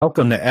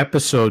Welcome to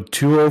episode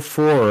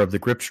 204 of the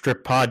Grip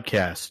Strip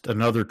Podcast,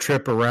 another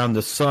trip around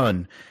the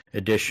sun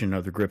edition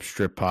of the Grip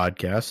Strip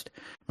Podcast.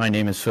 My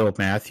name is Philip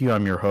Matthew.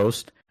 I'm your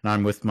host, and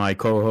I'm with my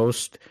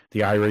co-host, the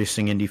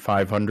iRacing Indy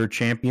 500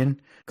 champion,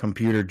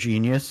 computer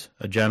genius,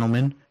 a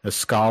gentleman, a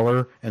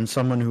scholar, and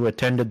someone who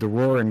attended the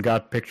Roar and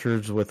got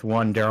pictures with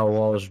one Darrell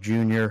Wallace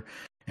Jr.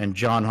 and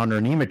John Hunter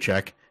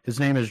Nemechek. His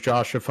name is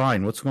Josh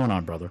Fine. What's going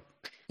on, brother?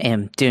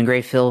 I'm doing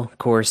great, Phil. Of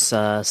course,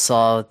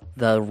 saw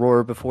the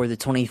Roar before the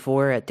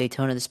 24 at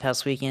Daytona this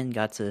past weekend.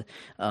 Got to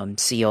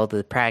see all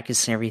the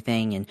practice and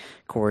everything, and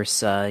of course,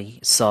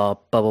 saw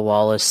Bubba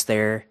Wallace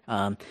there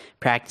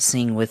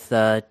practicing with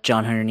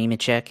John Hunter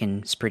Nemechek,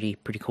 and it's pretty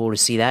cool to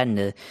see that and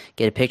to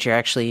get a picture.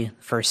 Actually,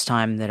 first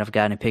time that I've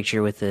gotten a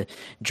picture with the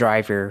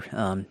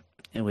driver.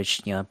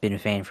 Which, I've been a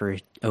fan for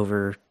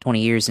over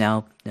 20 years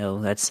now.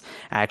 That's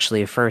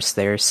actually a first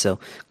there, so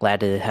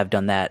glad to have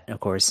done that, of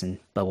course. And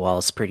Bubba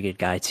Wallace is a pretty good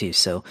guy, too,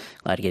 so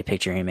glad to get a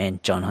picture of him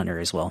and John Hunter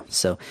as well.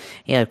 So,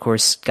 yeah, of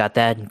course, got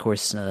that. And, of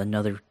course,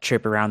 another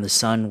trip around the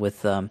sun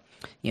with,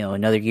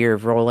 another year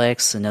of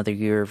Rolex, another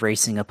year of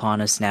racing upon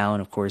us now,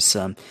 and, of course,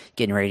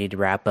 getting ready to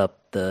wrap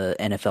up the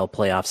NFL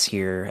playoffs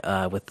here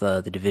with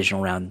the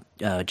Divisional Round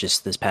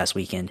just this past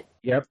weekend.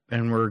 Yep,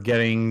 and we're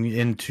getting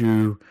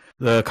into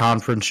the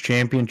conference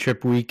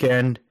championship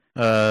weekend,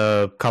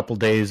 a couple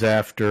days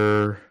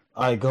after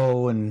I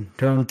go and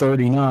turn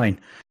 39.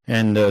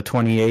 And the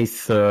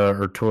 28th,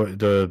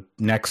 the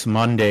next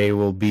Monday,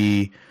 will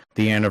be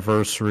the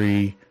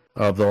anniversary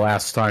of the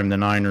last time the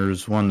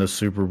Niners won the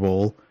Super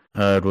Bowl.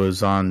 It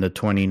was on the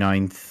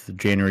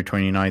January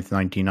 29th,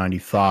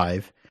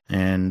 1995.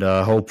 And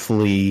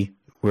hopefully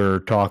we're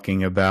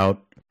talking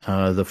about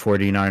the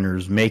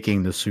 49ers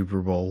making the Super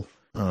Bowl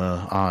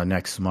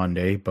next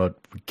Monday, but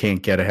we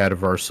can't get ahead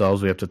of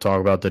ourselves. We have to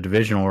talk about the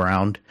divisional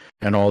round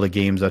and all the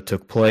games that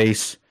took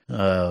place.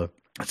 It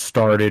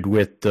started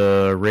with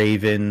the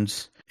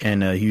Ravens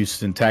and the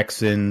Houston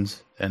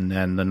Texans, and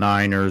then the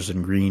Niners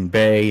and Green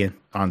Bay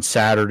on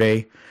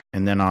Saturday.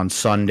 And then on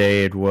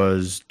Sunday, it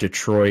was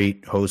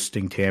Detroit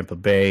hosting Tampa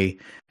Bay,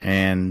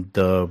 and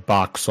the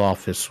box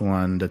office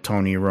one, the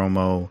Tony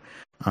Romo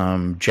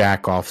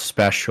jack-off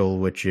special,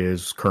 which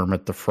is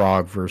Kermit the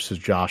Frog versus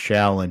Josh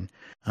Allen.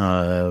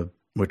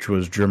 Which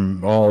was three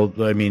of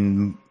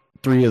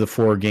the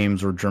four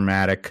games were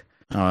dramatic.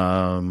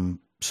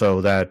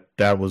 So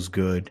that was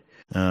good.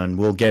 And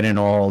we'll get in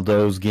all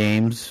those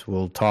games.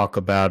 We'll talk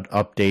about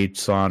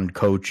updates on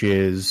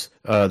coaches.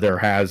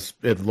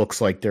 It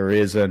looks like there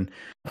is an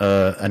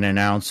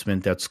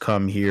announcement that's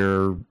come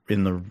here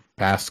in the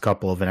past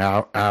couple of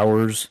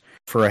hours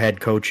for a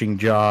head coaching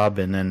job.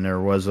 And then there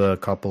was a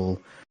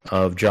couple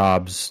of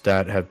jobs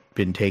that have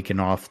been taken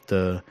off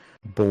the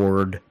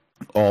board.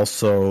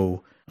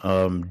 Also,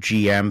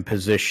 GM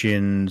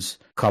positions,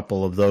 a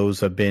couple of those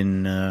have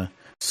been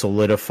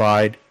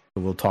solidified.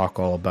 We'll talk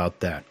all about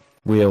that.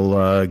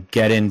 We'll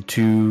get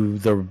into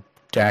the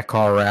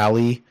Dakar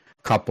Rally.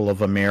 A couple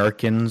of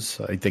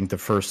Americans, I think the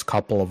first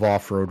couple of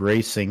off-road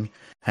racing,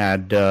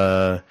 had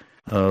a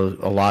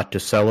lot to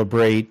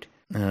celebrate.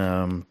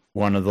 One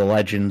of the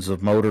legends of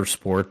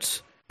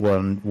motorsports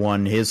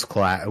won his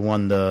class,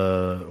 won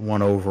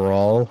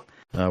overall.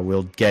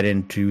 We'll get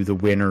into the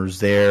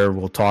winners there.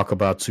 We'll talk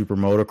about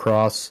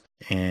SuperMotocross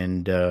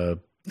and the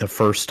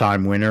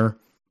first-time winner.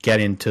 Get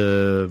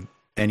into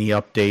any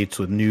updates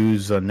with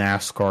news on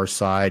NASCAR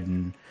side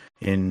and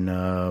in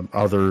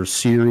other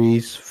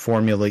series.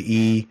 Formula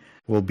E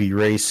will be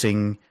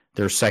racing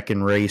their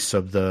second race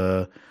of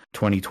the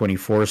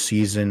 2024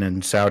 season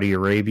in Saudi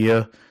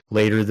Arabia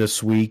later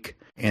this week.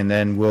 And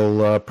then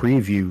we'll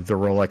preview the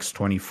Rolex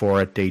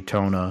 24 at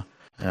Daytona.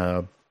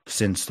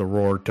 Since the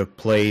Roar took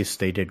place,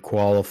 they did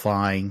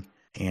qualifying,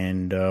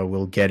 and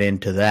we'll get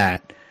into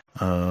that.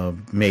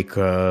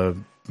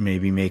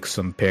 Maybe make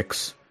some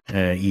picks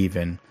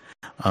even.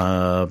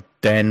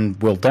 Then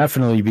we'll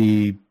definitely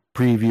be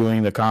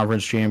previewing the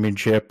conference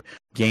championship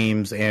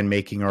games and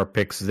making our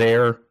picks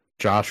there.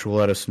 Josh will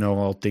let us know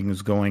all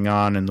things going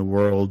on in the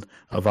world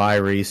of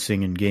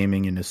iRacing and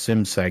gaming in the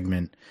sim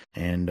segment,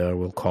 and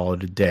we'll call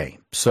it a day.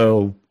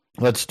 So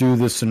let's do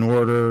this in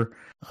order.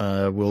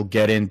 We'll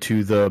get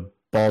into the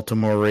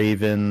Baltimore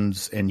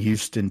Ravens and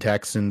Houston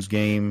Texans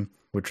game,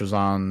 which was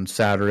on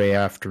Saturday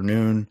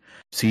afternoon.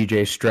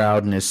 CJ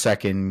Stroud in his first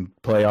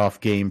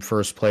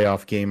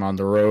playoff game on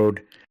the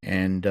road,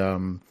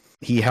 and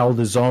he held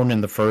his own in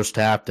the first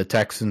half. The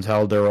Texans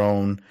held their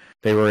own.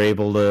 They were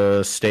able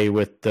to stay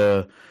with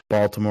the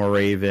Baltimore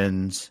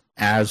Ravens.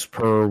 As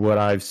per what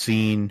I've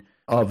seen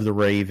of the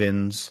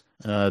Ravens,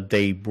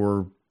 they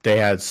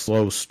had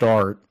slow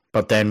start,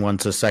 but then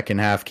once the second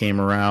half came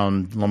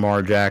around,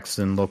 Lamar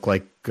Jackson looked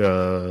like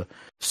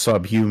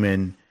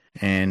subhuman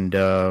and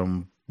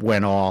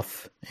went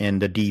off,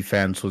 and the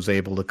defense was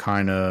able to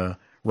kind of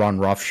run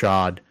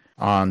roughshod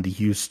on the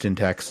Houston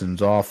Texans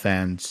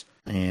offense.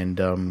 And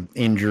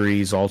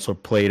injuries also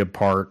played a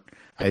part,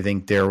 I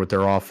think, there with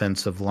their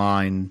offensive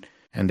line,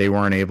 and they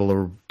weren't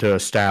able to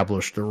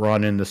establish the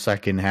run in the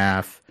second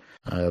half.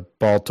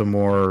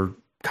 Baltimore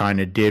kind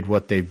of did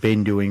what they've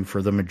been doing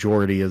for the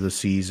majority of the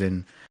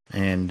season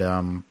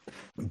and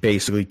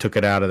basically took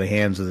it out of the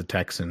hands of the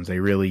Texans. They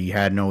really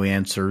had no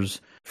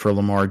answers for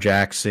Lamar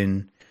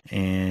Jackson,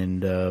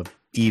 and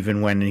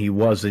even when he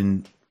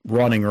wasn't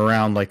running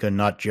around like a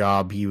nut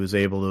job, he was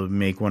able to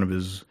make one of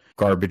his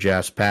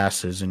garbage-ass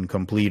passes and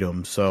complete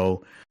them.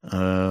 So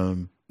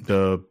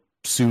the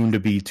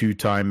soon-to-be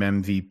two-time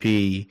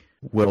MVP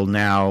will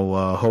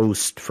now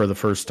host for the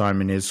first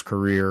time in his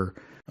career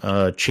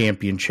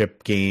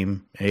championship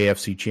game,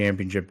 AFC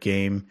championship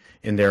game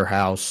in their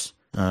house.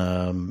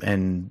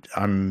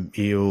 And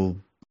he'll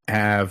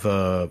have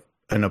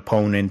an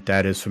opponent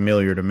that is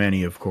familiar to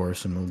many, of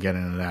course, and we'll get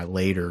into that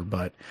later.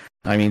 But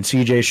I mean,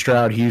 CJ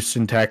Stroud,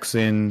 Houston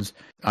Texans.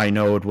 I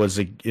know it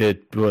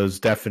was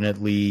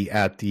definitely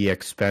at the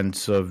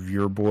expense of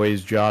your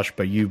boys, Josh,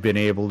 but you've been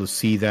able to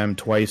see them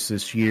twice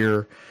this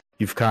year.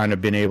 You've kind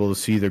of been able to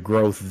see the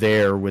growth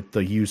there with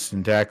the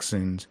Houston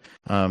Texans.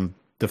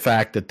 The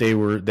fact that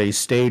they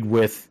stayed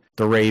with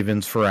the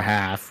Ravens for a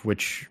half,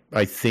 which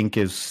I think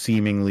is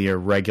seemingly a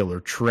regular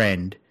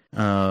trend,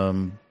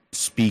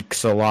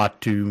 speaks a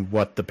lot to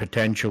what the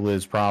potential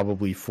is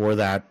probably for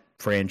that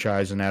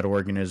franchise and that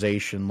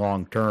organization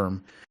long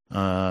term,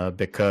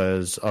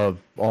 because of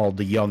all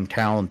the young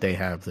talent they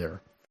have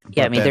there.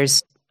 Yeah, I mean,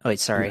 there's... Oh, wait,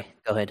 sorry. Yeah.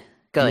 Go ahead.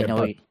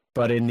 Yeah,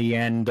 but in the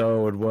end,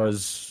 though, it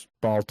was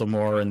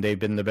Baltimore, and they've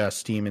been the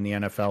best team in the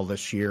NFL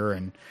this year,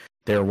 and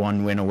they're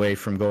one win away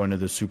from going to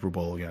the Super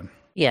Bowl again.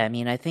 Yeah, I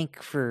mean, I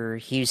think for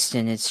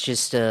Houston, it's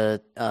just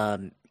a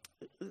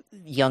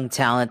young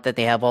talent that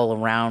they have all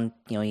around.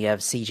 You know, you have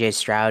CJ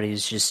Stroud,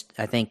 who's just,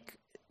 I think,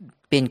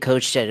 been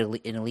coached at an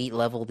elite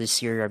level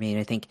this year. I mean,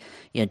 I think,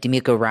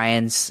 DeMeco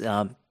Ryans,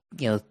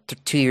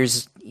 2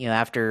 years,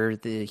 after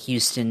the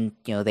Houston,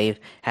 they've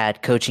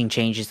had coaching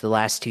changes the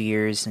last 2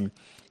 years, and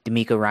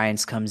DeMeco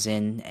Ryans comes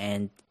in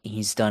and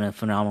he's done a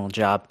phenomenal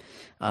job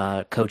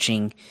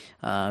coaching.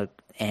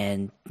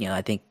 And,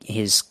 I think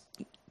his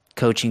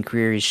coaching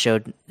career has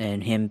showed,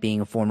 and him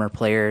being a former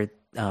player,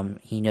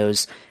 he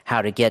knows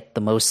how to get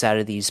the most out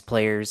of these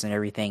players and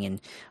everything.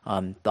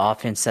 And the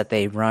offense that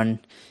they run,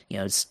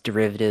 it's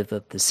derivative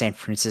of the San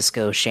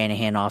Francisco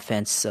Shanahan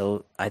offense.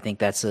 So I think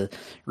that's a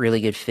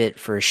really good fit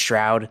for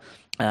Stroud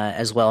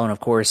as well. And of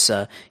course,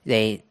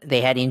 they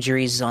had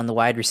injuries on the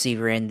wide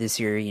receiver end this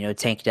year.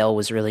 Tank Dell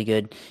was really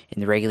good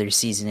in the regular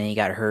season, and he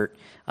got hurt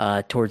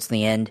towards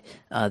the end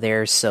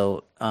there.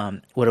 So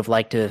would have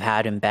liked to have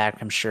had him back,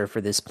 I'm sure,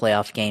 for this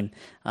playoff game.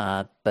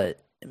 But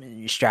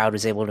Stroud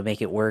was able to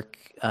make it work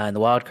in the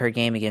wild card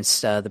game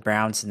against the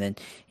Browns. And then,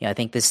 I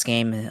think this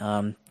game,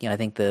 I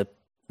think the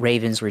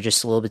Ravens were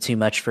just a little bit too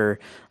much for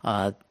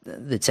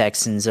the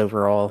Texans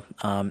overall.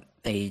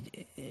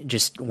 They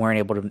just weren't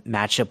able to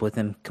match up with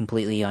them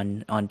completely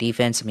on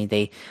defense. I mean,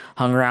 they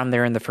hung around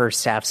there in the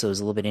first half, so it was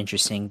a little bit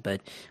interesting,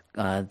 but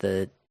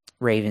the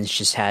Ravens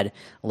just had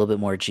a little bit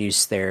more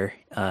juice there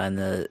in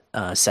the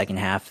second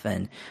half,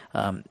 and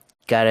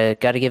gotta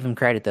give them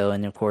credit though.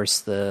 And of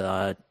course,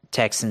 the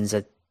Texans,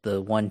 at the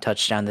one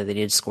touchdown that they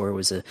did score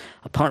was a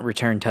punt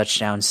return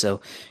touchdown. So,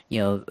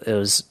 it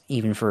was,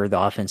 even for the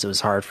offense, it was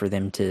hard for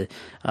them to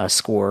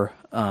score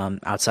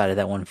outside of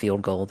that one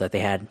field goal that they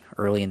had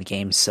early in the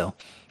game. So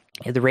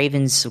the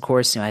Ravens, of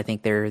course, I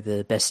think they're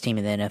the best team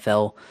in the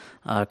NFL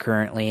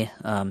currently.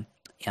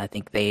 I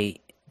think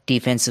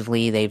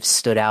defensively, they've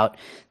stood out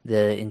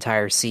the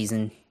entire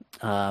season.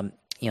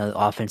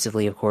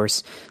 Offensively, of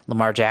course,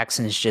 Lamar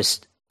Jackson has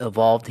just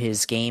evolved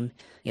his game,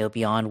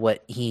 beyond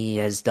what he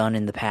has done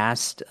in the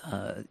past.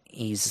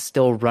 He's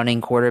still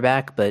running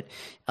quarterback, but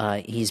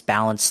he's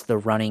balanced the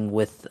running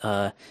with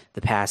the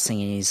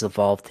passing, and he's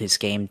evolved his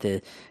game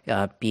to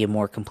be a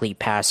more complete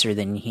passer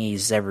than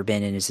he's ever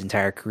been in his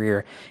entire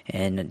career.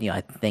 And,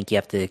 I think you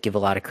have to give a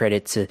lot of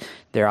credit to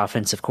their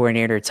offensive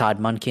coordinator, Todd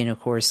Monken, of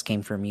course,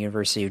 came from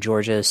University of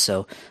Georgia.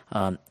 So,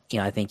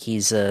 I think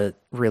he's a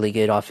really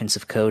good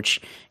offensive coach,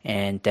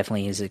 and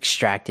definitely has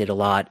extracted a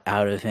lot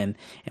out of him.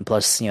 And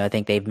plus, I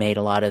think they've made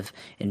a lot of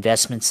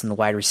investments in the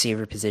wide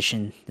receiver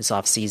position this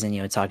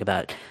offseason. Talk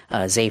about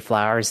Zay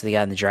Flowers, they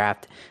got in the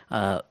draft,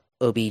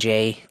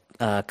 OBJ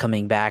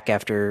coming back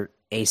after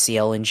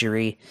ACL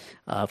injury,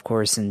 of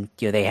course, and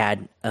they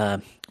had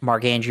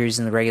Mark Andrews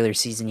in the regular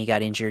season. He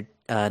got injured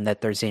in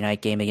that Thursday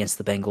night game against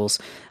the Bengals,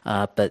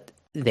 but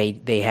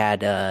they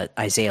had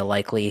Isaiah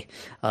Likely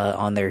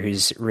on there,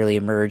 who's really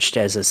emerged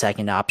as a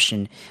second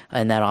option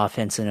in that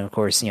offense. And of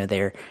course,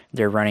 their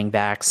running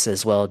backs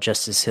as well,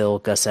 Justice Hill,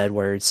 Gus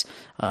Edwards,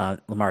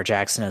 Lamar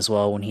Jackson as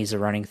well, when he's a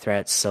running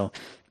threat. So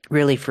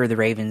really, for the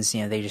Ravens,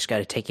 they just got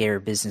to take care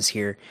of business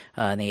here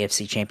in the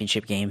AFC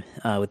Championship game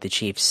with the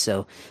Chiefs.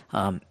 So,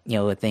 I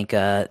think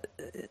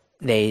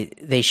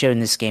they showed in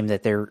this game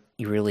that they're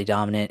really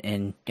dominant.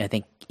 And I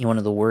think one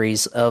of the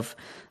worries of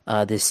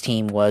this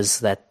team was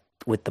that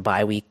with the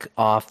bye week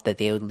off, that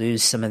they would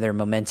lose some of their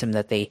momentum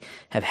that they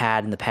have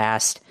had in the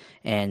past,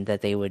 and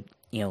that they would,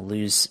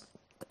 lose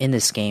in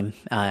this game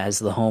as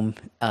the home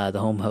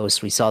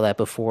host. We saw that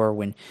before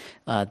when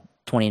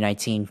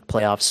 2019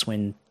 playoffs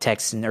when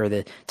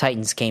the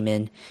Titans came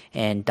in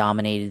and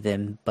dominated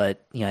them,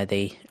 but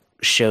they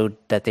showed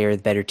that they're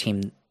the better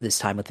team this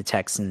time with the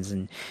Texans.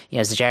 And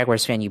as a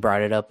Jaguars fan, you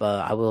brought it up.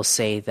 I will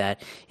say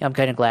that I'm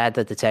kind of glad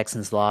that the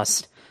Texans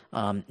lost,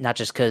 not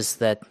just because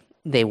that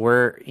they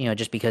were,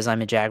 just because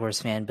I'm a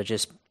Jaguars fan, but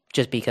just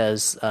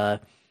because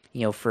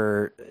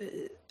for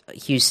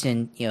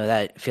Houston,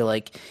 that I feel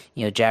like,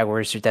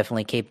 Jaguars are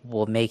definitely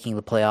capable of making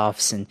the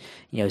playoffs, and,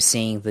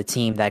 seeing the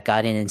team that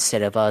got in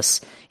instead of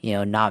us,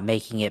 not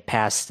making it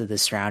past to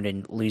this round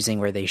and losing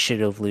where they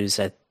should have lose.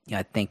 I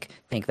think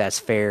that's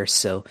fair.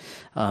 So,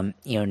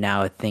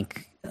 now I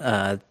think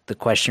the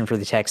question for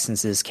the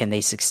Texans is, can they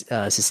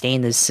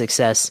sustain this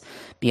success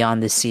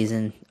beyond this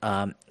season?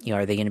 Are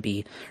they going to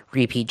be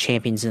repeat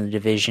champions in the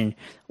division,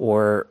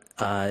 or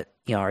are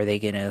they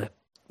going to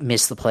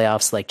miss the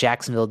playoffs like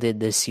Jacksonville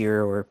did this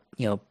year, or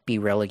be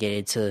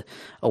relegated to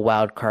a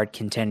wild card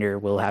contender?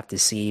 We'll have to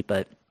see.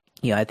 But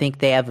I think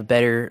they have a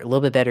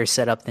little bit better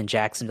setup than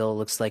Jacksonville. It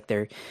looks like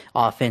their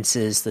offense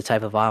is the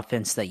type of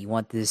offense that you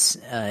want this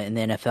in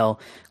the NFL.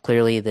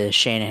 Clearly, the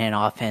Shanahan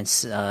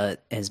offense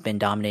has been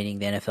dominating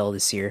the NFL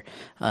this year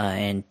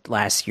and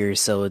last year.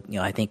 So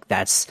I think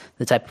that's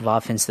the type of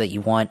offense that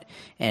you want.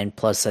 And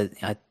plus,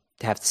 I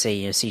have to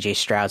say, CJ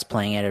Stroud's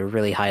playing at a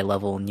really high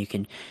level, and you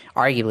can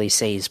arguably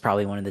say he's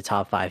probably one of the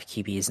top 5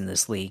 QBs in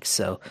this league.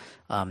 So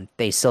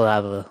they still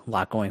have a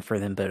lot going for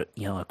them, but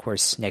of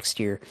course, next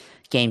year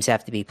games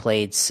have to be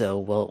played, so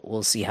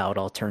we'll see how it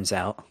all turns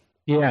out.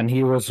 Yeah, and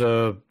he was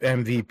a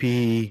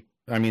MVP.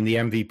 I mean, the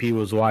MVP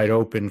was wide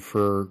open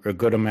for a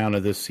good amount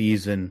of this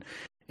season,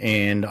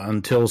 and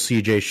until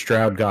CJ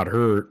Stroud got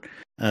hurt,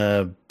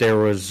 there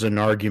was an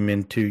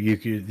argument to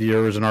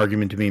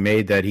be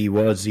made that he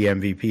was the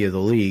MVP of the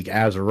league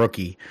as a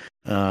rookie,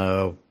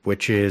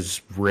 which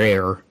is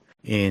rare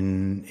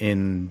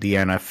in the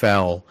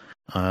NFL,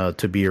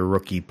 to be a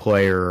rookie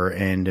player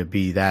and to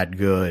be that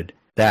good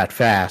that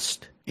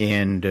fast,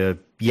 and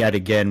yet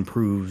again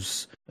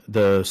proves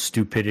the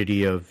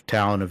stupidity of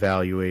talent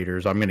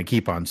evaluators. I'm going to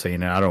keep on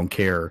saying it. I don't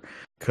care,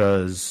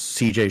 because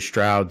CJ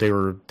Stroud, they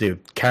were the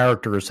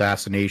character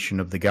assassination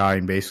of the guy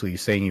and basically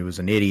saying he was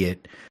an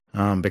idiot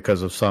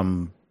because of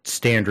some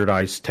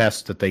standardized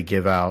test that they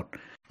give out.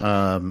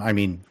 I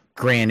mean,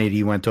 granted,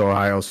 he went to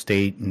Ohio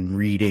State, and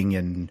reading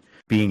and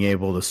being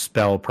able to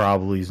spell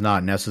probably is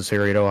not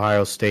necessary at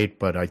Ohio State,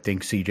 but I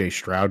think CJ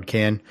Stroud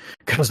can,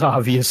 because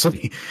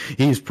obviously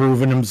he's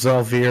proven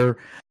himself here.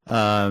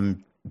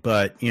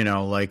 But,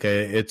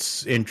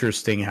 it's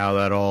interesting how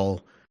that all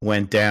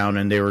went down,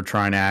 and they were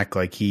trying to act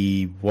like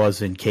he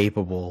wasn't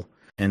capable.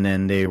 And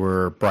then they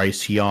were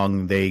Bryce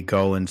Young. They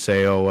go and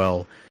say, oh,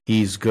 well,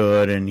 he's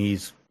good and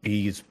he's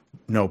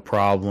no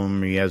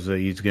problem.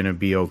 He's going to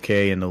be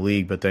okay in the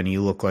league. But then he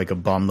looked like a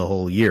bum the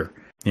whole year.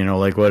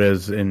 What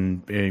is,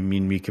 and I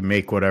mean, we can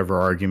make whatever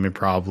argument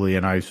probably.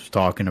 And I was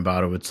talking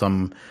about it with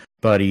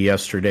somebody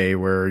yesterday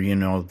where,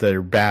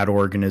 their bad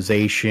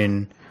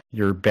organization,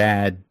 your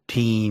bad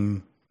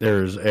team,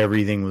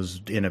 everything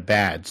was in a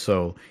bad.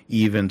 So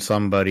even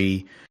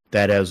somebody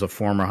that as a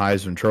former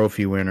Heisman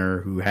Trophy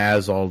winner who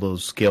has all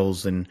those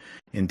skills and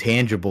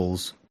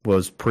intangibles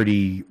was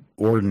pretty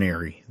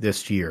ordinary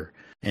this year.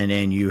 And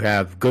then you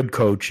have good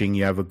coaching,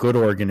 you have a good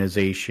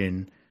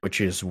organization, which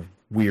is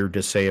weird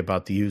to say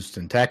about the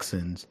Houston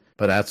Texans,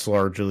 but that's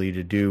largely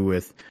to do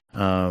with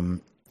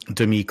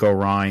DeMeco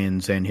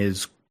Ryans and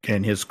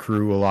his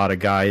crew, a lot of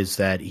guys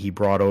that he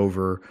brought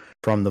over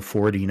from the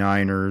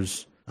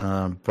 49ers,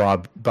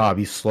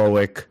 Bobby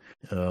Slowick,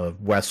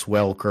 Wes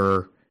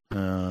Welker,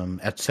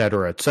 et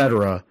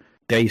cetera,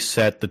 they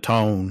set the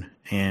tone.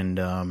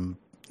 And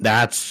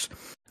that's,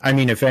 I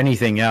mean, if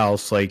anything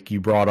else, like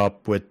you brought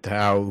up with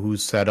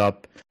who's set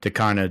up to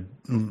kind of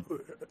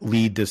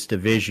lead this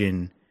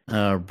division,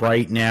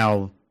 right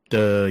now,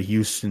 the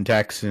Houston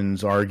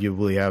Texans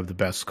arguably have the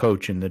best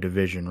coach in the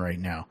division right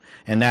now.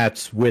 And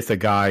that's with a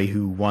guy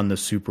who won the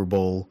Super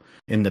Bowl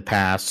in the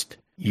past.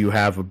 You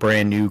have a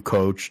brand new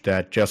coach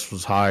that just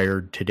was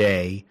hired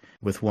today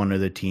with one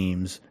of the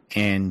teams.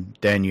 And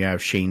then you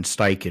have Shane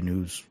Steichen,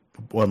 who's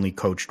only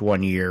coached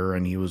 1 year,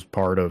 and he was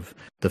part of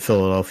the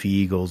Philadelphia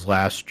Eagles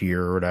last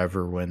year or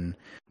whatever when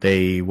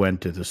they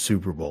went to the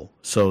Super Bowl.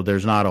 So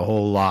there's not a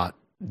whole lot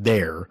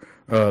there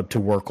to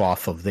work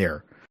off of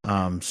there.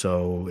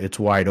 So it's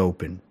wide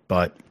open.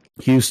 But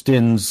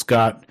Houston's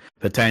got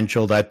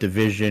potential. That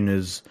division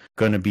is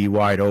going to be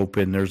wide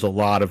open. There's a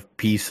lot of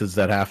pieces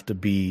that have to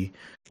be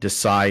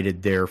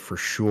decided there for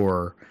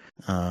sure,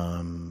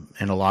 and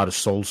a lot of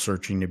soul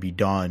searching to be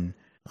done.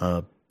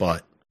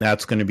 But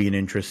that's going to be an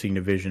interesting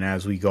division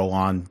as we go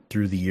on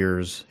through the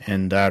years.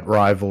 And that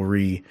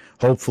rivalry,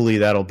 hopefully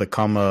that'll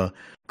become a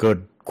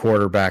good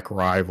quarterback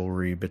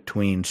rivalry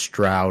between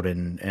Stroud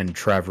and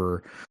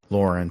Trevor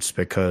Lawrence,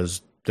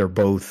 because they're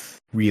both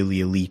really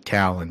elite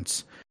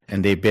talents,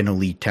 and they've been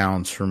elite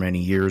talents for many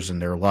years in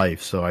their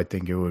life. So I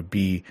think it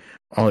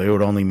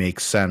would only make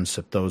sense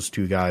if those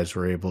two guys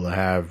were able to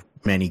have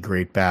many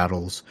great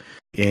battles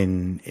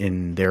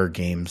in their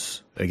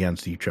games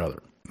against each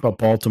other. But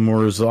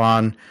Baltimore is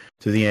on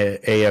to the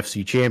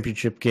AFC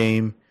Championship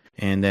game,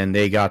 and then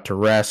they got to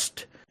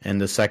rest. And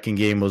the second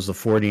game was the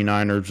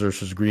 49ers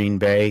versus Green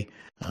Bay.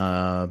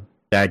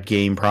 That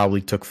game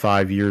probably took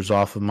 5 years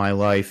off of my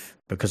life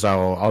because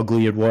how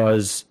ugly it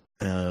was.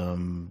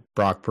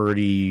 Brock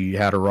Purdy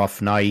had a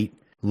rough night,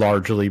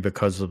 largely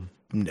because of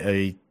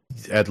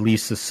at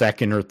least the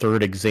second or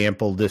third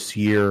example this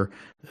year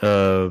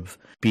of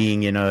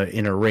being in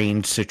a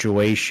range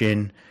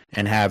situation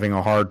and having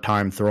a hard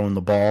time throwing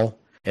the ball.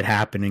 It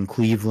happened in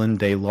Cleveland.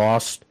 They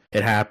lost.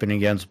 It happened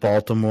against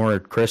Baltimore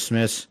at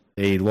Christmas.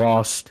 They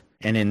lost.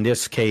 And in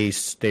this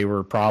case, they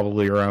were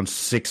probably around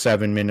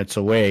 6-7 minutes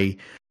away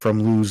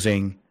from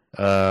losing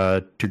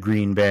to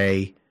Green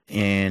Bay.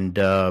 And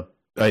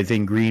I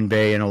think Green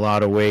Bay, in a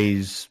lot of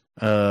ways,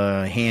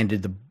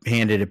 handed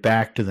it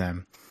back to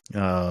them.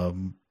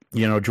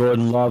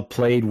 Jordan Love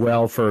played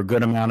well for a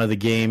good amount of the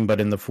game,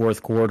 but in the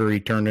fourth quarter, he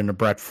turned into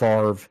Brett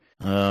Favre,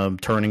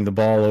 turning the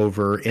ball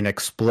over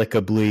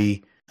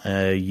inexplicably.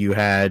 You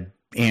had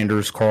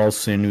Anders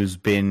Carlson, who's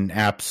been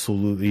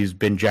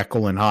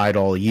Jekyll and Hyde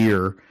all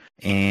year,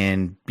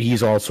 and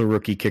he's also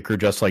rookie kicker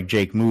just like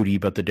Jake Moody,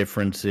 but the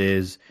difference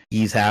is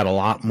he's had a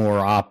lot more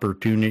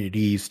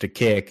opportunities to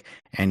kick,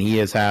 and he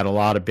has had a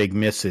lot of big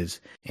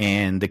misses.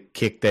 And the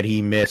kick that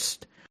he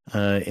missed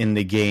in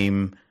the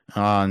game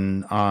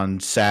on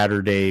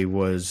Saturday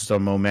was a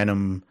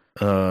momentum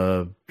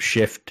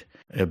shift,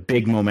 a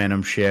big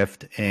momentum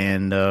shift,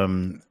 and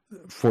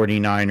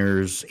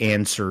 49ers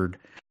answered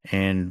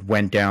and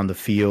went down the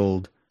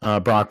field.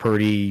 Brock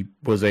Purdy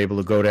was able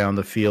to go down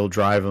the field,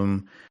 drive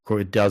him.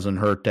 It doesn't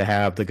hurt to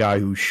have the guy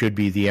who should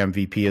be the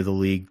MVP of the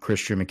league,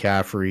 Christian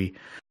McCaffrey,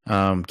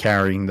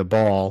 carrying the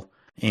ball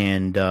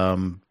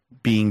and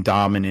being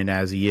dominant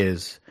as he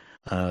is.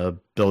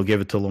 They'll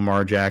give it to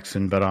Lamar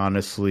Jackson, but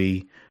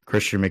honestly,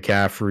 Christian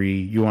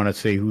McCaffrey, you want to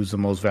say who's the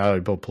most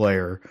valuable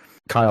player.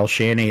 Kyle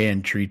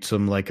Shanahan treats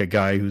him like a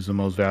guy who's the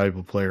most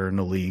valuable player in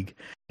the league.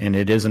 And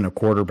it isn't a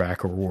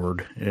quarterback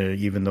award,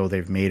 even though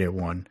they've made it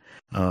one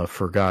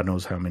for God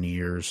knows how many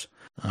years.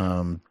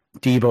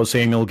 Deebo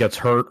Samuel gets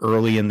hurt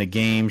early in the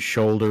game,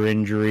 shoulder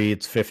injury.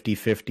 It's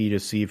 50-50 to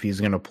see if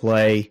he's going to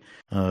play.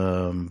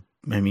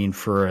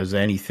 For as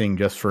anything,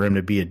 just for him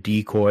to be a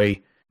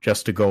decoy,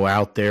 just to go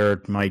out there,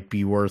 it might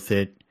be worth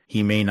it.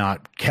 He may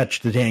not catch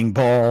the dang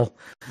ball,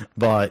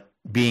 but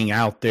being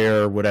out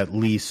there would at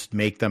least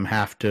make them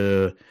have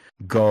to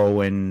go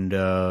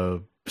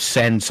and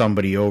send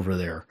somebody over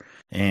there.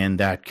 And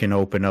that can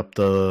open up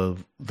the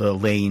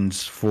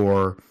lanes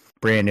for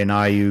Brandon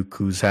Ayuk,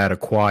 who's had a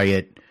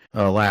quiet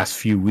last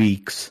few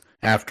weeks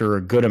after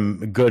a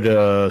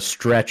good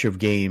stretch of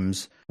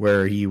games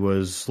where he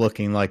was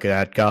looking like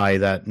that guy,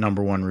 that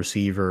number one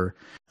receiver.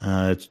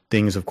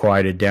 Things have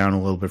quieted down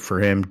a little bit for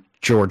him.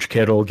 George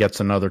Kittle gets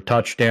another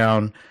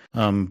touchdown.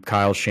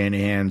 Kyle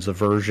Shanahan's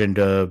aversion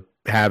to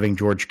having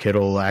George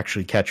Kittle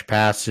actually catch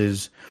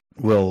passes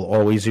will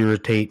always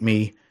irritate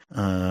me.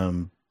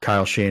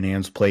 Kyle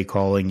Shanahan's play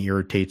calling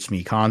irritates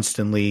me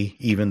constantly,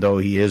 even though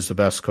he is the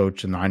best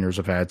coach the Niners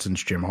have had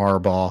since Jim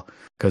Harbaugh,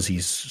 because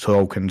he's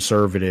so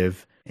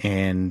conservative.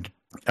 And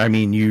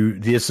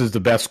this is the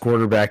best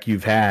quarterback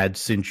you've had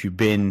since you've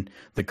been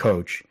the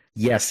coach.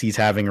 Yes, he's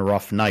having a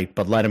rough night,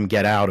 but let him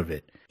get out of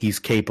it. He's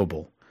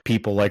capable.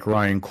 People like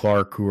Ryan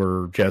Clark, who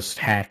are just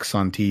hacks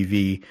on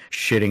TV,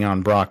 shitting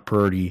on Brock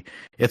Purdy.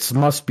 It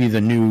must be the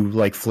new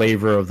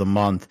flavor of the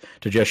month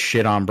to just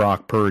shit on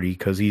Brock Purdy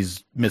because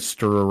he's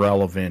Mr.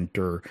 Irrelevant,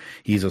 or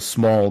he's a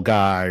small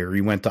guy, or he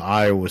went to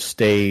Iowa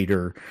State,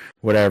 or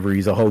whatever.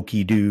 He's a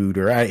hokey dude.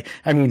 Or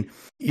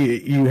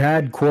you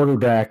had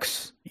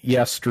quarterbacks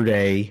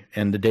yesterday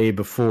and the day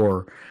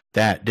before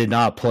that did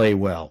not play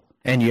well.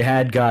 And you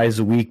had guys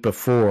a week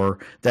before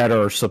that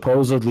are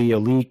supposedly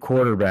elite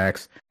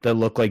quarterbacks that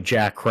look like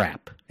jack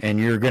crap. And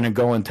you're going to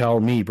go and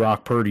tell me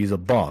Brock Purdy's a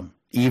bum.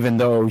 Even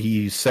though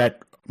he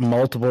set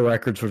multiple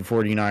records for the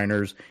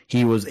 49ers,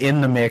 he was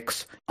in the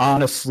mix,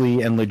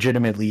 honestly and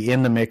legitimately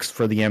in the mix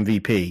for the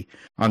MVP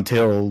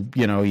until,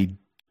 he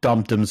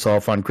dumped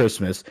himself on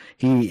Christmas.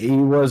 He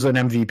was an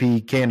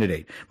MVP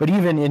candidate. But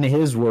even in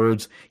his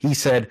words, he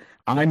said,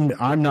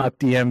 I'm not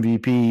the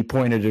MVP,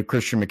 pointed at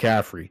Christian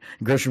McCaffrey.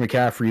 And Christian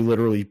McCaffrey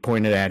literally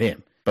pointed at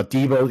him. But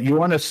Deebo, you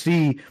want to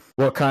see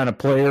what kind of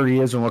player he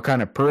is and what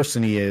kind of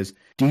person he is.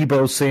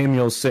 Deebo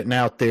Samuel's sitting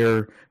out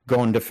there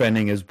going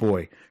defending his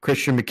boy.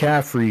 Christian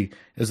McCaffrey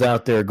is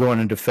out there going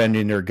and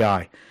defending their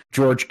guy.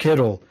 George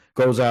Kittle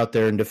goes out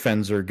there and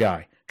defends their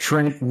guy.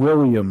 Trent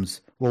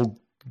Williams will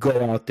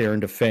go out there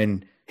and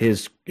defend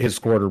his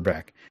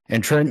quarterback.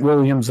 And Trent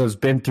Williams has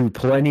been through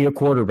plenty of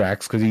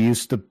quarterbacks because he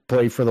used to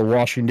play for the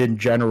Washington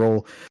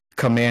General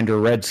Commander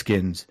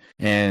Redskins.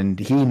 And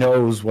he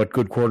knows what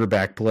good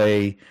quarterback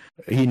play.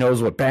 He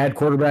knows what bad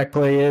quarterback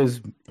play is.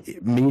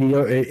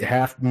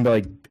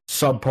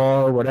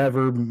 Subpar,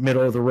 whatever,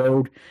 middle of the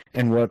road,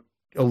 and what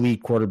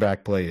elite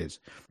quarterback play is.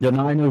 The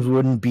Niners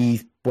wouldn't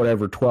be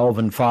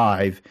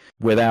 12-5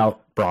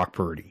 without Brock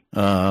Purdy.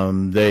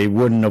 They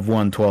wouldn't have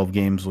won 12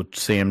 games with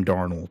Sam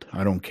Darnold.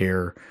 I don't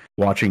care.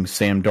 Watching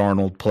Sam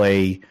Darnold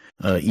play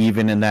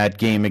Even in that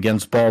game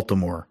against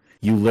Baltimore,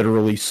 you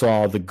literally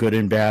saw the good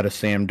and bad of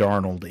Sam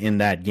Darnold in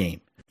that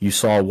game. You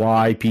saw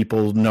why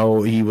people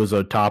know he was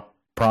a top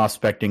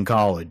prospect in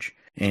college,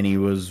 and he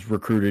was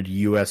recruited to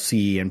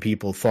USC, and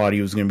people thought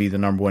he was going to be the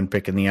number one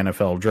pick in the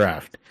NFL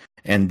draft.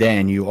 And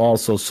then you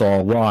also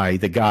saw why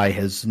the guy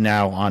is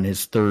now on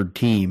his third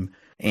team,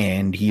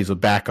 and he's a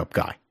backup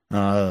guy.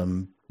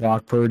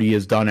 Brock Purdy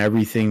has done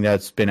everything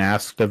that's been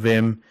asked of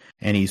him,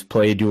 and he's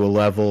played to a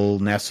level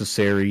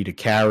necessary to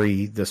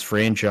carry this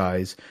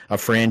franchise, a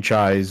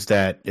franchise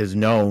that is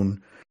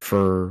known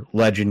for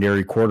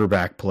legendary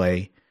quarterback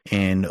play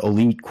and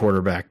elite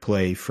quarterback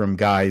play from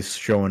guys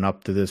showing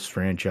up to this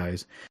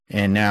franchise.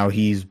 And now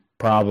he's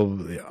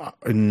probably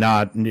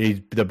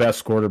he's the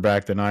best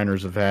quarterback the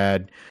Niners have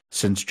had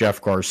since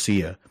Jeff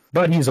Garcia.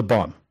 But he's a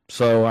bum.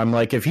 So I'm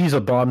like, if he's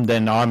a bum,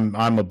 then I'm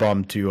a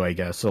bum too, I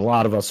guess. A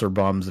lot of us are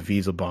bums if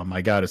he's a bum,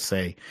 I gotta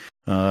say.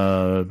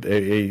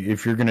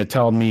 If you're gonna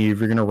tell me, if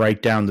you're gonna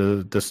write down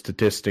the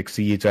statistics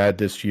he's had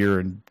this year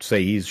and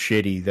say he's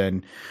shitty,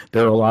 then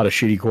there are a lot of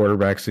shitty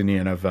quarterbacks in the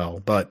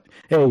NFL. But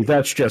hey,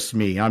 that's just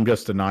me. I'm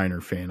just a Niner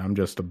fan. I'm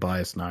just a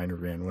biased Niner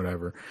fan,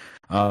 whatever.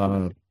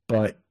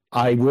 But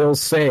I will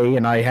say,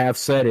 and I have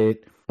said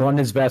it, on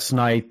his best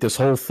night, this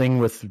whole thing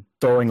with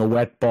throwing a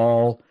wet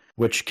ball,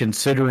 which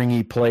considering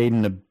he played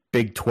in the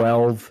Big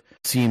 12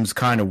 seems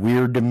kind of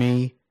weird to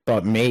me,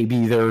 but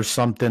maybe there's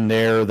something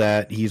there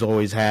that he's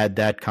always had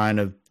that kind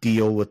of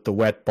deal with the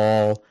wet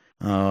ball.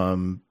 Yeah,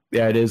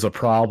 it is a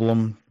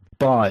problem,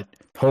 but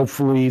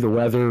hopefully the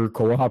weather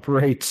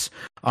cooperates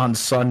on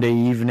Sunday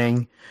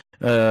evening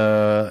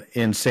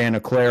in Santa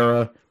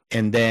Clara,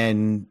 and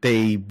then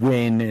they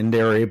win and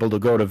they're able to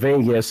go to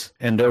Vegas,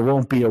 and there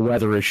won't be a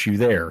weather issue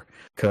there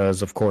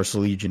because, of course,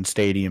 Allegiant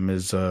Stadium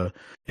is a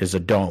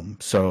dome,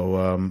 so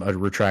a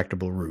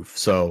retractable roof.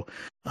 So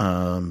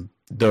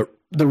the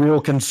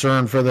real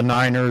concern for the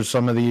Niners,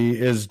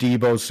 is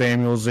Deebo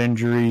Samuel's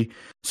injury,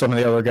 some of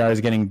the other guys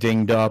getting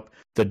dinged up.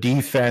 The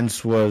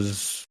defense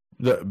was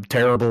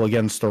terrible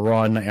against the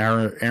run.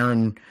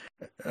 Aaron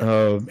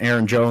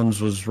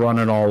Jones was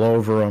running all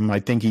over him. I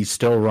think he's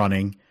still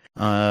running.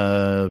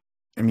 I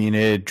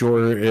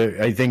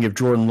think if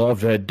Jordan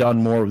Love had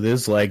done more with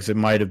his legs, they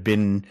might have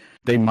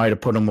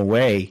put him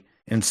away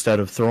instead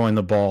of throwing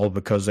the ball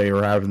because they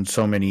were having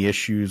so many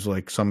issues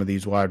like some of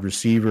these wide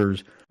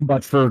receivers.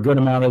 But for a good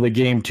amount of the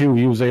game, too,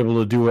 he was able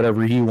to do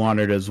whatever he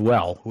wanted as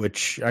well,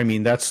 which, I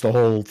mean, that's the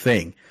whole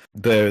thing.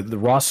 The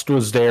rust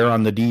was there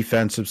on the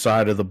defensive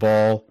side of the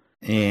ball,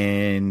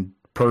 and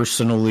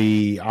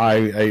personally,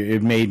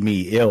 it made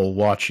me ill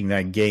watching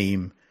that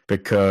game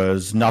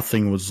because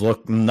nothing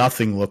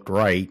looked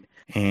right,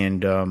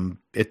 and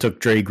it took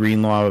Dre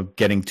Greenlaw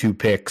getting 2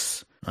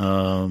 picks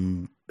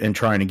and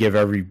trying to give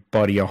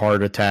everybody a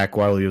heart attack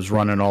while he was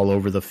running all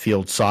over the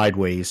field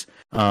sideways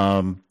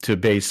to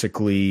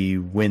basically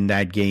win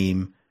that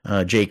game.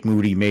 Jake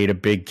Moody made a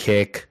big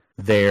kick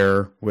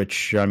there,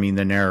 which, I mean,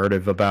 the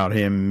narrative about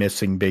him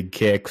missing big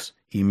kicks,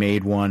 he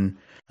made one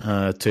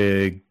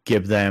to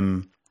give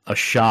them a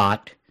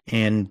shot,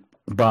 and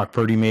Brock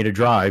Purdy made a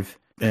drive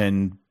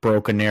and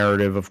broke a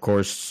narrative. Of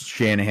course,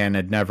 Shanahan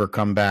had never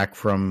come back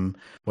from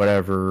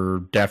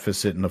whatever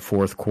deficit in the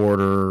fourth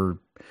quarter,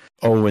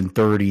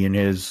 0-30 in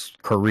his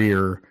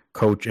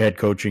head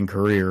coaching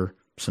career.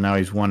 So now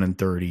he's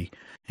 1-30,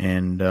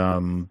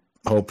 and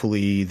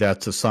hopefully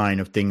that's a sign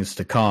of things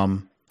to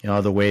come.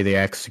 The way they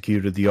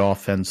executed the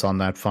offense on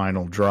that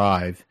final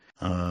drive.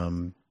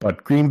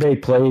 But Green Bay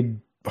played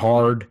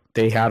hard.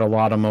 They had a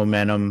lot of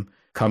momentum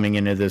coming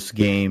into this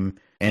game,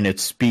 and it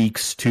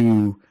speaks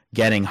to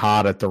getting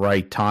hot at the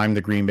right time.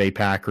 The Green Bay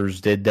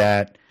Packers did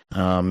that,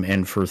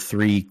 and for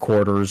 3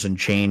 quarters and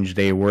change,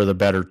 they were the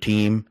better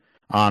team,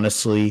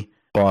 honestly.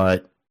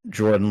 But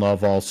Jordan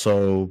Love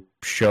also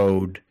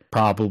showed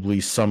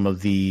probably some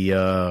of the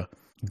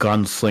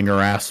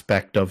gunslinger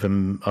aspect of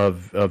him,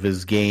 of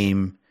his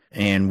game,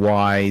 and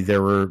why they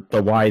were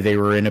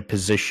in the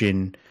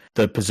position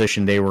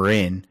they were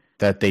in,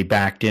 that they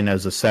backed in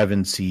as a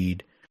 7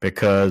 seed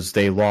because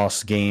they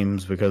lost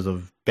games because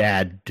of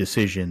bad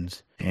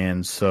decisions.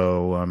 And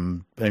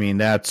so,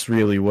 that's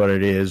really what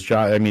it is.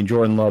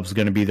 Jordan Love's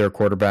going to be their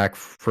quarterback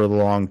for the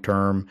long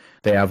term.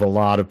 They have a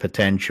lot of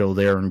potential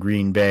there in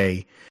Green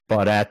Bay.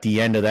 But at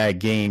the end of that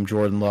game,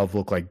 Jordan Love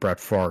looked like Brett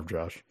Favre,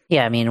 Josh.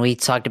 Yeah, we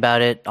talked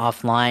about it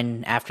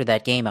offline after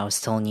that game. I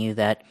was telling you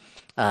that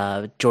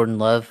Jordan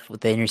Love,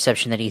 with the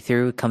interception that he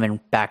threw,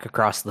 coming back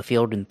across the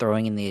field and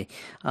throwing in the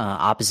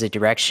opposite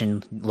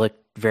direction,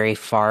 looked very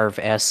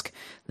Favre-esque.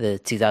 The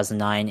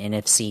 2009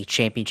 NFC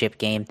Championship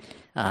game,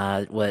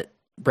 what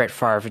Brett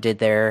Favre did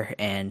there,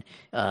 and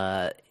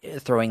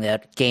throwing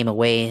that game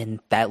away, and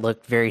that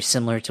looked very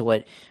similar to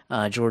what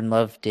Jordan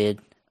Love did.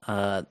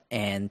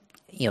 And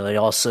it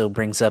also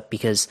brings up,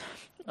 because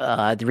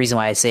the reason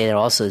why I say that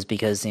also is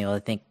because I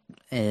think,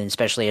 and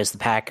especially as the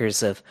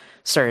Packers have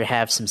started to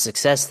have some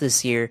success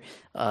this year,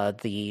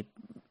 the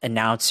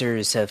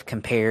announcers have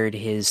compared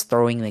his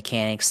throwing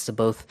mechanics to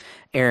both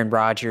Aaron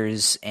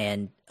Rodgers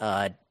and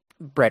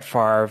Brett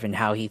Favre and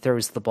how he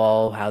throws the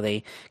ball, how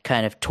they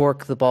kind of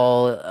torque the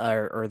ball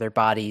or their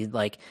body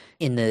like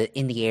in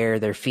the air,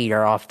 their feet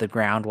are off the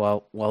ground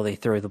while they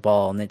throw the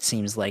ball. And it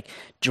seems like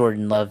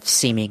Jordan Love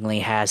seemingly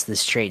has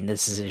this trait, and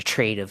this is a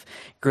trait of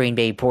Green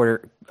Bay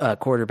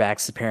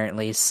quarterbacks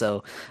apparently.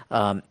 So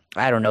I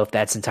don't know if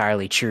that's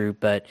entirely true,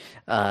 but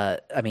I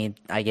mean,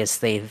 I guess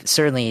they've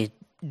certainly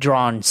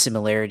drawn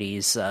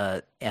similarities,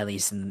 at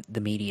least in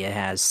the media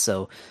has.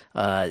 So,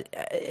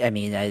 I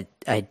mean,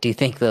 I do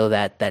think though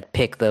that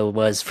pick though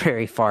was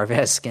very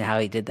Favre-esque in how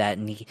he did that,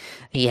 and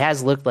he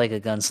has looked like a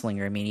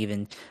gunslinger. I mean,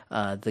 even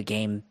the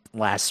game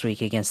last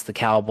week against the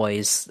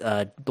Cowboys,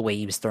 the way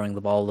he was throwing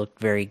the ball looked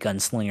very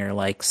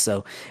gunslinger-like.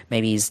 So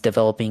maybe he's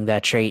developing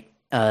that trait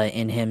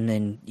in him,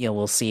 and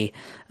we'll see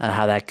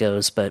how that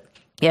goes. But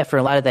yeah, for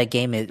a lot of that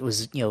game, it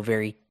was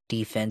very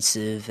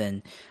defensive,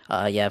 and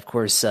yeah, of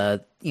course,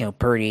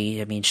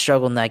 Purdy, I mean,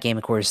 struggled in that game.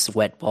 Of course,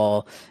 wet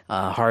ball,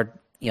 hard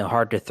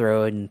to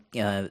throw. And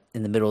in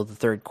the middle of the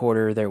third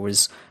quarter, there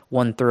was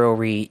one throw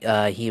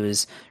where he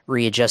was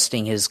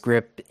readjusting his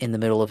grip in the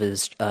middle of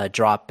his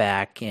drop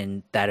back,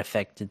 and that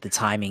affected the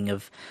timing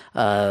of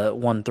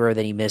one throw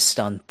that he missed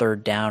on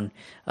third down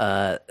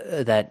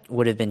that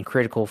would have been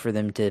critical for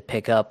them to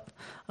pick up.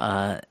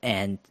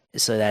 And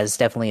so that's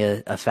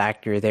definitely a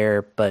factor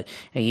there. But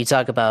you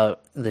talk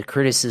about the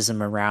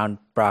criticism around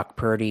Brock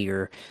Purdy,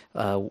 or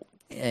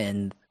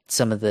and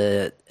some of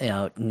the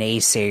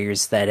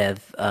naysayers that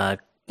have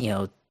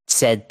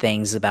said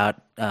things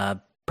about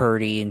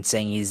Purdy and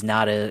saying he's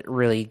not a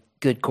really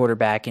good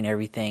quarterback and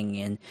everything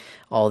and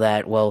all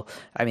that. Well,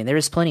 I mean,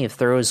 there's plenty of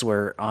throws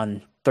where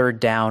on third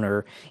down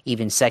or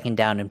even second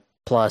down and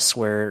plus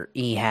where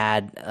he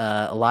had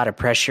a lot of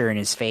pressure in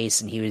his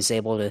face, and he was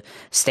able to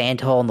stand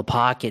tall in the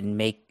pocket and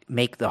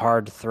make the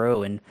hard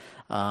throw. And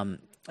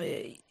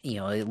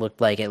it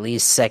looked like at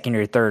least second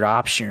or third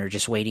option, or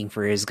just waiting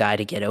for his guy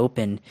to get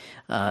open.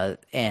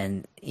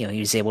 And he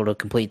was able to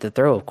complete the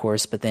throw, of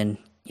course. But then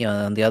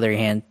on the other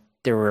hand,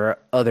 there were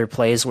other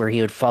plays where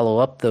he would follow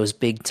up those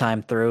big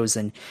time throws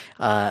and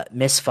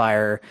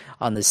misfire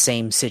on the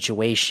same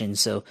situation.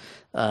 So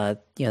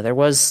there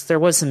was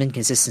some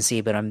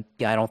inconsistency, but I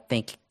don't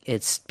think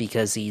it's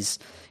because he's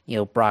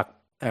Brock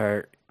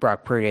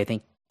Purdy. I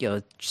think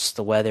just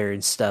the weather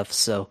and stuff.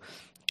 So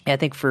I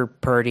think for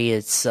Purdy,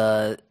 it's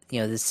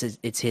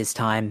it's his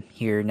time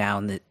here now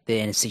in the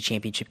NFC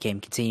Championship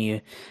game. Continue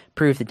to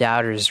prove the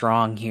doubters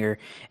wrong here,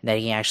 and that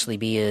he can actually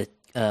be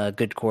a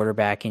good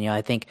quarterback. And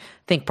I think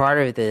part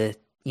of the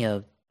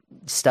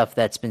stuff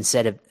that's been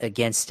said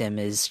against him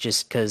is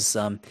just because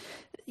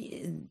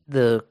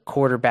the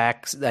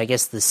quarterbacks, I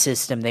guess the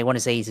system, they want to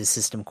say he's a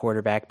system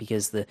quarterback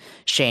because the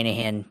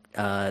Shanahan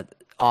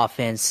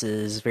offense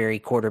is very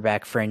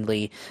quarterback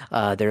friendly.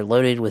 They're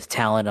loaded with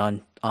talent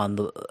on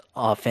the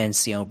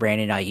offense.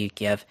 Brandon Ayuk,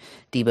 you have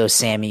Deebo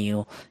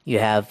Samuel, you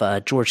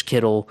have George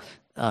Kittle,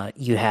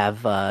 you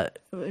have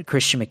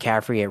Christian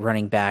McCaffrey at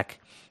running back.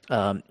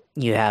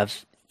 You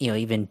have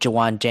even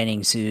Jawan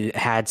Jennings, who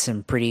had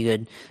some pretty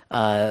good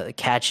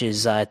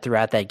catches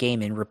throughout that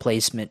game in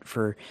replacement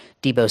for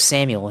Deebo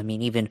Samuel. I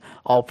mean, even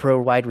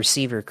all-pro wide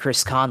receiver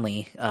Chris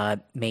Conley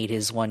made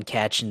his one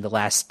catch in the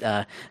last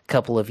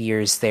couple of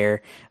years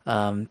there.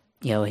 So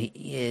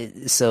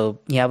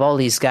you have all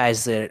these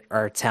guys that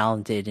are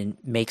talented and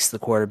makes the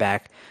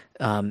quarterback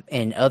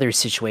in other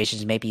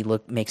situations maybe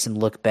makes him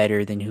look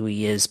better than who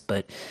he is.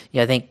 But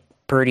I think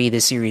Purdy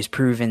this year has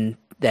proven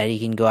that he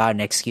can go out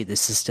and execute the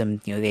system.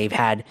 They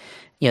had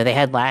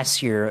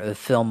last year of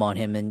film on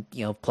him, and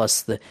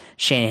plus the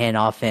Shanahan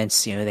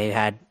offense. They've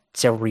had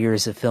several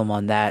years of film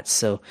on that.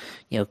 So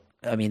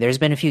I mean, there's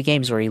been a few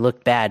games where he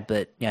looked bad,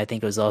 but I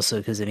think it was also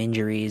because of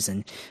injuries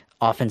and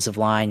offensive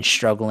line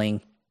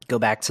struggling. Go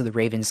back to the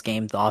Ravens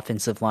game, the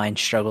offensive line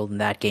struggled in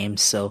that game.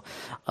 So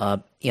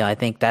I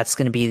think that's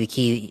going to be the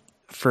key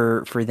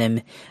for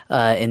them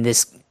in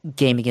this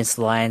game against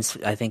the Lions.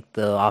 I think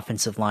the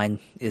offensive line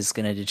is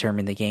going to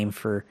determine the game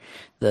for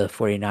the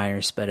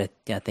 49ers, but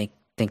I think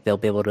they'll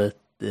be able to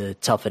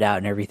tough it out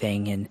and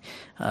everything.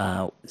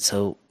 And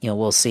so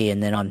we'll see.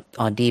 And then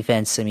on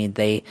defense, I mean,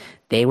 they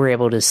were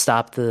able to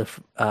stop the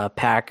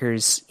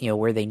Packers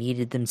where they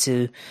needed them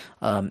to.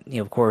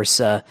 Of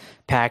course,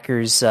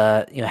 Packers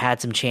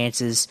had some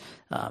chances.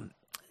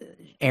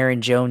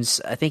 Aaron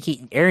Jones,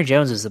 Aaron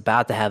Jones is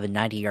about to have a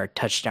 90-yard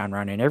touchdown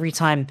run, and every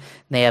time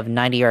they have a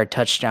 90-yard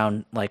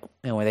touchdown, like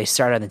when they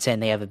start on the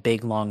 10, they have a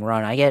big long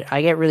run. I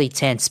get really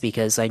tense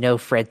because I know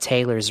Fred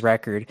Taylor's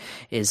record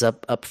is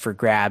up for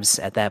grabs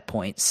at that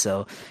point.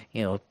 So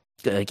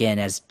again,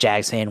 as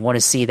Jags fan, want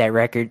to see that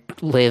record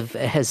live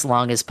as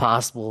long as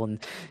possible,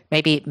 and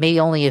maybe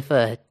only if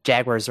a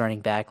Jaguars running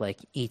back like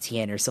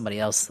ETN or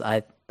somebody else,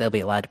 they'll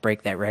be allowed to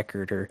break that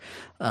record, or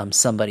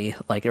somebody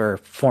like, or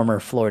former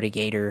Florida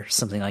Gator or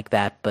something like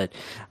that. But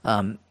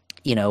when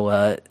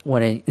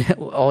it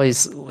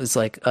always was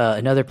like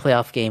another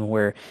playoff game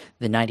where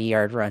the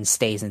 90-yard run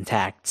stays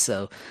intact.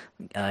 So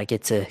I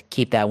get to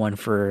keep that one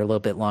for a little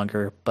bit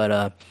longer.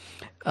 But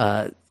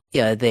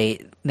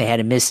they had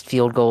a missed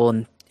field goal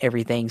and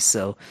everything.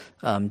 So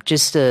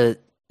just a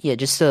Yeah,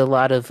 just a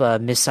lot of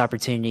missed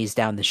opportunities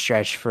down the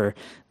stretch for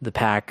the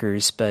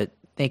Packers, but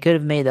they could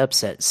have made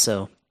upsets.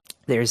 So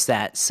there's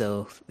that.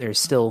 So there's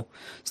still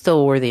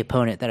a worthy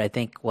opponent that I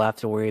think we'll have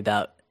to worry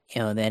about,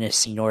 in the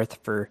NFC North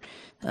for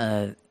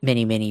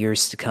many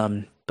years to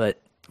come.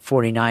 But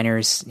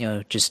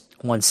 49ers, just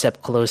one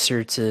step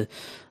closer to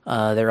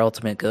their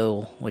ultimate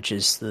goal, which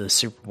is the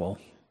Super Bowl.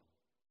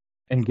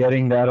 And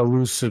getting that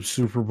elusive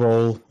Super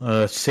Bowl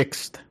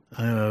sixth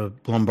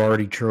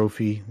Lombardi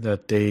trophy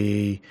that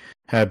they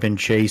have been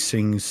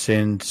chasing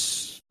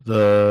since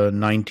the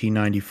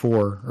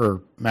 1994,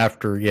 or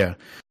after, yeah,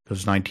 it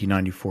was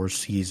 1994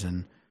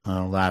 season,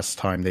 last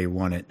time they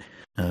won it.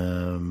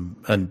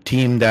 A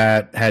team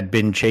that had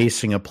been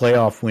chasing a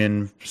playoff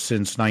win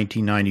since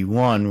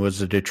 1991 was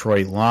the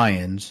Detroit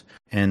Lions,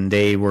 and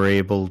they were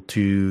able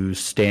to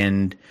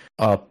stand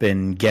up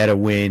and get a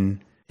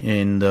win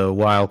in the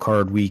wild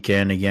card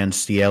weekend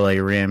against the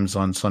LA Rams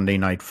on Sunday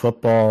Night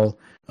Football,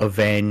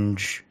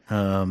 avenge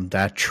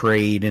that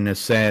trade in a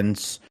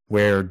sense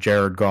where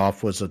Jared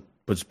Goff was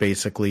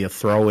basically a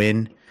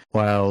throw-in,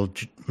 while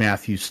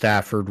Matthew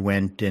Stafford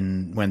went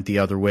the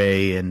other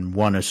way and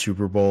won a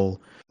Super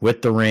Bowl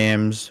with the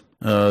Rams.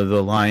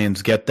 The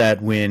Lions get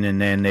that win,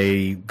 and then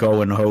they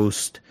go and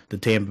host the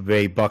Tampa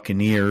Bay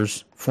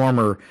Buccaneers.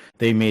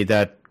 They made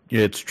that,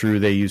 it's true,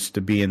 they used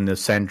to be in the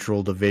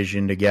Central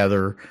Division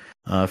together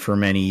for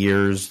many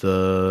years,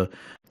 the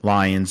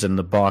Lions and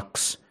the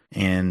Bucs,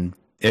 and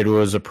it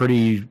was a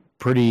pretty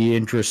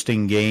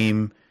interesting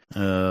game.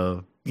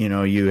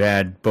 You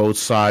had both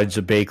sides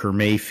of Baker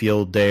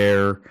Mayfield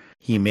there.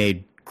 He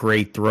made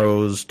great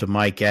throws to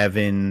Mike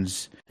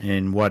Evans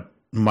in what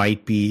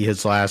might be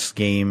his last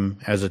game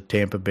as a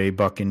Tampa Bay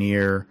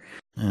Buccaneer.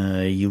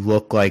 You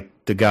look like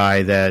the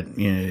guy that,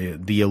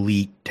 the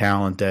elite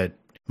talent that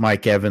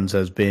Mike Evans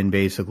has been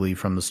basically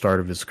from the start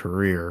of his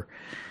career.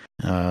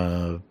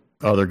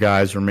 Other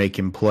guys were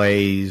making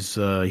plays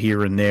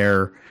here and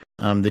there.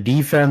 The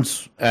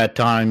defense at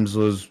times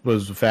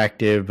was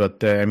effective, but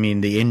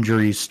the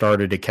injuries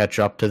started to catch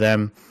up to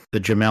them. The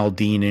Jamel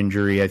Dean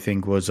injury, I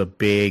think, was a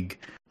big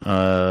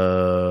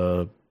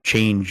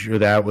change.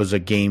 That was a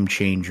game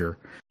changer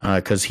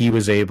because he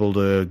was able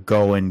to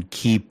go and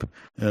keep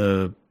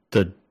the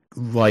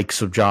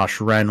likes of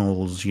Josh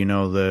Reynolds,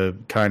 the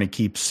kind of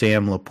keep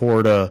Sam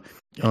Laporta,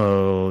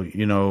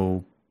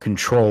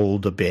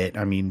 controlled a bit.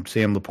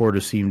 Sam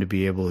Laporta seemed to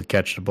be able to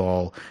catch the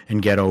ball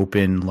and get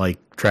open like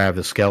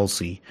Travis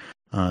Kelce.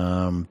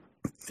 The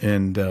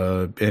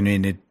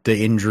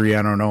injury,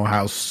 I don't know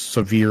how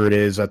severe it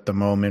is at the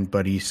moment,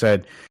 but he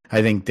said,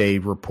 I think they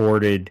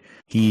reported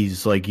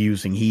he's like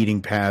using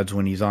heating pads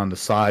when he's on the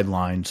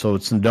sideline, so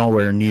it's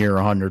nowhere near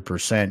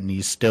 100%, and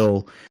he's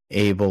still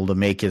able to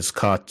make his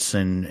cuts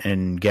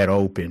and get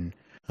open,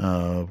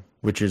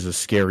 which is a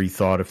scary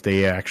thought if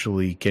they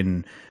actually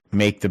can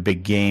make the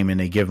big game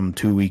and they give him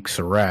 2 weeks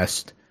of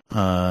rest,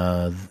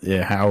 how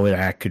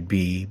that could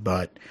be.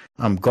 But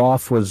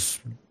Goff was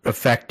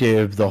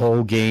effective. The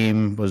whole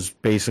game was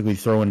basically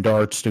throwing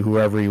darts to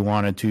whoever he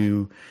wanted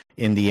to.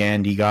 In the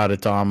end, he got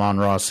it to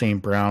Amon-Ra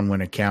St. Brown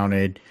when it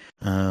counted.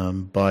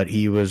 But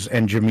he was,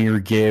 and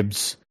Jahmyr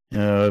Gibbs.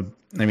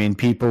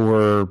 People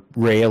were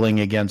railing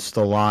against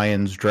the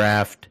Lions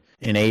draft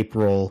in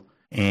April,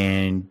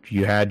 and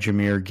you had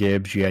Jahmyr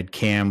Gibbs, you had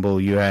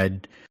Campbell, you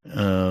had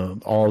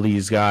all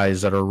these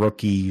guys that are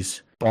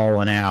rookies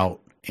balling out,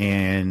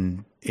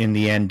 and in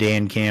the end,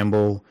 Dan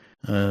Campbell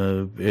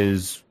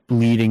is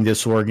leading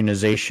this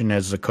organization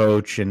as the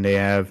coach, and they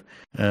have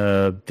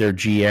their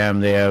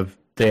GM.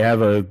 They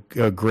have a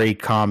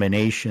great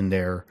combination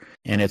there,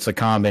 and it's a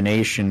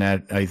combination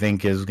that I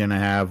think is going to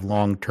have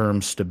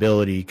long-term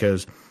stability,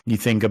 because you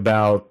think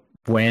about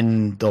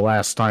when the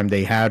last time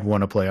they had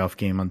won a playoff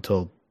game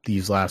until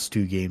these last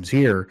two games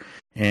here,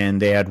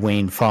 and they had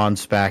Wayne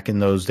Fontes back in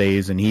those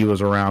days, and he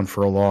was around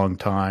for a long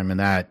time, and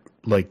that,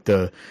 like,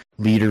 the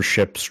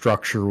leadership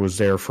structure was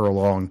there for a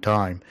long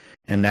time,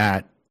 and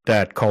that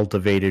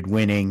cultivated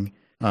winning,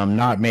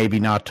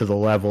 not to the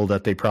level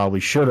that they probably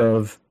should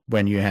have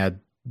when you had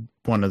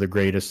one of the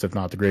greatest, if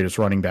not the greatest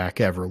running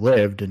back ever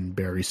lived in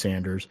Barry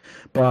Sanders,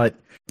 but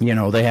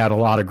they had a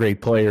lot of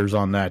great players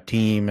on that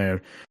team. They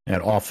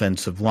had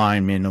offensive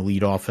linemen,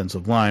 elite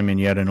offensive linemen.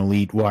 You had an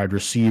elite wide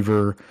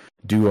receiver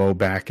duo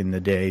back in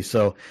the day.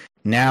 So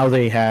now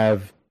they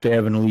have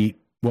an elite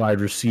wide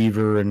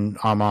receiver in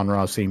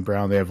Amon-Ra St.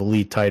 Brown. They have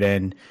elite tight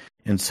end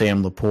in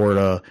Sam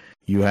Laporta.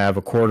 You have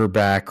a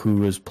quarterback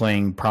who is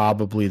playing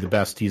probably the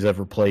best he's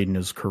ever played in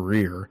his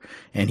career,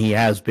 and he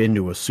has been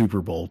to a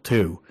Super Bowl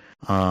too.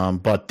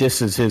 But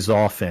this is his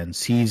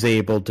offense. He's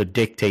able to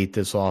dictate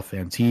this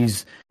offense.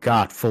 He's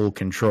got full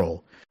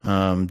control.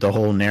 The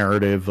whole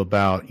narrative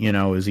about,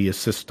 is he a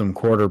system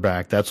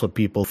quarterback? That's what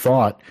people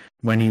thought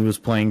when he was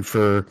playing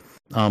for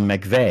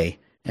McVay.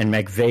 And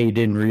McVay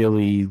didn't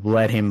really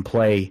let him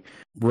play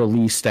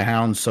release the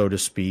hound, so to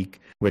speak,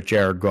 with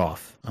Jared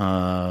Goff.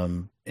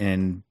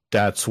 And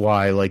that's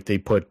why, they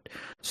put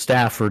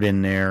Stafford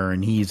in there,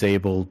 and he's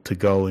able to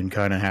go and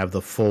kind of have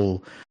the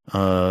full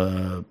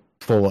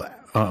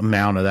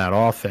amount of that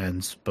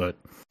offense. But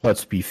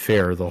let's be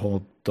fair, the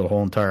whole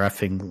entire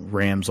effing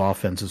Rams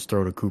offense is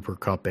throw to Cooper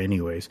Kupp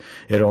anyways.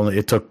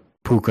 It took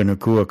Puka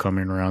Nacua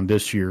coming around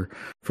this year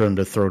for him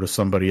to throw to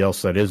somebody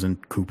else that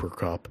isn't Cooper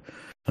Kupp.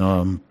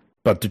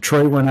 But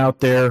Detroit went out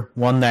there,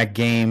 won that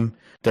game.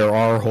 There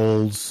are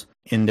holes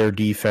in their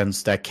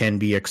defense that can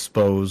be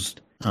exposed,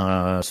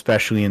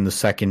 especially in the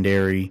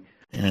secondary.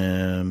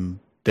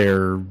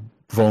 They're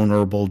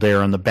vulnerable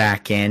there on the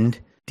back end.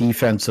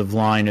 Defensive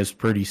line is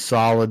pretty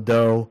solid,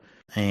 though.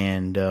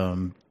 And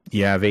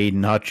you have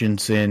Aiden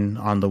Hutchinson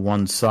on the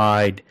one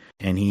side,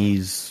 and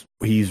he's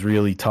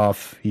really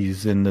tough.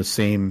 He's in the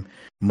same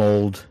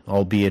mold,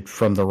 albeit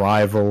from the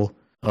rival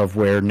of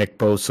where Nick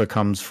Bosa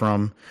comes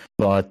from.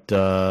 But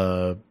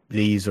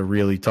he's a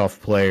really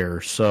tough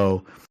player.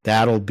 So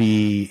that'll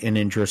be an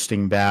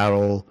interesting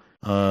battle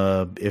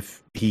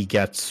if he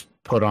gets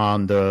put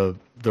on the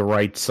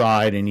right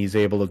side and he's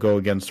able to go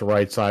against the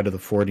right side of the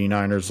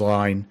 49ers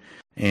line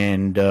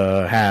and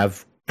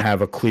have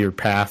a clear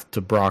path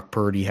to Brock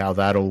Purdy, how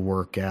that'll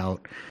work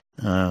out.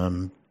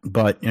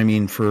 But, I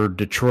mean, for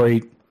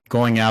Detroit,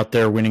 going out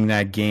there, winning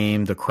that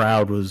game, the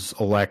crowd was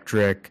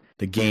electric.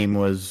 The game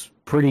was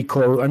pretty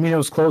close. I mean, it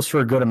was close for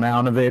a good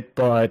amount of it,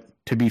 but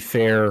to be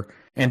fair,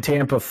 and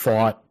Tampa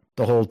fought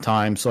the whole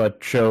time, so it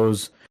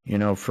shows,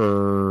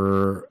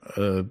 for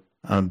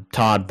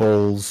Todd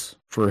Bowles,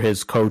 for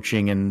his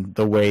coaching and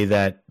the way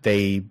that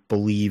they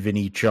believe in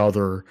each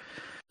other.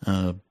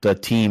 The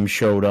team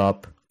showed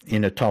up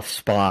in a tough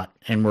spot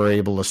and were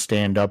able to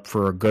stand up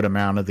for a good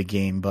amount of the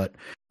game. But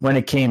when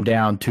it came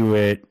down to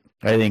it,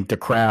 I think the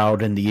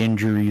crowd and the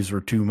injuries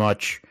were too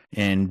much,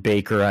 and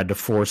Baker had to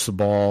force the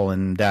ball,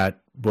 and that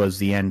was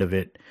the end of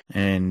it.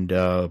 And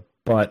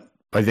but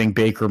I think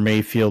Baker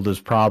Mayfield is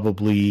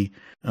probably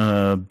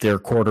their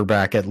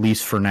quarterback, at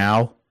least for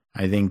now.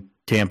 I think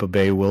Tampa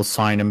Bay will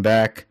sign him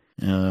back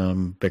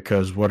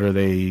because what are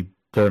they?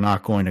 They're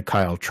not going to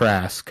Kyle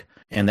Trask.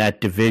 And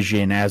that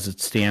division, as it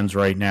stands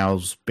right now,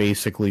 is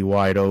basically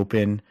wide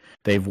open.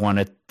 They've won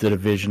the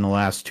division the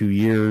last 2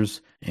 years,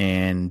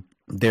 and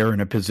they're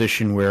in a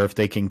position where if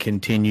they can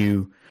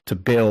continue to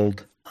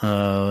build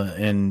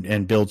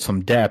and build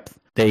some depth,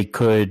 they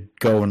could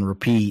go and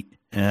repeat,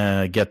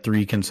 get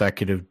 3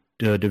 consecutive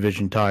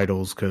division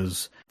titles,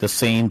 because the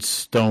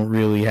Saints don't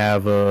really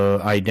have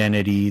a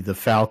identity. The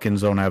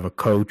Falcons don't have a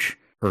coach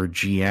or a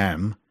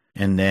GM.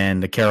 And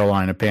then the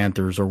Carolina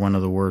Panthers are one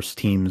of the worst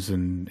teams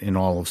in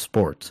all of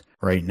sports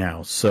right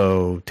now.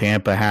 So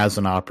Tampa has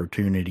an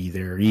opportunity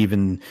there,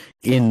 even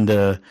in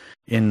the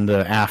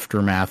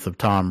aftermath of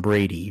Tom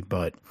Brady.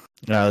 But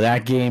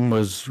that game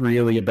was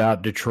really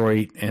about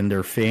Detroit and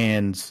their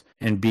fans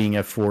and being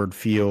at Ford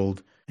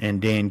Field. And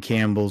Dan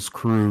Campbell's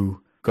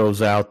crew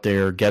goes out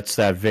there, gets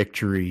that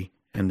victory,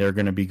 and they're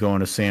going to be going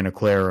to Santa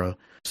Clara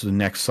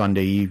next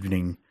Sunday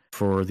evening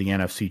for the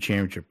NFC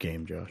Championship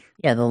game, Josh.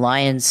 Yeah, the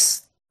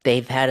Lions,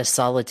 they've had a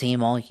solid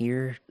team all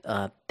year.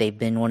 They've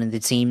been one of the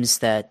teams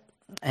that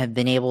have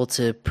been able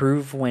to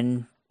prove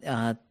when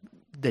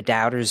the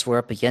doubters were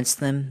up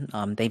against them.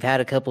 They've had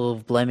a couple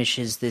of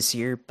blemishes this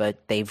year,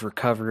 but they've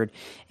recovered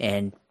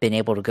and been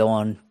able to go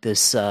on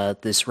this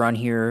run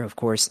here. Of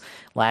course,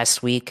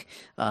 last week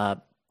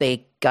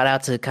they got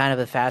out to kind of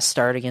a fast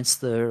start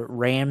against the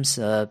Rams,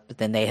 but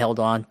then they held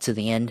on to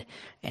the end,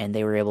 and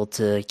they were able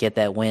to get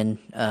that win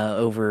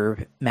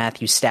over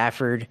Matthew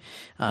Stafford,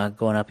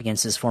 going up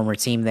against his former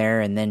team there.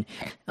 And then,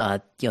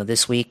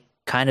 this week,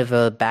 kind of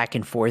a back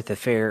and forth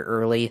affair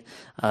early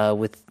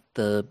with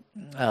the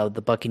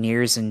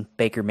Buccaneers and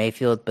Baker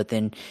Mayfield, but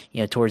then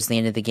towards the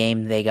end of the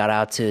game, they got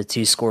out to a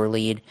 2-score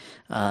lead,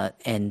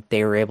 and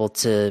they were able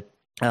to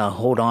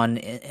hold on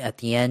at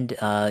the end.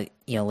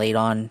 Late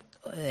on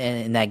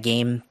in that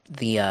game,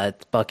 the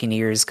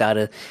Buccaneers got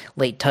a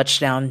late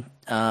touchdown,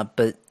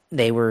 but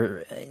they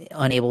were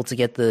unable to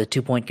get the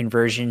 2-point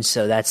conversion,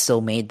 so that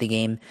still made the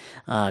game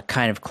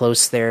kind of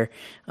close there.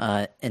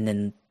 And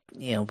then,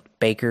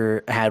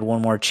 Baker had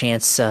one more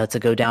chance to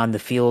go down the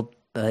field,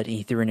 but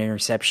he threw an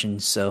interception.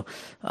 So,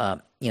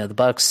 the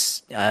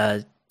Bucks,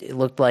 it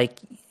looked like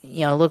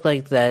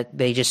that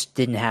they just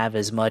didn't have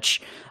as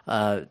much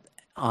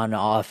on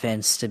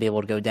offense to be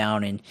able to go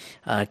down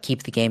and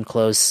keep the game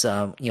close.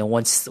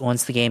 Once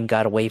the game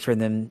got away from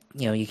them,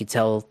 you could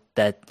tell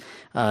that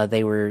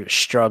they were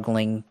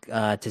struggling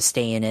to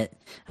stay in it,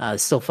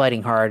 still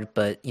fighting hard,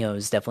 but it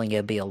was definitely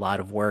going to be a lot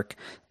of work.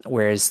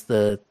 Whereas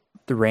the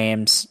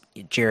Rams,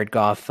 Jared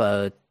Goff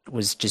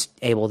was just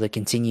able to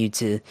continue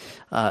to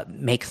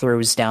make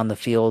throws down the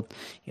field,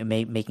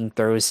 making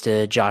throws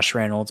to Josh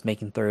Reynolds,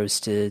 making throws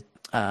to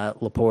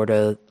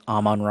Laporta,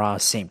 Amon-Ra,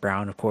 St.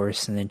 Brown, of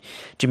course, and then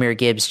Jahmyr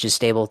Gibbs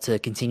just able to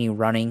continue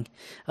running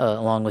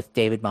along with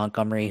David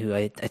Montgomery, who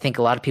I think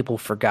a lot of people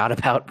forgot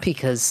about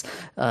because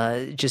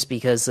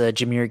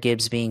Jahmyr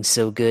Gibbs being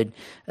so good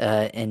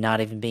and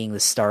not even being the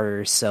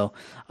starter. So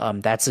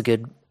that's a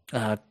good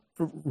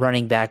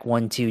running back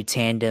 1-2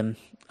 tandem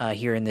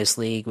here in this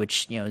league,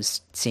 which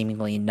is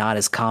seemingly not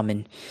as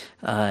common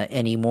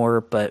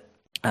anymore, but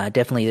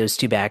definitely those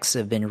two backs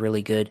have been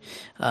really good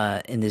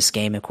in this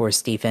game. Of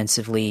course,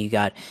 defensively, you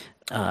got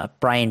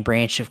Brian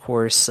Branch, of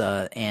course,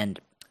 and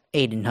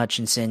Aiden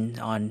Hutchinson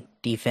on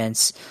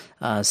defense.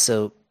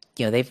 So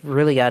they've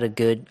really got a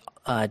good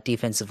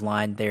defensive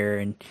line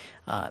there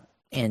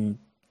in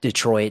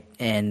Detroit,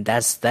 and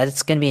that's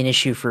going to be an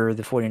issue for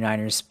the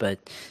 49ers, but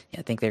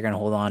I think they're going to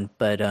hold on.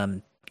 But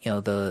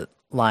the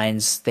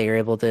Lions, they were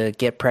able to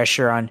get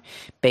pressure on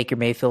Baker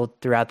Mayfield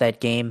throughout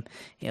that game.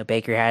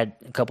 Baker had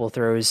a couple of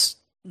throws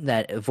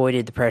that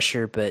avoided the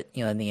pressure, but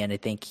in the end, I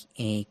think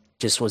he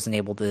just wasn't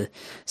able to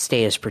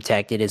stay as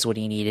protected as what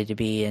he needed to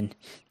be, and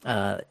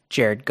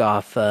Jared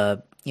Goff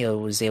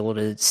was able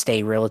to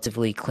stay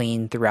relatively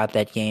clean throughout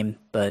that game.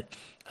 But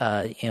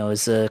it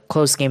was a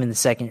close game in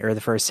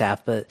the first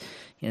half, but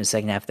the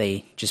second half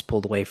they just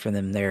pulled away from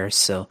them there.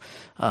 So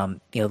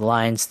the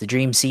Lions, the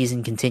dream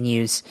season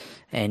continues,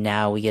 and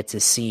now we get to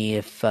see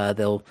if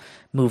they'll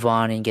move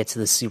on and get to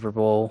the Super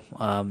Bowl.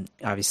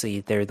 Obviously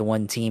they're the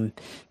one team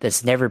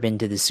that's never been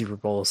to the Super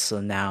Bowl,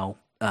 so now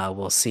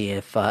we'll see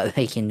if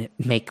they can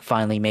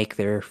finally make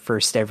their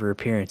first ever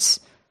appearance.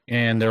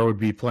 And there would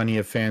be plenty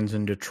of fans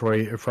in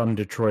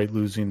Detroit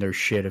losing their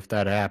shit if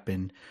that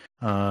happened.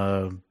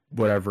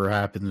 Whatever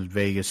happens in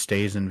Vegas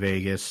stays in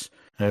Vegas.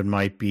 It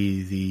might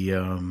be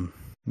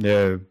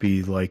there'd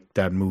be like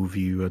that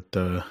movie with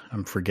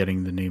I'm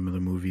forgetting the name of the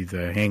movie,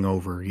 The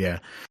Hangover. Yeah,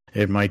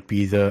 it might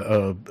be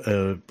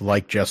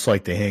just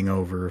like The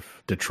Hangover.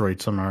 If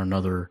Detroit somehow or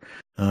another,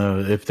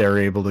 if they're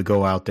able to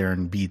go out there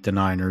and beat the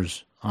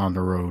Niners on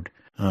the road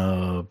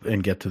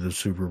and get to the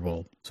Super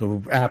Bowl.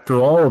 So after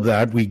all of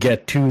that, we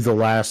get to the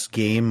last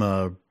game,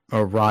 a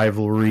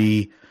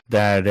rivalry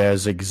that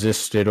has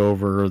existed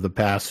over the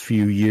past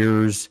few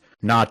years,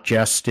 not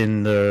just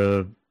in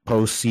the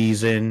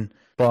postseason,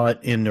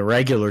 but in the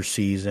regular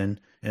season.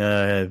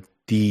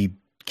 The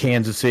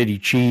Kansas City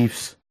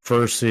Chiefs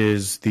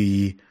versus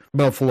the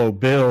Buffalo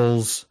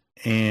Bills,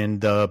 and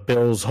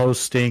Bills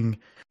hosting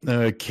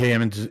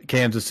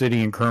Kansas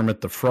City and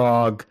Kermit the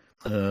Frog.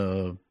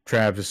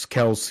 Travis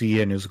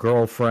Kelce and his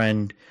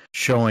girlfriend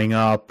showing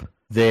up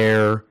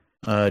there.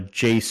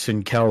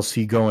 Jason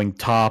Kelce going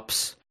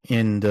tops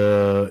in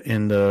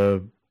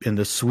the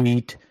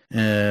suite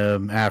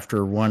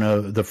after one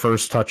of the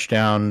first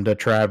touchdown that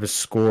Travis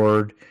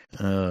scored.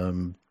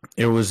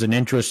 It was an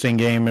interesting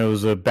game. It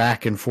was a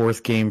back and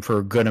forth game for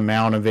a good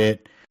amount of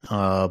it.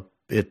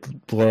 It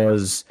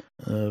was,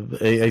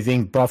 I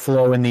think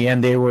Buffalo in the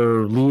end, they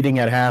were leading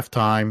at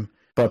halftime,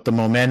 but the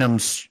momentum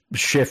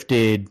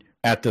shifted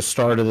at the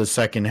start of the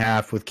second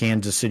half with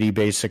Kansas City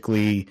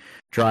basically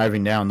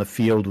driving down the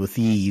field with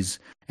ease.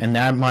 And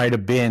that might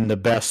have been the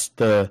best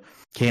the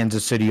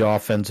Kansas City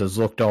offense has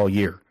looked all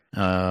year.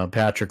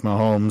 Patrick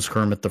Mahomes,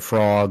 Kermit the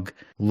Frog,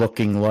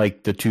 looking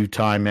like the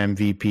two-time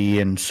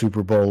MVP and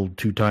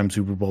two-time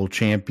Super Bowl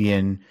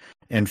champion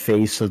and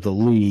face of the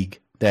league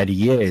that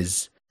he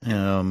is.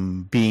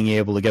 Being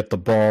able to get the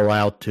ball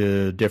out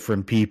to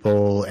different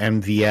people.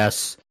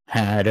 MVS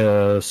had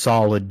a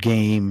solid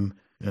game.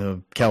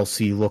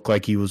 Kelce looked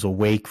like he was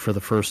awake for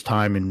the first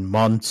time in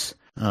months.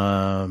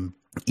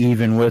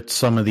 Even with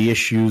some of the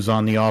issues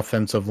on the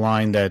offensive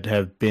line that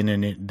have been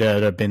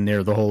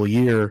there the whole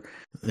year,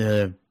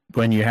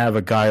 when you have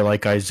a guy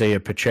like Isaiah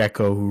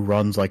Pacheco who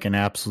runs like an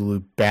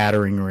absolute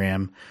battering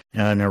ram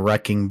and a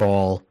wrecking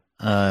ball,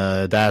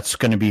 that's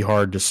going to be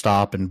hard to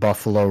stop. And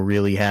Buffalo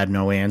really had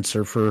no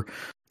answer for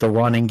the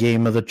running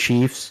game of the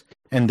Chiefs.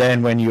 And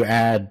then when you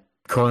add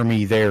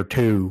Kermit there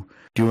too,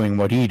 doing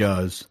what he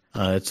does,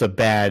 it's a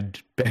bad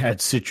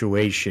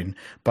situation.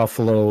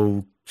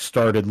 Buffalo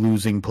started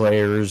losing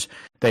players.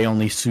 They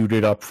only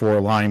suited up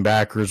 4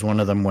 linebackers. One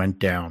of them went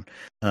down.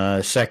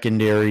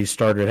 Secondary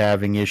started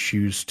having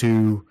issues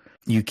too.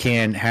 You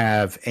can't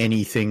have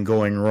anything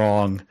going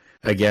wrong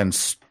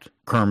against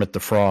Kermit the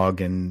Frog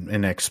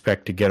and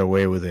expect to get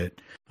away with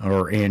it.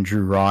 Or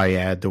Andrew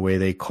Ryad, the way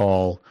they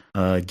call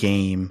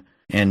game.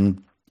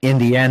 And in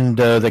the end,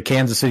 the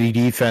Kansas City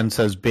defense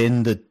has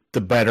been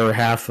the better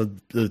half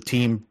of the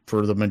team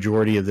for the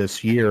majority of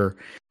this year,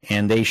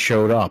 and they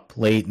showed up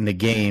late in the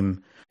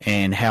game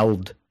and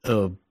held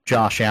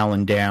Josh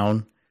Allen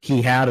down.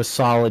 He had a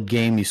solid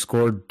game. He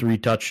scored 3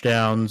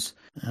 touchdowns,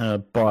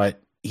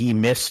 but he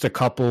missed a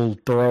couple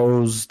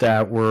throws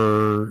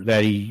that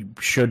he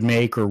should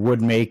make or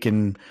would make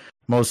in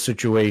most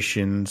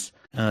situations.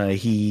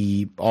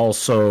 He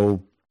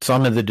also,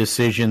 some of the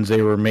decisions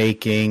they were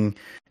making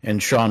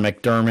and Sean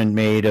McDermott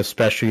made,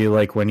 especially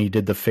like when he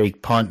did the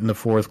fake punt in the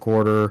fourth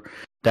quarter,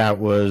 that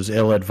was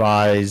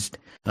ill-advised.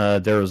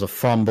 There was a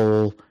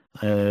fumble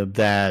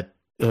that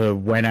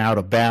went out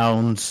of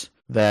bounds.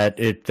 That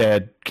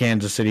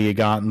Kansas City had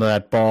gotten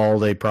that ball,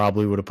 they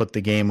probably would have put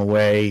the game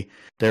away.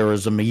 There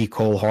was a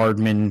Mecole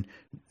Hardman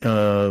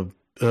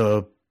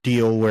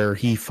deal where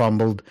he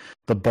fumbled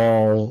the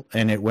ball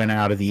and it went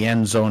out of the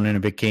end zone and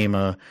it became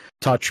a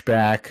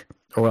touchback,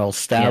 or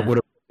else that would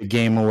have put the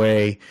game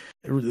away.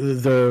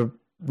 The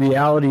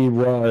reality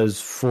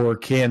was for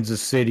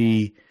Kansas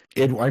City,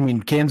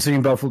 Kansas City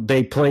and Buffalo,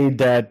 they played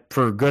that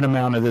for a good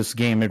amount of this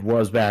game. It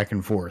was back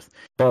and forth.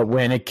 But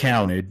when it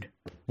counted,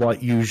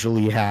 what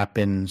usually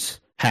happens,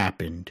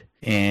 happened.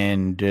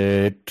 and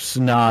it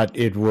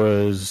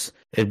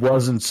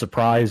wasn't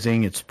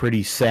surprising. It's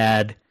pretty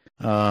sad.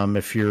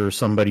 If you're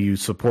somebody who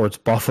supports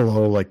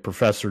Buffalo, like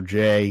Professor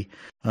J,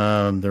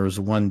 there was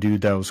one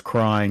dude that was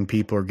crying.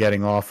 People are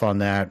getting off on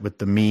that with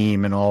the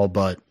meme and all,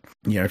 but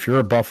if you're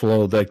a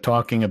Buffalo, like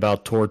talking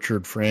about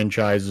tortured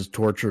franchises,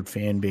 tortured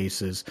fan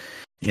bases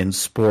in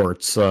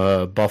sports,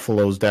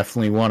 Buffalo's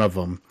definitely one of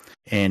them.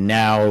 And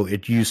now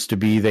it used to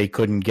be they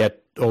couldn't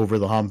get over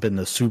the hump in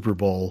the Super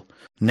Bowl.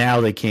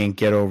 Now they can't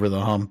get over the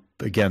hump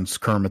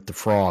against Kermit the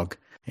Frog.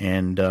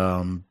 And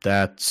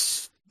that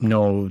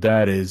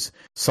is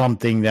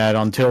something that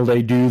until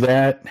they do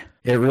that,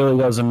 it really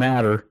doesn't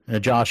matter.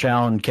 Josh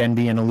Allen can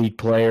be an elite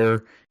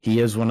player. He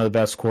is one of the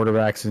best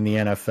quarterbacks in the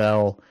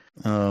NFL.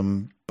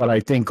 But I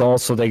think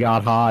also they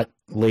got hot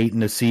late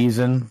in the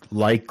season,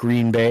 like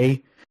Green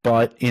Bay.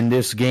 But in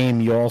this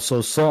game, you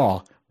also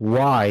saw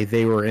why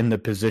they were in the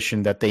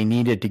position that they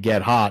needed to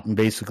get hot and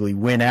basically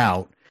win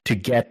out to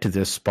get to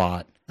this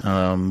spot.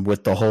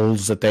 With the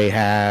holes that they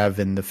have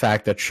and the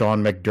fact that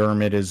Sean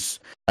McDermott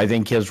I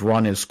think has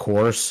run his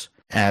course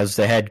as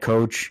the head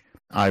coach.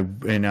 I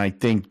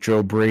think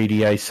Joe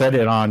Brady, I said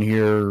it on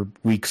here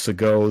weeks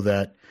ago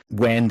that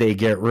when they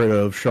get rid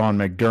of Sean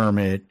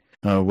McDermott,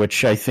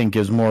 which I think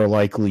is more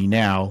likely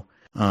now,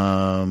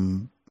 I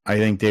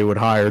think they would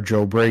hire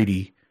Joe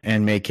Brady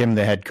and make him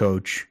the head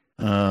coach,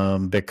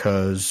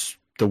 because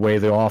the way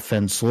the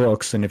offense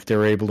looks, and if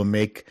they're able to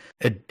make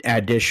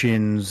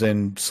additions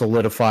and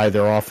solidify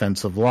their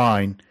offensive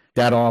line,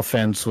 that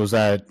offense was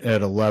at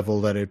a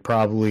level that it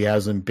probably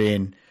hasn't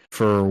been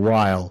for a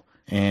while,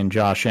 and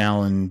Josh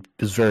Allen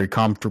is very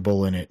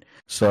comfortable in it.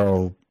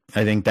 So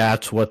I think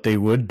that's what they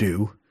would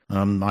do.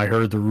 I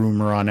heard the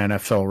rumor on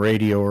NFL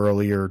radio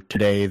earlier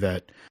today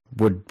that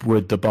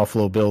would the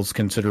Buffalo Bills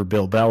consider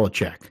Bill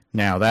Belichick?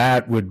 Now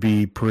that would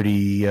be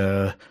pretty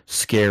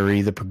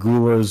scary. The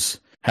Pagulas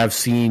have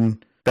seen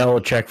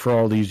Belichick for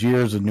all these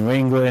years in New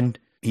England.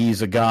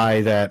 He's a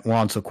guy that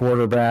wants a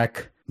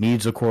quarterback,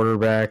 needs a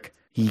quarterback.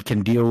 He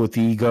can deal with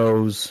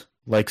egos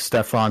like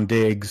Stephon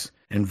Diggs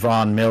and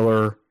Von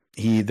Miller.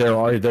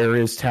 There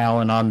is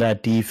talent on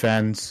that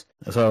defense.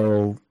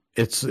 So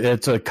it's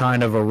a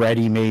kind of a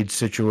ready-made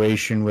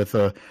situation with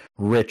a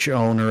rich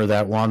owner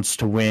that wants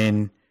to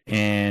win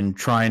and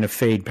trying to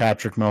fade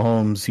Patrick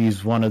Mahomes.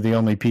 He's one of the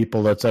only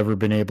people that's ever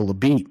been able to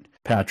beat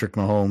Patrick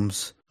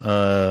Mahomes.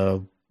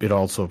 It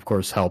also, of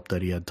course, helped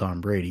that he had Tom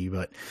Brady,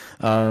 but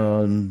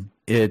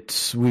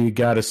we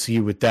got to see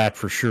with that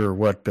for sure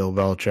what Bill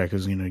Belichick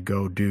is going to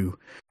go do.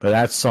 But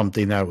that's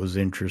something that was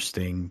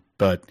interesting.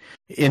 But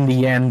in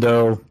the end,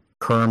 though,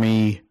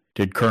 Kermit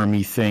did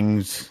Kermit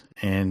things,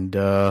 and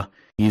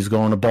he's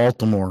going to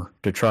Baltimore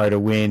to try to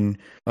win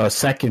a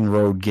second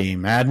road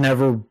game. Had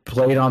never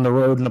played on the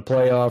road in the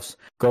playoffs,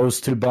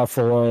 goes to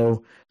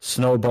Buffalo,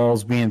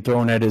 snowballs being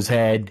thrown at his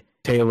head.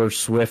 Taylor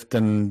Swift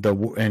and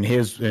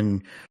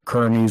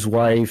Kearney's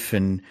wife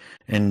and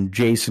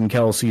Jason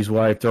Kelsey's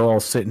wife, they're all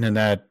sitting in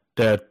that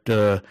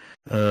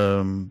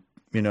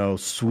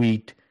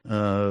suite,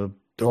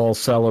 all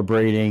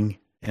celebrating,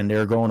 and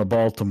they're going to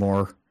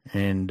Baltimore,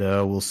 and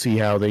we'll see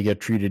how they get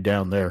treated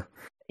down there.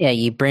 Yeah,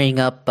 you bring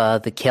up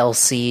the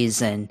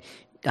Kelseys and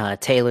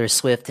Taylor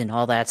Swift and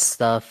all that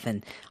stuff,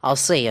 and I'll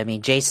say, I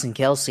mean, Jason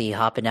Kelsey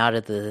hopping out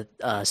of the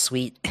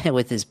suite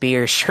with his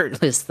beer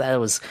shirtless, that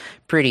was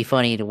pretty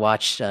funny to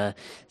watch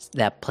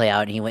that play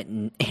out. And he went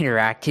and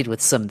interacted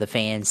with some of the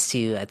fans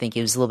too. I think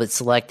he was a little bit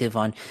selective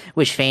on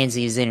which fans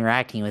he was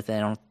interacting with. I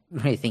don't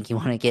really think you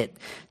want to get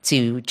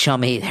too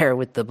chummy there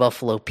with the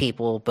Buffalo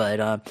people,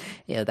 but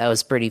that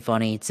was pretty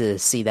funny to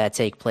see that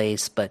take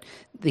place. But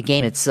the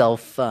game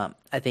itself,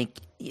 I think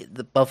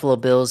the Buffalo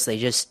Bills,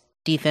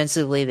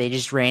 defensively, they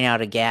just ran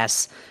out of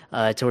gas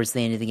towards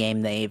the end of the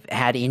game. They've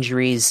had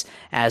injuries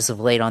as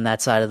of late on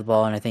that side of the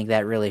ball, and I think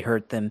that really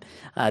hurt them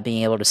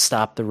being able to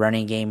stop the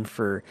running game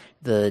for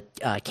the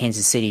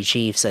Kansas City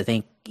Chiefs. I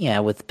think,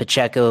 with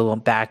Pacheco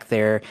back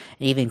there,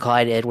 and even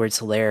Clyde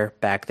Edwards-Helaire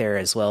back there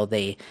as well,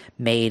 they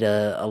made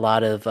a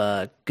lot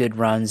of good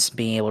runs,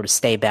 being able to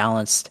stay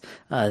balanced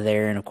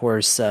there. And, of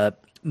course,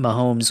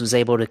 Mahomes was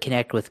able to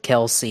connect with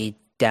Kelsey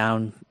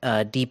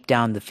deep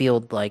down the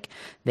field like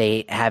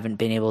they haven't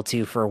been able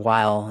to for a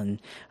while,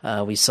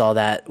 and we saw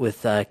that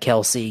with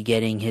Kelsey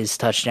getting his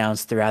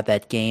touchdowns throughout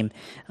that game,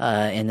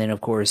 and then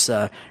of course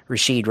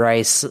Rashid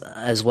Rice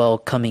as well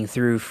coming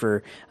through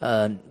for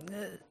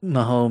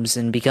Mahomes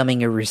and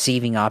becoming a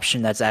receiving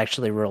option that's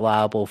actually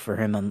reliable for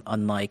him,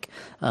 unlike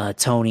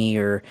Tony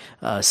or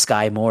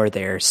Sky Moore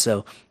there.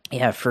 So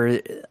yeah, for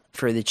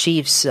the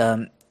Chiefs,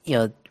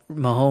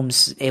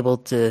 Mahomes able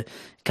to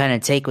kind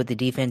of take what the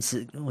defense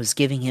was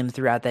giving him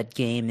throughout that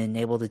game and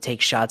able to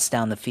take shots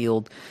down the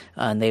field,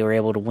 and they were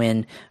able to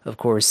win. Of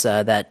course,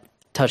 that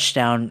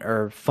touchdown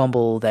or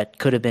fumble that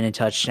could have been a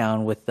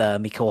touchdown with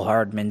Mecole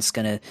Hardman's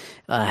going to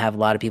have a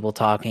lot of people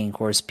talking. Of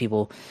course,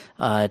 people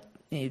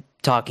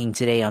talking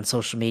today on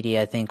social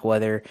media, I think,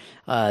 whether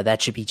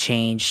that should be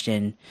changed.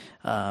 And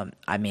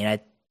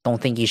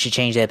don't think you should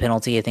change that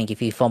penalty. I think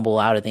if you fumble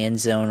out of the end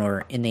zone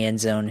or in the end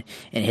zone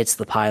and hits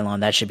the pylon,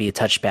 that should be a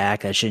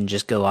touchback. That shouldn't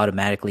just go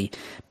automatically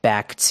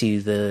back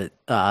to the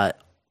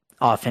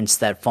offense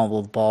that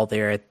fumbled the ball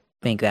there. I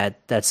think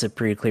that's a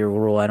pretty clear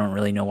rule. I don't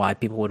really know why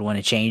people would want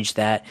to change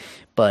that,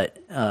 but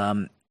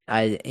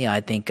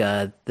I think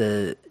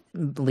the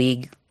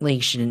league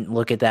shouldn't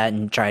look at that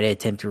and try to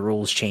attempt a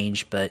rules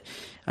change. But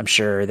I'm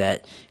sure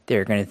that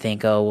they're going to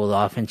think, oh, well, the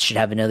offense should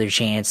have another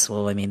chance.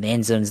 Well, I mean, the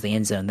end zone's the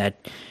end zone.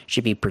 That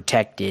should be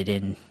protected,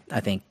 and I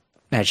think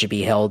that should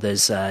be held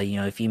as,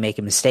 if you make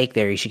a mistake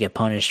there, you should get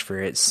punished for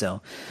it.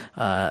 So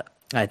I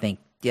think,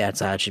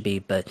 that's how it should be.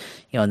 But,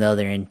 on the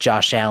other end,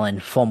 Josh Allen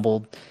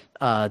fumbled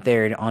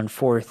there on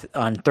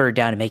third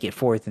down to make it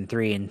 4th and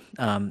 3,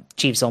 and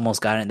Chiefs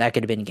almost got it. That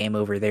could have been game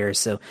over there.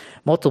 So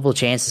multiple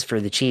chances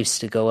for the Chiefs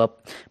to go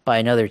up by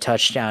another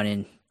touchdown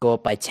and go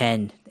up by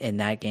 10 in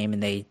that game,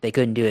 and they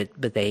couldn't do it,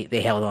 but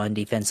they held on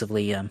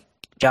defensively.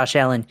 Josh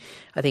Allen,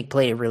 I think,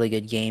 played a really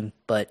good game,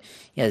 but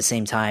at the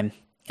same time,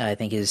 I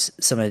think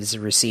some of his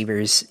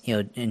receivers,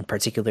 in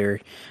particular,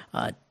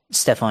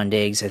 Stephon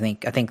Diggs, I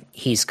think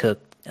he's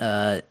cooked.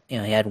 He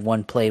had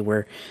one play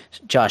where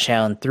Josh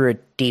Allen threw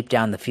it deep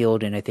down the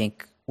field, and I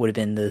think would have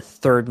been the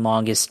 3rd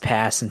longest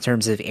pass in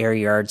terms of air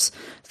yards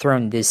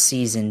thrown this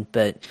season,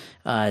 but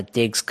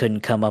Diggs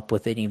couldn't come up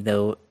with it, even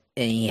though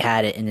he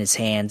had it in his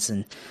hands.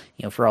 And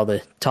for all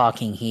the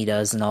talking he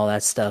does and all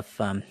that stuff,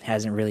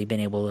 hasn't really been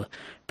able to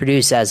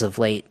produce as of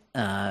late.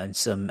 So I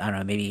don't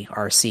know, maybe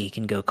RC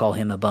can go call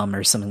him a bum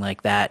or something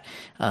like that.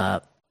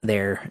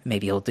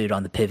 Maybe he'll do it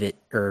on the pivot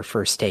or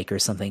first take or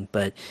something,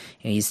 but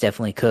he's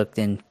definitely cooked.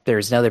 And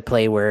there's another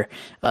play where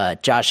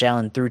Josh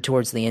Allen threw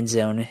towards the end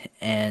zone,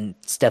 and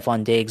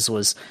Stephon Diggs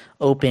was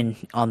open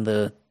on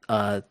the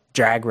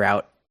drag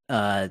route,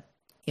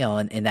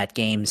 in that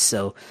game.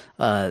 So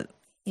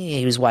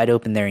he was wide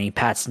open there, and he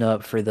passed it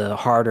up for the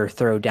harder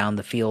throw down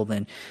the field,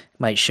 and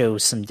might show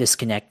some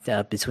disconnect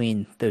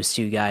between those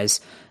two guys.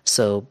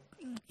 So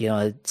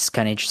it's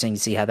kind of interesting to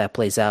see how that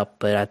plays out.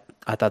 But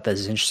I thought that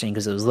was interesting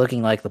because it was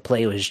looking like the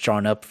play was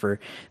drawn up for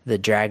the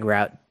drag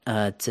route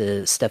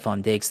to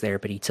Stephon Diggs there,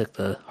 but he took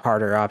the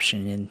harder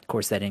option, and of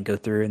course that didn't go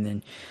through. And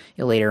then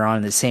later on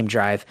in the same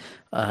drive,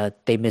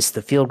 they missed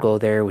the field goal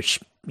there, which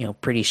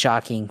pretty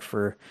shocking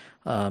for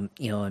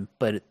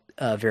but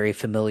a very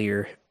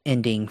familiar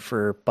ending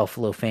for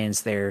Buffalo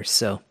fans there.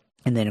 So.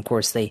 And then, of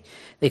course, they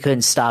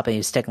couldn't stop it. He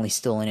was technically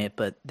still in it,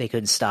 but they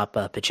couldn't stop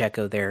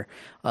Pacheco there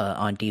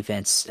on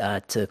defense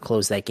to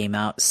close that game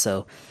out.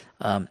 So,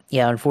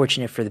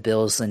 unfortunate for the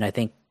Bills. And I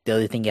think the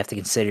other thing you have to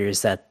consider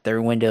is that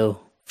their window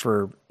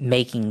for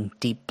making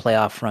deep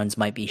playoff runs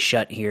might be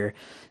shut here.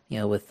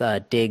 With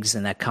Diggs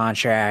and that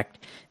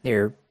contract,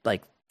 they're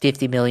like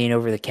 $50 million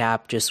over the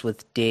cap just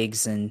with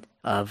Diggs and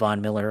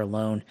Von Miller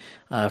alone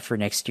for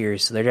next year.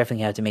 So they're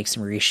definitely have to make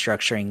some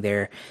restructuring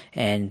there,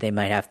 and they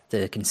might have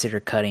to consider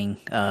cutting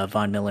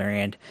Von Miller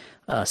and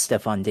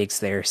Stephon Diggs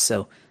there.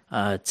 So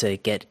to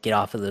get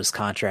off of those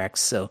contracts.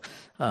 So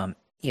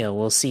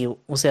we'll see how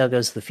it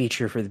goes in the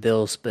future for the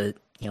Bills. But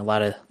a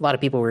lot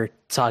of people were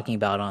talking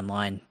about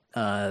online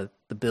the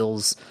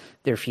Bills,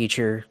 their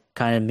future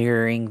kind of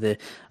mirroring the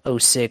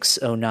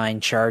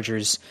 06-09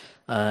 Chargers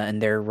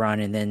and their run,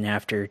 and then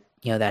after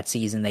that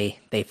season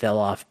they fell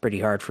off pretty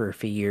hard for a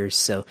few years.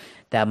 So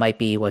that might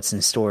be what's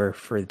in store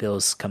for the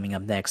Bills coming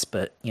up next,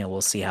 but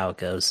we'll see how it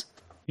goes.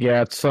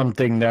 Yeah, it's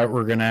something that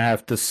we're gonna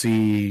have to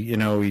see.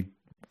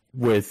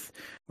 With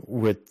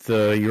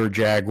your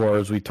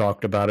Jaguars, we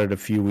talked about it a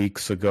few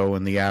weeks ago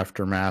in the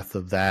aftermath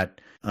of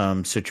that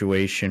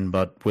situation.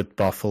 But with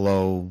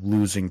Buffalo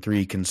losing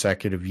 3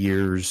 consecutive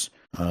years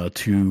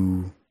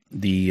to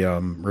the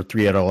or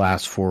 3 out of the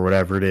last 4,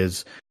 whatever it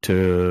is,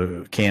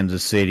 to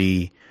Kansas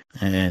City,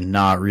 and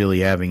not really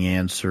having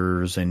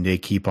answers, and they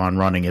keep on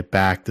running it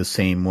back the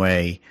same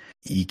way.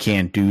 You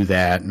can't do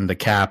that, and the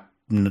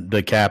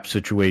cap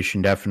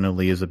situation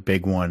definitely is a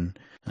big one.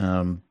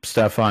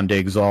 Stephon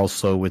Diggs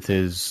also, with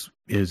his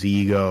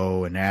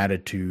ego and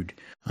attitude,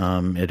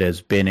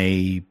 it's been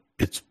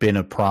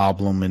a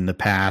problem in the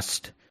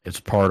past. It's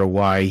part of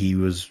why he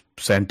was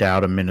sent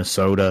out of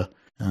Minnesota.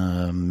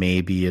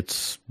 Maybe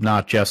it's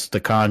not just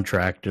the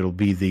contract. It'll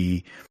be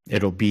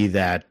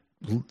that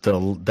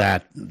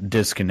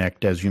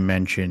disconnect, as you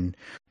mentioned,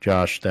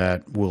 Josh,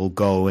 that will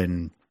go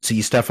and see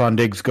Stephon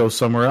Diggs go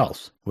somewhere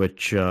else,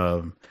 which,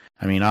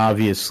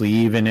 obviously,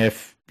 even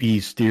if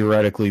he's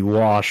theoretically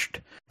washed,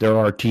 there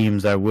are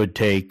teams that would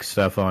take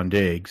Stephon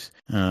Diggs,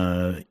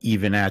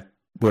 even at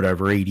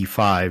whatever,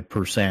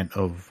 85%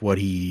 of what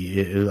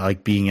he,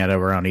 like being at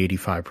around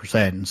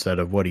 85% instead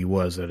of what he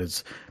was at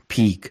his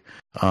peak.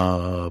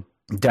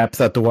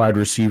 Depth at the wide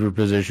receiver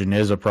position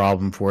is a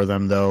problem for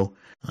them, though.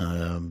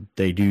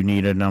 They do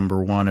need a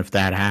number 1 if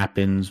that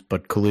happens,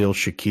 but Khalil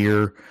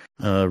Shakir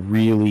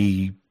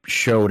really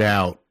showed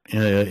out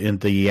in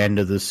the end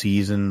of the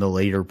season, the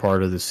later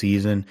part of the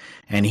season,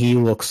 and he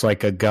looks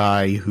like a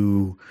guy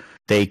who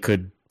they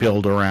could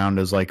build around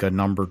as like a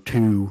number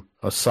 2,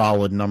 a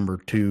solid number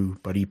 2,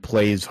 but he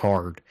plays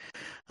hard.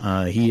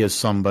 He is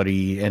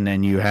somebody, and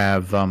then you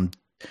have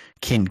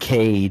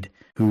Kincaid,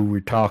 who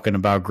we're talking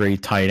about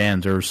great tight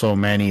ends. There were so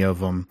many of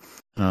them.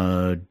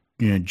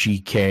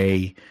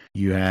 GK,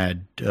 you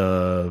had,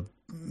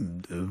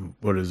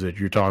 what is it?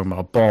 You're talking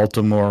about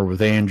Baltimore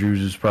with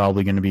Andrews is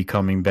probably going to be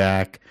coming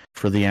back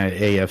for the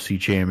AFC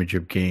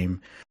Championship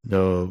game,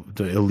 the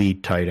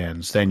elite tight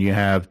ends. Then you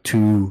have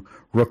 2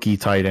 rookie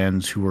tight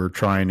ends who are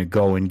trying to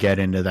go and get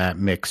into that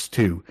mix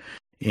too,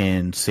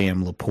 in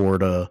Sam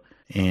Laporta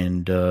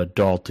and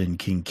Dalton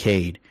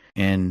Kincaid.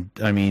 And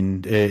I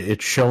mean,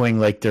 it's showing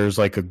like there's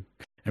like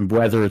and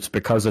whether it's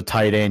because of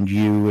tight end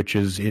U, which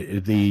is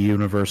the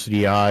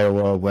University of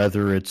Iowa,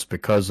 whether it's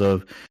because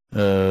of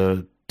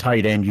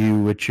tight end U,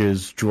 which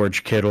is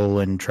George Kittle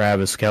and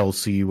Travis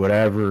Kelce,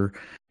 whatever,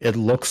 it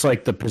looks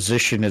like the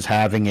position is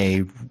having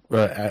a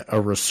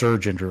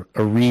resurgence or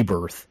a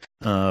rebirth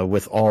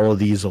with all of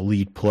these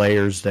elite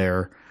players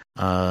there.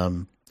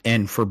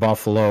 And for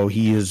Buffalo,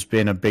 he has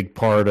been a big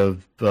part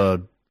of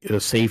a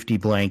safety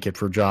blanket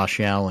for Josh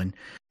Allen,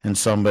 and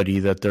somebody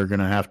that they're going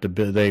to have to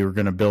they were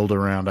going to build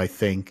around, I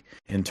think,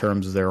 in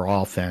terms of their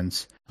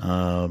offense.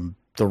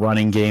 The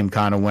running game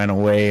kind of went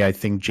away. I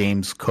think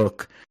James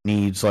Cook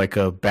needs like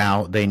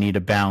they need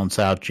to balance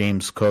out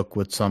James Cook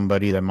with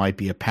somebody that might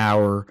be a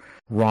power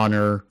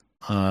runner.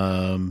 They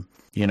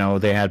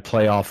had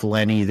playoff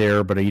Lenny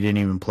there, but he didn't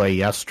even play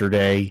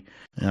yesterday.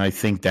 And I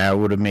think that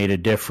would have made a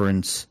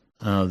difference.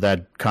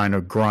 That kind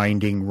of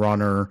grinding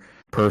runner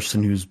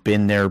person who's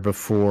been there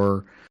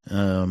before,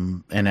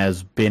 and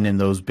has been in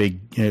those been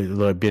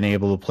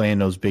able to play in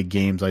those big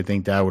games. I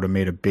think that would have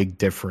made a big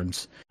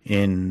difference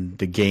in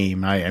the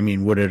game. I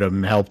mean, would it have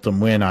helped them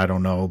win? I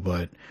don't know,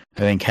 but I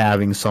think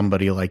having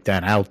somebody like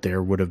that out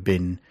there would have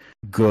been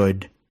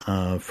good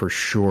for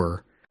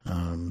sure.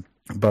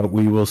 But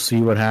we will see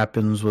what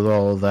happens with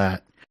all of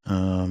that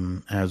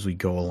as we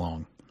go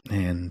along.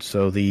 And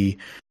so the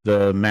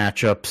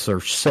matchups are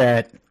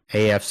set.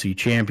 AFC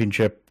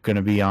Championship going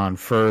to be on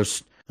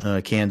first.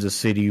 Kansas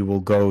City will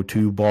go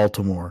to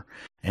Baltimore.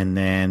 And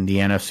then the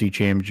NFC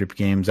Championship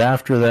games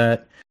after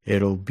that,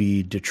 it'll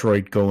be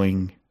Detroit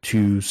going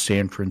to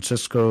San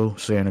Francisco,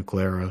 Santa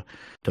Clara,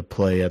 to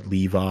play at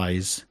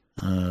Levi's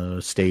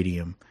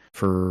Stadium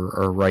for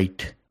a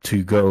right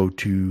to go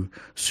to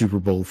Super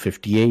Bowl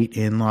 58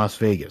 in Las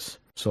Vegas.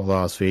 So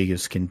Las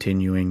Vegas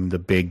continuing the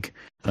big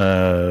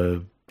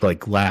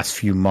last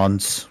few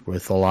months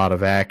with a lot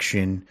of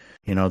action.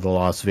 The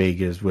Las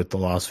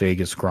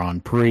Vegas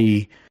Grand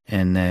Prix,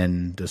 and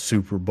then the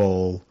Super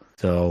Bowl.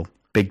 So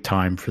big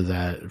time for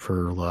that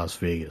for Las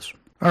Vegas.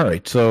 All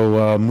right,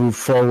 so move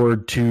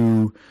forward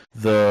to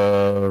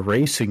the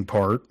racing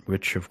part,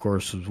 which of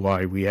course is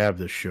why we have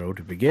this show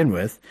to begin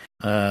with.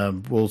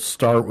 We'll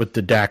start with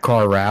the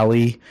Dakar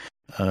Rally.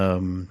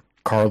 Carlos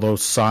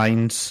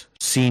Sainz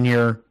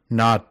Sr.,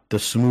 not the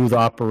smooth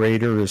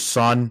operator, his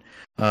son,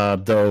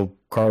 though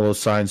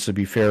Carlos Sainz, to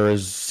be fair,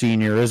 his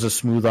senior is a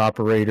smooth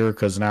operator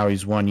because now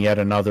he's won yet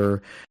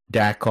another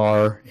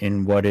Dakar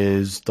in what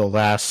is the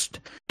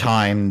last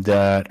time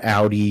that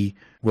Audi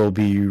will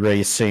be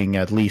racing,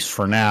 at least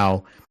for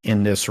now,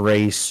 in this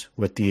race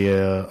with the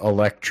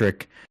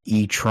electric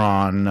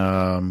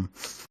e-tron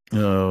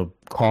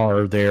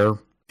car there.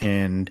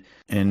 And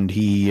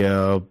he,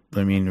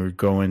 we're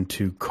going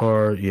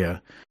to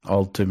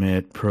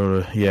Ultimate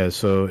Pro,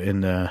 so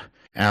in the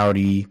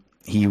Audi,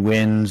 he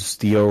wins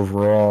the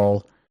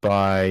overall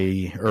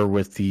he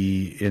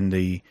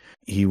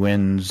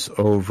wins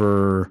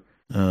over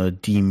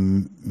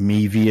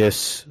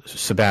Demevius.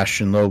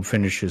 Sebastian Loeb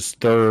finishes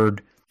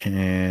third,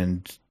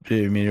 and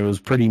it was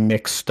pretty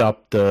mixed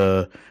up,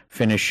 the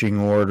finishing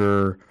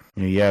order.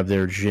 You have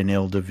there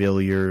Janil de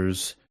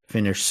Villiers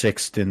finished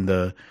sixth in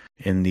the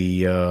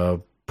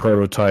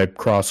prototype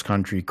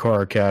cross-country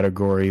car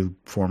category,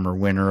 former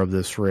winner of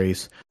this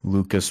race.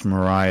 Lucas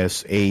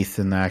Marias eighth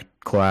in that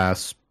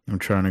class. I'm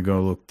trying to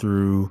go look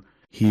through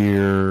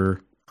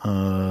here.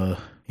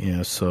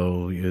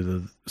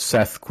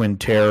 Seth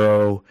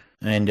Quintero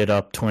ended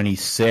up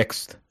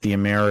 26th. The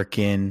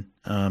American,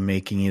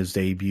 making his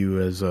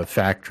debut as a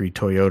factory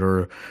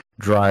Toyota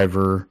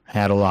driver,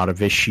 had a lot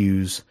of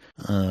issues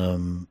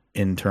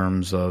in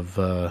terms of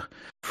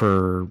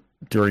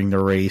during the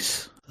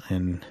race,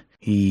 and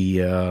he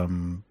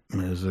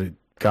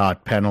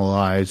got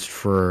penalized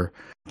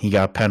for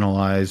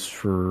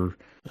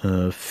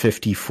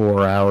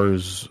 54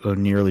 hours,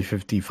 nearly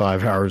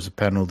 55 hours of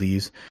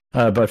penalties,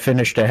 but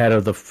finished ahead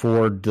of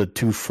the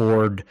two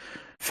Ford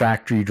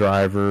factory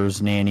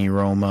drivers, Nanny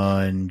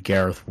Roma and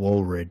Gareth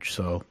Woolridge.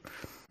 So,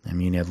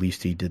 at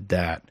least he did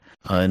that.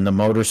 In the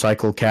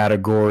motorcycle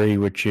category,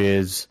 which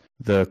is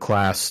the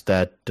class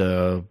that,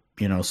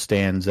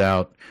 stands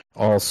out,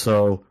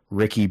 also,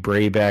 Ricky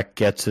Brabeck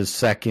gets his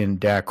second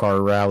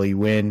Dakar Rally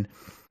win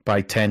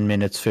by 10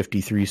 minutes,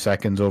 53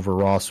 seconds over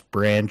Ross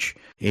Branch.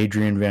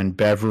 Adrian Van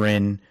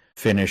Beveren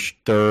finished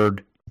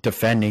third,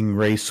 defending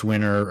race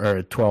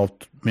winner, 12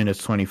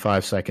 minutes,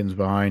 25 seconds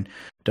behind.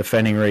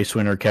 Defending race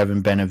winner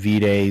Kevin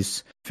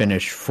Benavides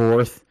finished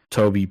fourth.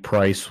 Toby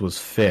Price was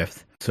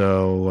fifth.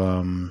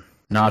 So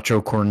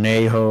Nacho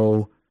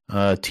Cornejo,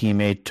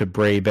 teammate to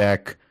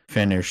Brabeck,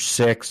 finished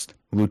 6th.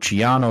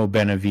 Luciano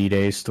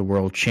Benavides, the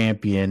world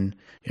champion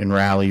in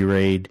Rally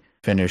Raid,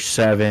 finished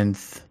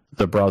 7th.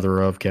 The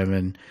brother of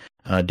Kevin,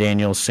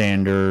 Daniel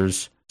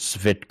Sanders,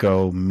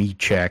 Svitko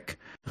Micek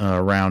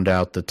round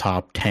out the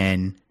top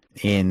 10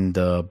 in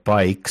the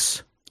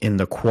bikes. In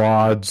the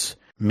quads,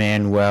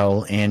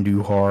 Manuel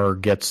Andujar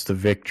gets the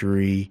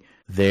victory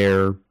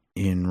there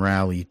in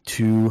Rally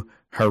 2.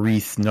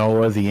 Harith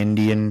Noah, the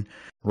Indian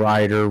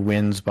rider,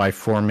 wins by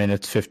 4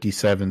 minutes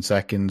 57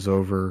 seconds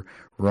over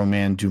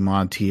Romain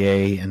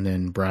Dumontier and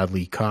then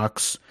Bradley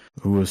Cox,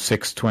 who was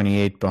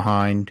 6:28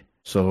 behind.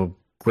 So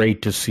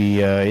great to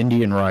see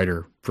Indian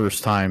rider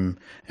first time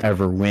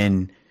ever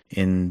win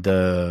in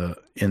the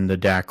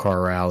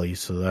Dakar Rally.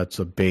 So that's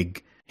a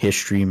big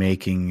history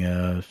making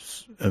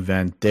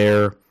event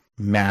there.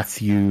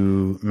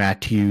 Matthew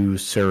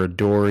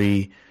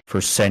Serradori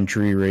for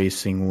Century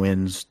Racing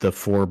wins the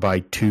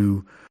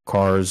 4x2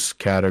 cars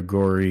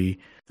category.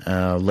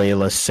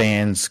 Layla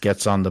Sands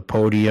gets on the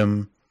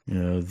podium.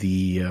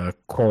 The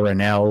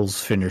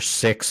Coronels finished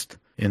 6th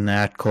in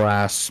that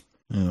class.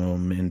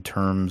 In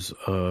terms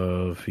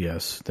of,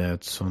 yes,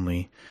 that's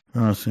only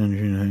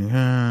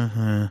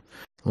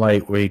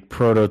lightweight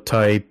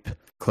prototype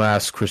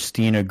class.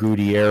 Cristina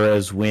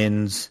Gutierrez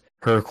wins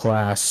her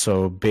class,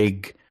 so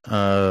big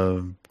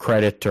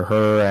credit to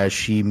her as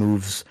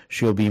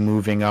she'll be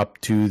moving up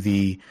to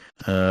the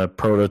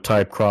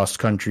prototype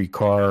cross-country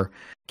car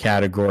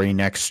category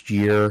next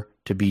year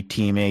to be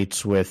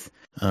teammates with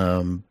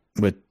Nasser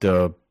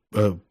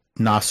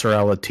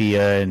El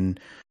Attiyah and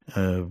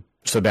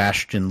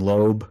Sebastian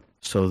Loeb.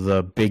 So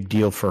the big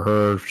deal for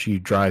her, she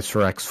drives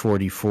for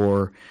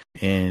X44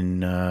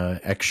 in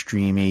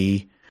Extreme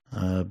E.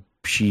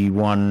 She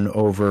won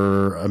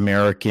over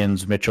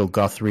Americans Mitchell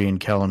Guthrie and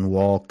Kellen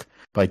Walk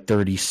by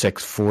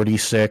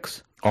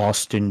 36-46.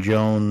 Austin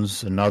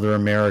Jones, another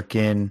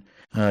American,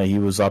 he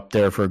was up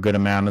there for a good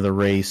amount of the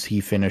race. He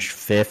finished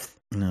 5th.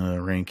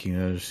 Ranking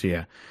is,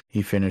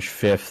 he finished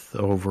 5th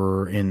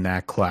over in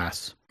that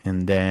class.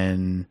 And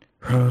then,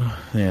 I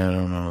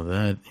don't know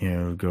that,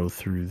 go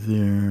through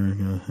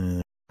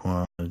there.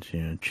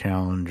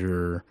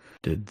 Challenger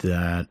did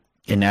that.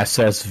 In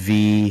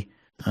SSV,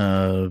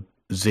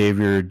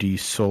 Xavier de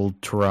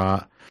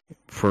Soltera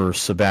for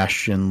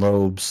Sebastian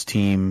Loeb's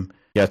team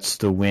gets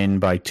the win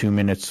by 2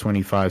 minutes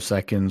 25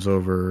 seconds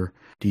over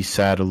de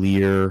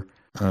Satelier.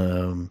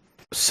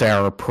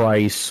 Sarah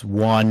Price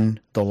won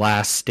the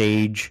last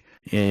stage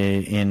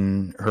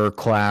in her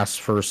class.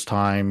 First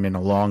time in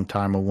a long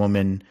time a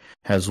woman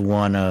has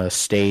won a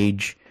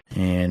stage,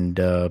 and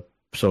so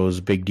it was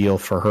a big deal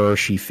for her.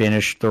 She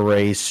finished the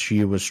race.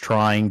 She was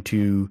trying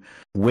to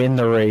win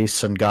the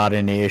race and got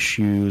into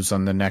issues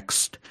on the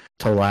next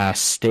to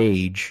last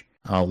stage.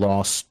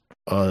 Lost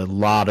a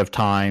lot of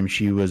time.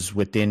 She was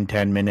within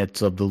 10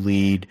 minutes of the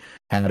lead,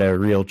 had a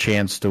real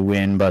chance to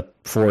win, but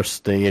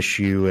forced the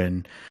issue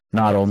and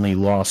not only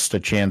lost a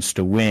chance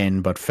to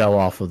win, but fell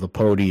off of the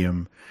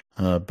podium.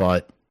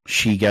 But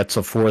she gets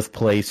a 4th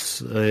place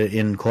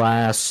in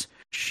class.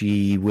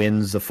 She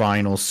wins the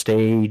final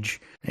stage,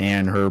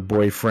 and her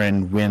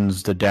boyfriend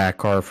wins the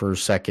Dakar for a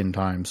second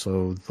time.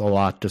 So a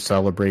lot to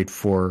celebrate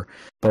for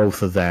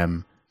both of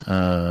them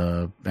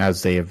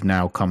as they have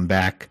now come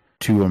back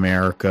to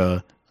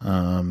America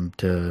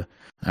after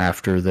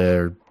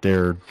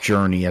their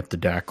journey at the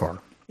Dakar.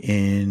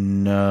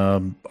 In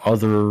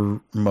other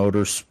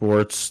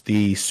motorsports,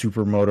 the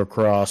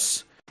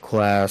SuperMotocross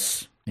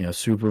class,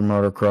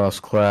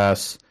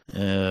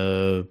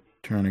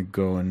 trying to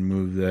go and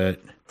move that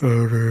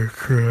over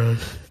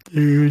across.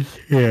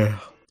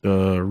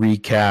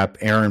 Recap,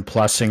 Aaron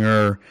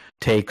Plessinger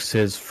takes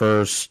his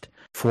first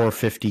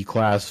 450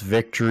 class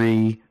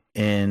victory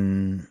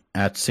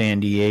at San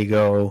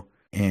Diego,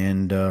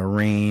 and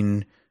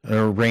rain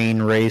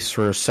race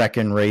for a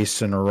second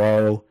race in a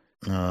row.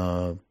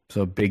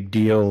 So big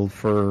deal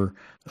for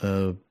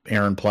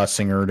Aaron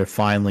Plessinger to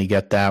finally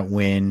get that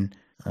win.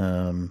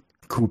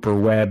 Cooper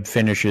Webb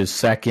finishes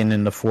 2nd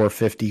in the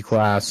 450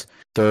 class.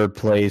 3rd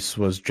place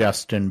was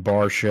Justin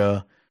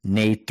Barsha.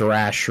 Nate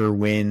Thrasher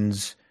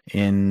wins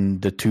in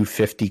the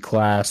 250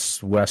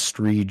 class West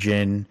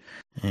region,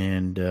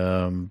 and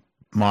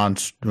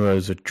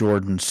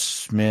Jordan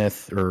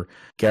Smith or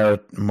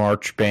Garrett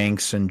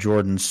Marchbanks and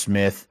Jordan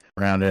Smith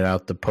rounded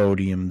out the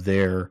podium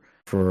there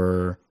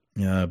for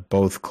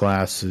both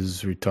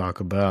classes we talk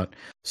about.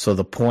 So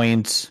the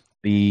points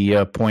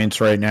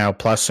right now,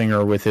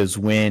 Plessinger with his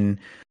win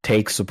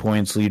takes the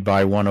points lead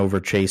by 1 over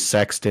Chase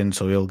Sexton,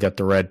 so he'll get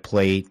the red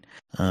plate.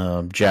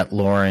 Jet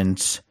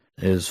Lawrence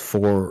is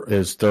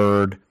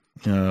 3rd,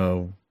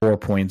 4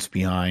 points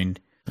behind.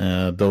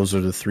 Those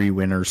are the 3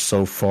 winners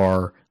so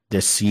far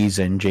this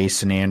season.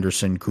 Jason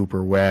Anderson,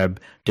 Cooper Webb,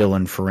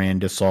 Dylan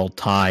Ferrandis all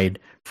tied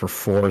for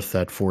 4th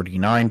at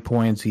 49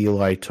 points.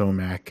 Eli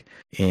Tomac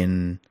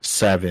in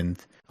 7th,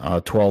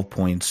 12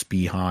 points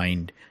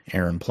behind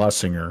Aaron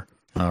Plessinger.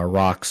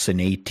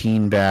 Roxon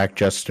 18 back,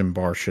 Justin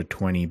Barsha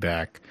 20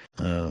 back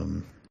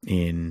in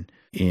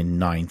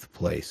 9th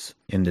place.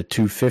 In the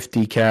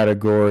 250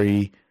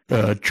 category,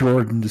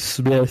 Jordan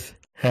Smith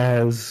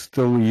has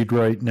the lead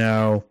right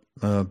now.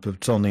 But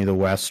it's only the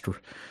West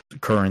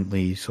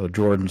currently. So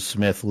Jordan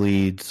Smith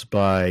leads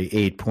by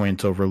 8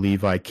 points over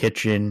Levi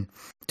Kitchen,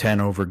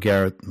 10 over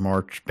Garrett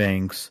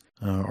Marchbanks.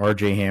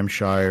 RJ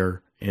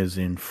Hampshire is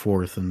in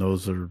fourth, and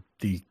those are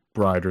the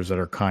riders that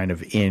are kind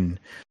of in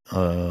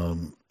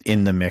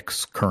the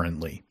mix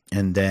currently.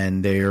 And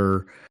then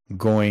they're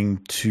going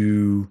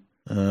to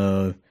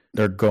the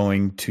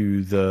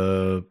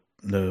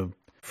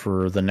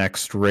for the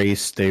next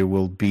race. They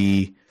will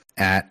be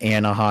at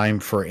Anaheim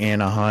for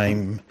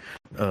Anaheim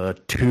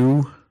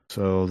 2.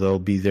 So they'll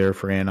be there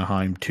for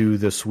Anaheim 2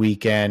 this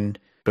weekend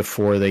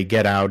before they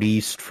get out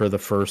east for the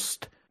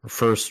first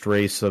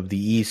race of the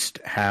east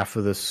half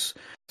of this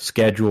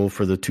schedule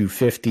for the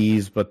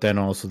 250s, but then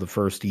also the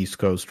first East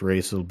Coast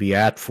race will be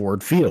at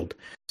Ford Field.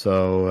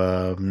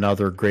 So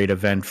another great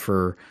event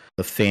for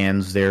the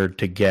fans there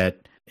to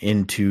get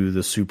into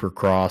the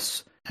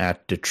Supercross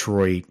at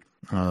Detroit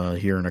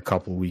here in a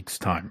couple weeks'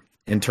 time.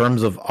 In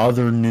terms of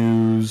other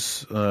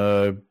news,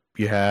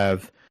 you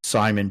have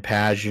Simon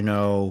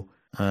Pagenaud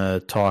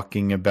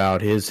talking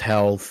about his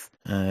health.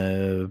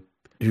 I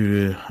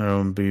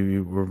don't be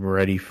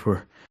ready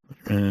for,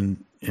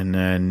 and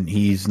then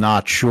he's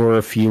not sure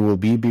if he will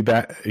be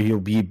back. He'll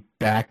be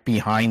back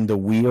behind the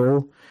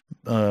wheel.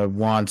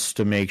 Wants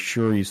to make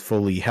sure he's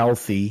fully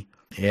healthy.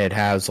 It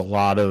has a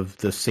lot of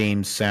the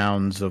same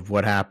sounds of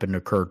what happened to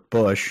Kurt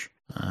Busch,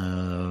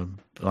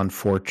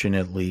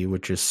 unfortunately,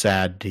 which is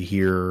sad to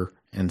hear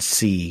and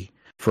see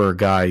for a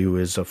guy who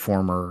is a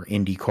former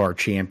IndyCar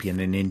champion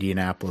and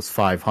Indianapolis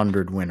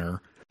 500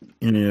 winner.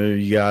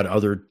 You got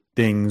other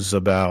things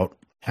about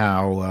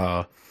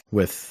how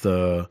with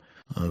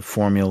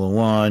Formula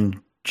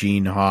One,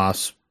 Gene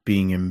Haas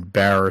being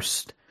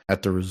embarrassed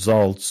at the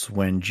results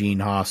when Gene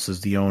Haas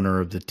is the owner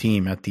of the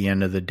team. At the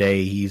end of the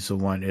day, he's the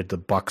one, the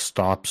buck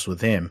stops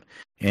with him.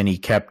 And he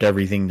kept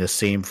everything the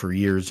same for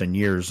years and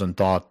years and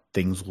thought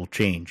things will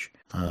change.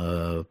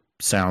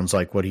 Sounds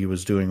like what he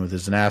was doing with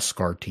his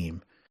NASCAR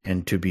team.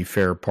 And to be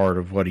fair, part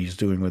of what he's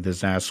doing with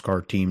his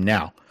NASCAR team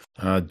now.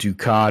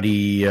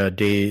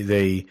 Ducati,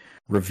 they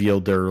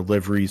revealed their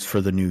liveries for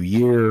the new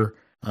year.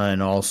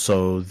 And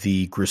also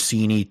the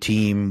Grassini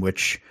team,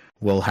 which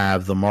will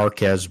have the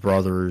Marquez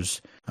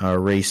brothers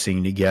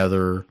racing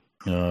together.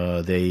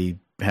 They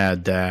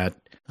had that.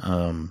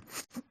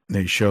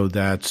 They showed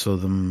that. So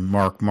the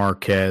Marc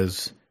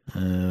Marquez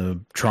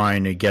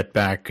trying to get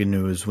back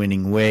into his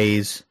winning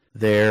ways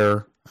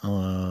there.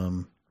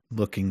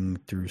 Looking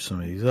through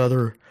some of these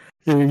other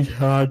things,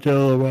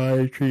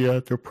 telemetry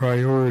at the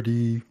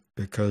priority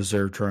because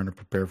they're trying to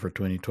prepare for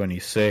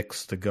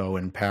 2026 to go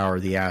and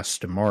power the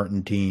Aston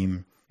Martin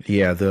team.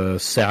 Yeah, the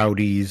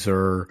Saudis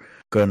are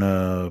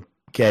gonna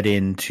get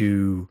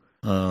into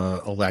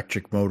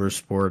electric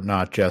motorsport,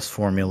 not just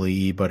Formula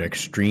E, but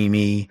Extreme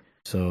E.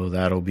 So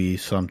that'll be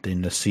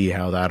something to see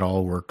how that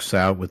all works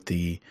out with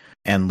the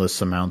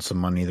endless amounts of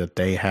money that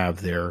they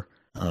have there.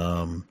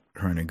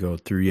 Trying to go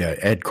through. Yeah,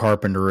 Ed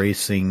Carpenter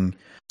Racing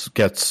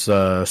gets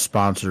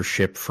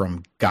sponsorship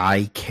from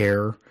Guy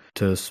Care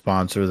to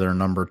sponsor their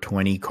number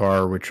 20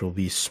 car, which will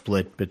be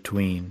split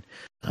between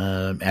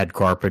Ed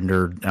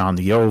Carpenter on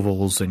the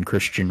ovals and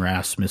Christian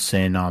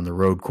Rasmussen on the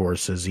road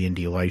course as the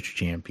Indy Lights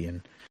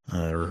champion,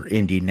 or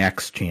Indy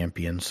Next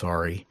champion,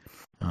 sorry.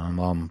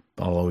 I'll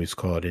always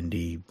call it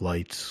Indy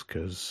Lights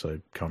because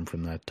I come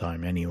from that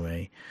time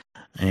anyway.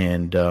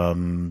 And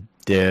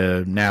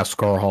the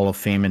NASCAR Hall of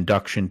Fame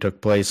induction took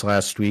place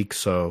last week,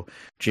 so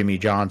Jimmy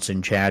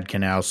Johnson, Chad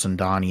Knaus,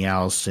 Donnie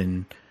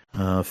Allison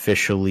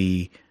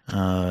officially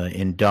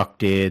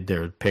inducted.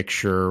 Their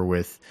picture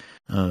with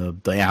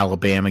the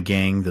Alabama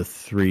gang, the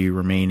 3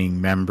 remaining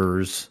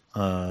members,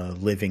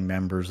 living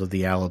members of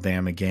the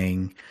Alabama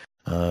gang,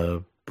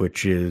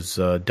 which is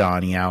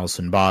Donnie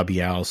Allison,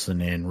 Bobby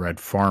Allison, and Red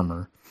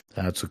Farmer.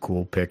 That's a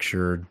cool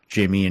picture.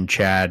 Jimmy and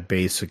Chad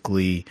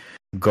basically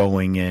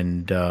going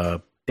and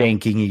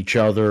thanking each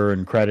other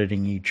and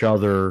crediting each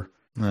other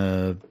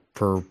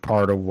for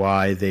part of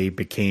why they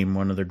became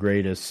one of the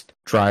greatest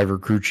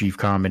driver-crew chief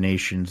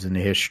combinations in the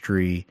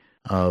history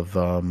of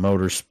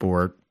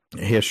motorsport,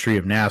 history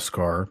of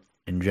NASCAR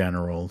in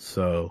general.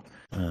 So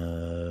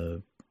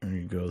let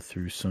me go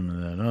through some of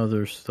that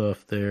other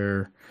stuff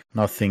there.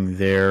 Nothing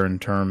there in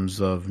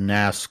terms of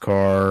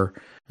NASCAR.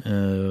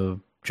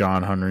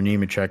 John Hunter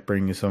Nemechek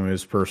bringing some of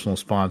his personal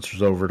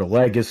sponsors over to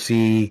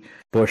Legacy.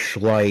 Busch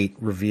Light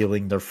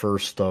revealing their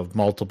first of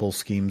multiple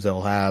schemes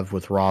they'll have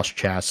with Ross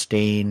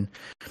Chastain.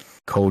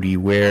 Cody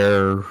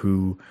Ware,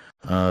 who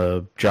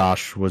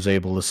Josh was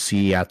able to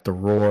see at the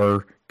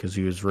Roar because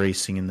he was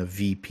racing in the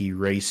VP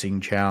Racing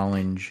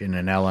Challenge in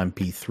an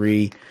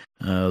LMP3.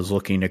 Was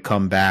looking to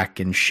come back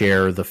and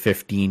share the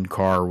 15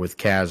 car with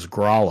Kaz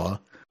Gralla,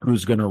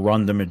 who's going to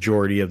run the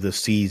majority of the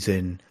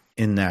season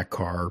in that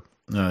car.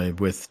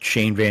 With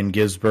Shane Van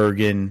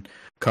Gisbergen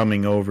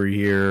coming over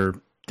here,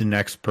 the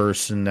next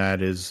person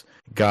that has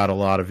got a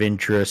lot of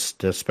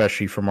interest,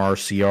 especially from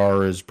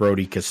RCR, is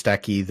Brody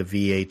Kostecki, the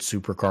V8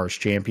 Supercars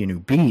champion who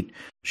beat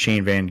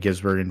Shane Van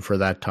Gisbergen for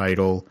that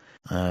title.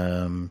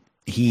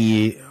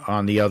 he,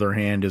 on the other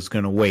hand, is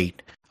going to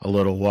wait a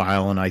little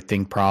while, and I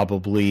think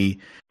probably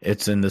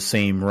it's in the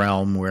same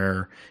realm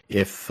where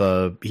if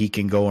he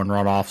can go and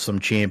run off some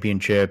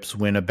championships,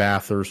 win a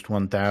Bathurst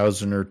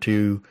 1000 or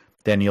two,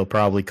 then he'll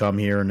probably come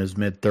here in his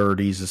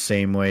mid-30s the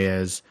same way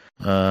as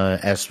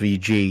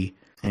SVG,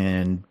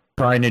 and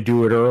trying to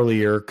do it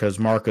earlier because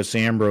Marcus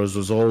Ambrose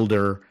was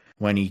older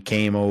when he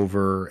came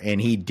over,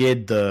 and he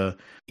did the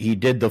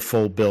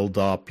full build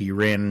up.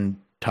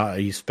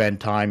 He spent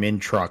time in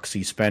trucks.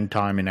 He spent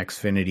time in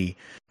Xfinity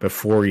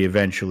before he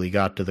eventually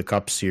got to the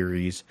Cup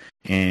Series.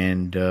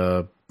 And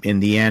in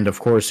the end,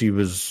 of course, he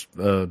was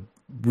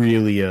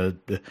really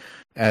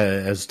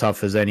as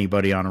tough as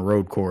anybody on a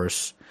road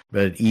course.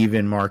 But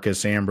even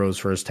Marcus Ambrose,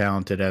 for as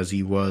talented as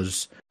he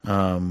was,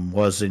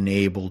 wasn't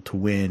able to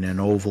win an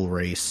oval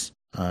race.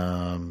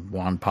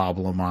 Juan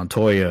Pablo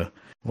Montoya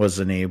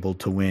wasn't able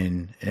to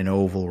win an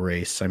oval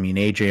race. I mean,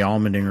 AJ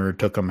Allmendinger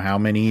took him how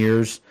many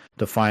years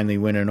to finally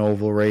win an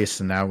oval race,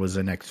 and that was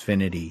in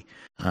Xfinity.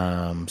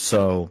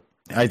 So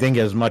I think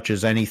as much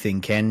as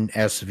anything, can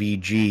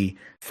SVG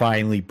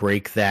finally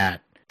break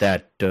that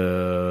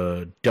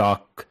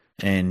duck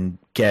and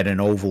get an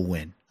oval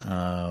win?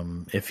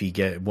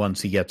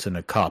 Once he gets in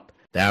a cup,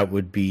 that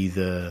would be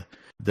the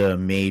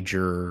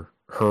major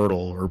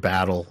hurdle or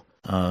battle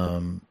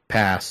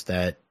pass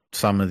that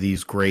some of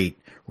these great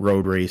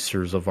road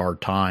racers of our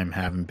time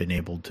haven't been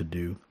able to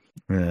do.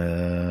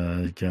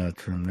 Got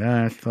some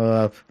that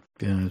stuff.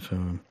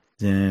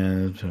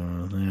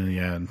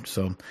 Yeah,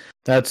 so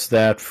that's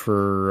that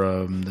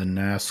for the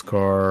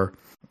NASCAR.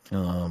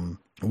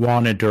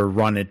 Wanted to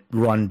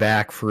run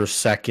back for a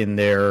second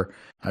there.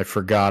 I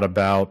forgot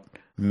about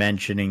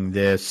mentioning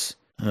this.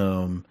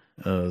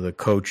 The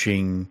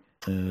coaching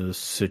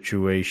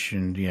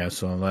situation. Yeah,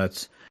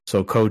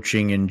 so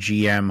coaching and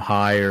GM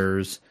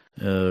hires.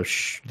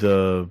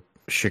 The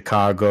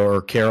Chicago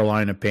or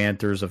Carolina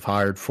Panthers have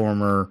hired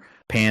former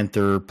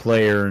Panther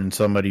player and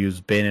somebody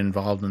who's been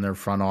involved in their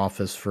front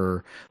office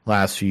for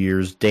last few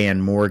years,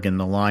 Dan Morgan,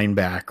 the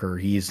linebacker.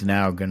 He's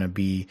now going to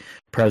be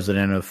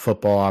president of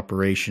football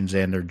operations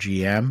and their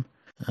GM.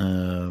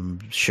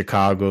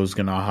 Chicago's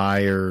going to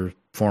hire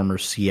former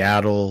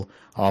Seattle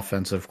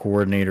offensive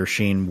coordinator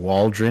Shane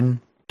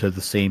Waldron to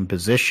the same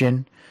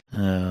position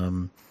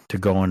to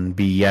go and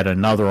be yet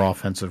another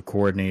offensive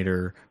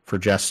coordinator for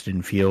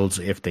Justin Fields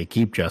if they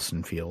keep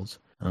Justin Fields.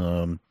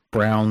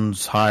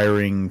 Browns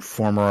hiring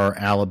former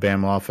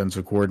Alabama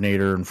offensive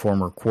coordinator and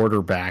former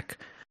quarterback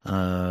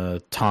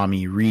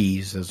Tommy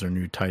Rees as their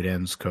new tight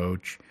ends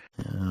coach.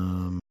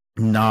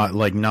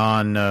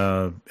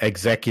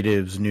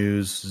 Non-executives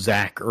news,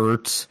 Zach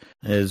Ertz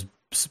is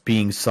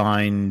being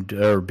signed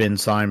or been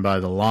signed by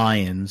the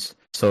Lions,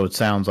 so it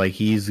sounds like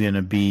he's going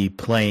to be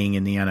playing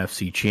in the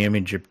NFC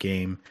Championship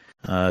game,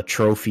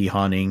 trophy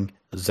hunting.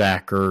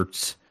 Zach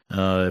Ertz,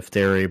 if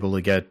they're able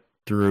to get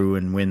through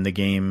and win the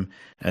game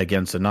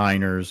against the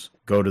Niners,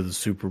 go to the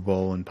Super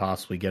Bowl and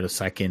possibly get a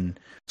second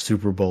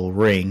Super Bowl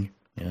ring.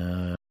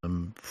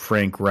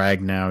 Frank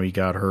Ragnow, he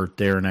got hurt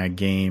there in that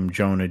game.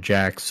 Jonah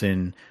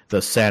Jackson,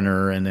 the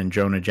center, and then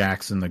Jonah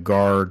Jackson, the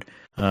guard,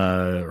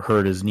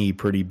 hurt his knee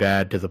pretty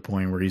bad to the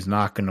point where he's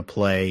not going to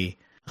play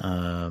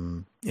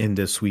in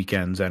this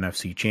weekend's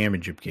NFC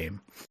Championship game.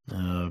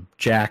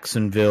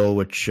 Jacksonville,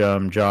 which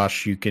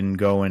Josh, you can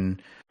go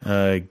and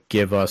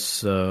give us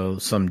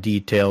some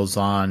details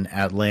on.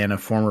 Atlanta,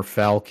 former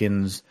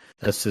Falcons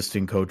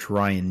assistant coach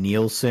Ryan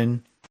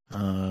Nielsen,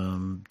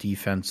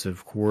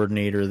 defensive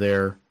coordinator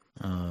there.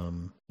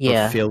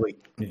 Philly.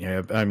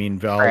 Yeah, I mean,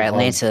 for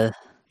Atlanta.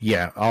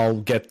 I'll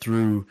get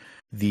through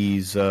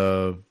these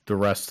the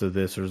rest of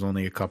this. There's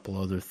only a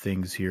couple other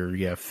things here.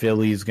 Yeah,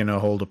 Philly's going to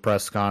hold a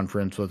press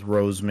conference with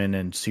Roseman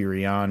and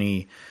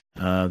Sirianni.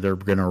 They're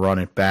going to run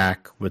it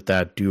back with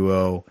that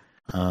duo.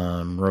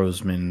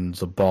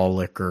 Roseman's a ball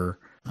licker,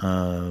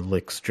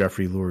 licks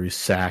Jeffrey Lurie's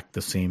sack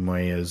the same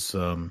way as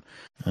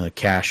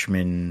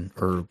Cashman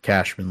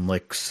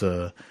licks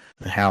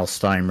Hal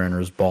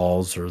Steinbrenner's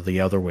balls, or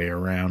the other way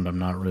around. I'm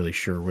not really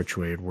sure which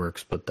way it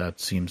works, but that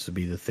seems to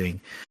be the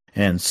thing.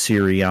 And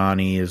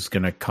Sirianni is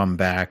going to come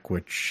back,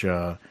 which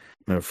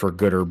for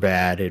good or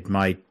bad, it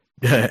might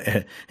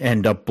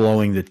end up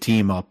blowing the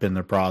team up in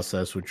the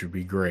process, which would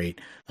be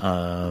great.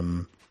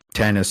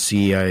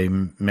 Tennessee, I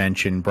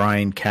mentioned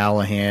Brian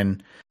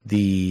Callahan,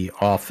 the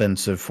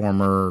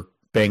former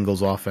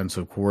Bengals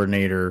offensive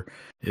coordinator,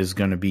 is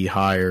going to be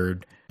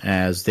hired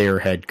as their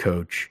head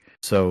coach.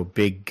 So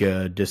big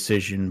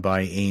decision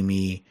by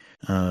Amy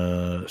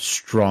Adam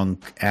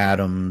Strunk,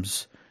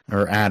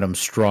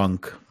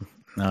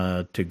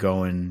 to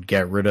go and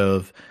get rid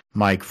of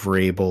Mike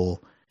Vrabel.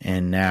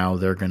 And now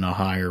they're going to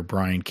hire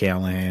Brian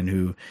Callahan,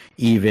 who,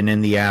 even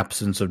in the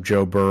absence of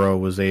Joe Burrow,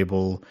 was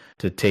able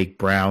to take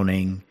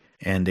Browning,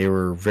 and they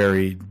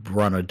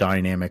run a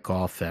dynamic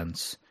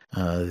offense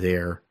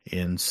there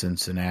in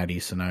Cincinnati.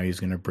 So now he's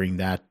going to bring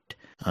that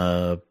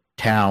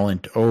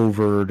talent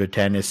over to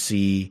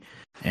Tennessee,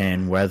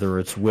 and whether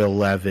it's Will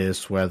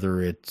Levis,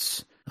 whether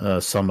it's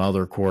some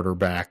other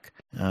quarterback,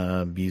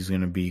 He's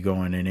going to be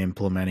going and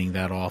implementing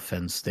that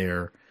offense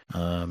there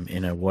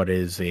in what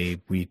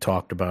we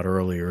talked about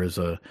earlier, is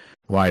a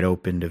wide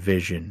open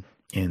division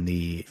in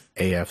the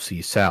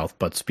AFC South.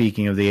 But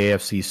speaking of the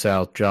AFC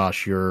South,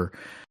 Josh, your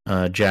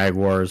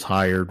Jaguars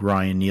hired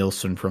Ryan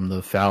Nielsen from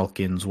the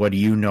Falcons. What do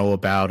you know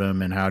about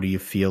him, and how do you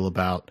feel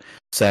about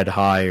said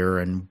hire?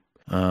 And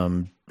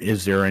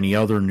is there any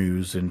other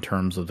news in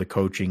terms of the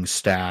coaching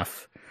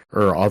staff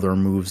or other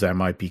moves that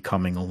might be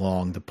coming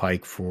along the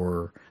pike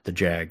for the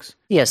Jags?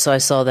 Yeah, so I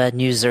saw that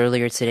news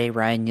earlier today.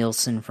 Ryan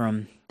Nielsen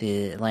from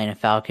the Atlanta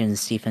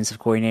Falcons defensive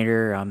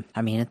coordinator.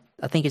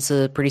 I think it's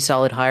a pretty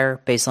solid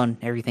hire based on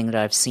everything that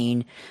I've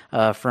seen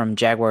from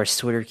Jaguars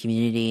Twitter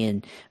community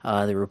and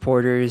the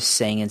reporters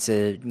saying it's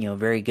a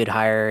very good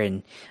hire,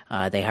 and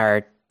they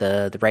hired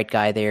the right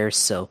guy there.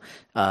 So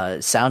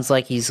sounds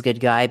like he's a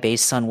good guy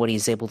based on what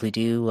he's able to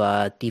do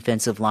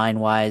defensive line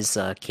wise.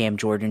 Cam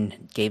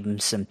Jordan gave him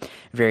some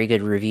very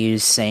good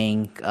reviews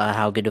saying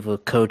how good of a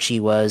coach he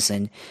was,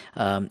 and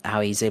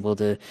how he's able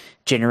to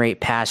generate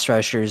pass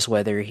rushers,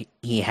 whether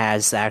he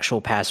has the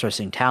actual pass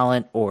rushing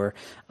talent or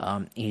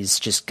he's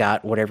just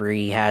got whatever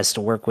he has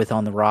to work with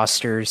on the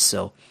roster.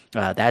 So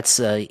that's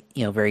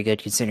very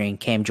good, considering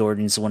Cam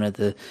Jordan's one of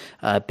the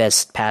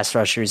best pass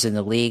rushers in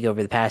the league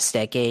over the past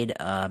decade.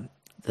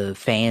 The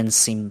fans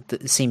seem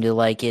to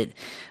like it.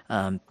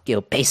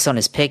 Based on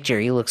his picture,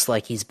 he looks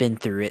like he's been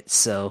through it.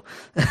 So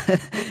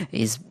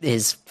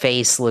his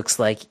face looks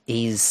like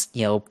he's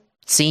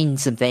seen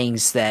some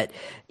things that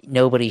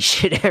nobody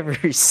should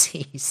ever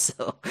see.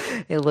 So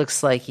it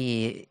looks like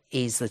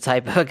he's the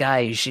type of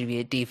guy who should be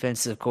a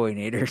defensive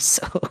coordinator.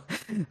 So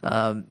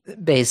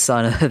based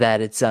on that,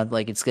 it sounds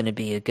like it's going to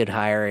be a good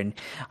hire, and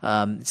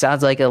it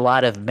sounds like a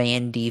lot of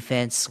man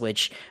defense,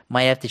 which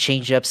might have to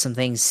change up some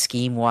things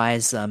scheme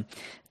wise.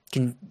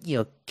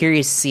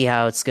 Curious to see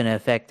how it's going to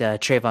affect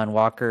Trayvon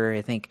Walker.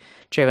 I think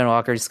Trayvon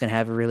Walker is going to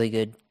have a really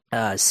good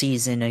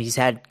season. He's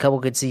had a couple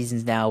good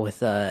seasons now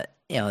with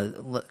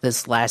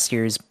this last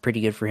year is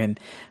pretty good for him.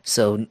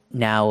 So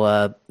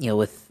now,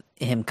 with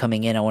him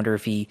coming in, I wonder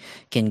if he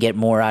can get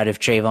more out of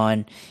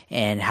Trayvon,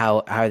 and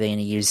how are they going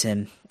to use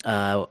him?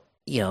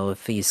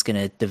 If he's going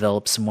to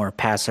develop some more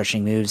pass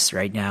rushing moves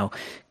right now,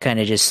 kind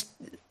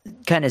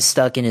of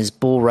stuck in his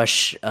bull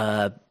rush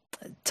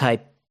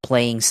type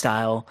playing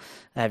style.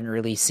 I haven't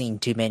really seen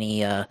too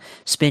many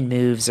spin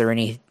moves or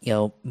any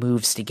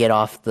moves to get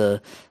off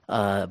the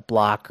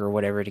block or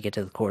whatever to get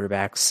to the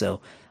quarterback.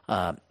 So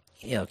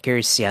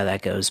curious to see how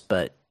that goes,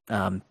 but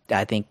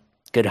I think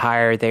good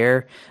hire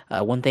there.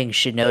 One thing you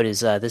should note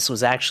is this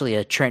was actually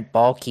a Trent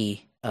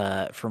Baalke,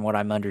 from what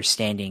I'm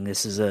understanding.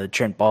 This is a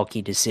Trent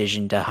Baalke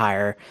decision to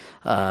hire,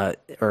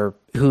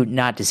 who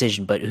Trent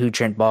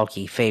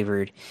Baalke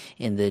favored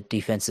in the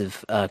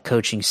defensive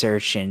coaching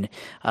search. And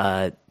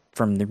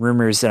from the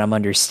rumors that I'm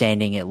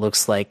understanding, it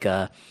looks like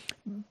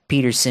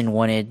Peterson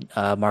wanted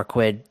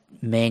Marquette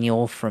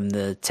Manuel from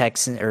the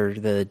Texans or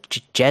the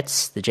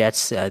Jets.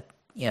 The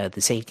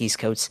safeties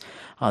coach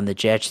on the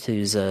Jets,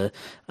 who's the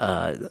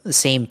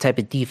same type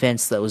of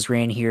defense that was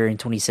ran here in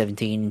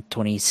 2017,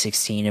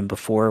 2016, and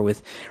before,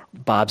 with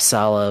Bob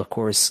Saleh, of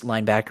course,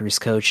 linebackers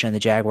coach on the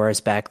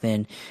Jaguars back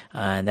then.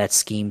 And that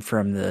scheme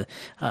from the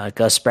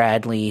Gus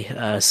Bradley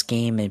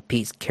scheme and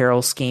Pete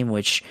Carroll scheme,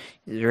 which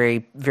is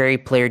very, very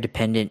player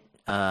dependent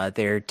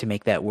there to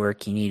make that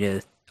work. You need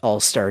a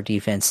all-star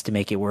defense to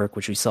make it work,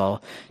 which we saw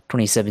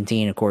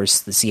 2017. Of course,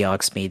 the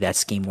Seahawks made that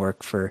scheme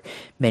work for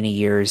many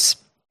years.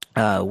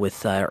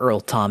 With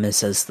Earl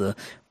Thomas as the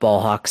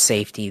ball hawk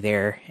safety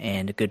there,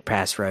 and a good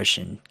pass rush,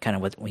 and kind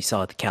of what we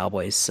saw at the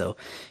Cowboys. So,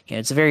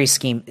 it's a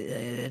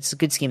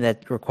good scheme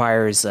that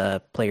requires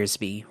players to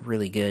be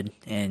really good,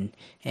 and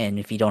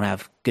if you don't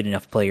have good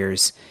enough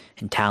players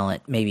and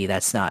talent, maybe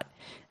that's not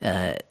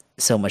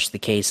so much the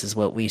case as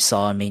what we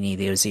saw in many of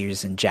those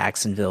years in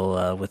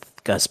Jacksonville with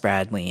Gus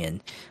Bradley and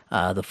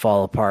the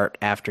fall apart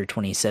after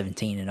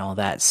 2017 and all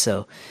that.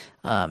 So,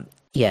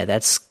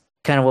 that's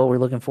kind of what we're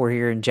looking for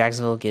here in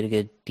Jacksonville. Get a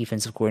good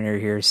defensive coordinator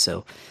here,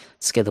 so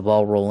let's get the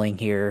ball rolling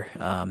here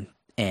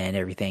and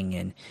everything.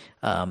 And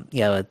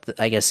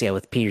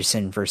with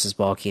Peterson versus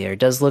Baalke there, it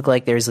does look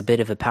like there's a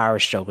bit of a power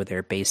struggle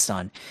there based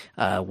on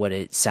what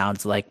it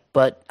sounds like.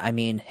 But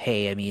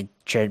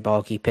Trent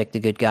Baalke picked a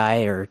good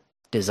guy, or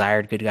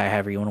desired good guy,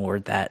 however you want to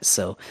word that.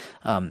 So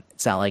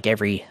it's not like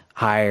every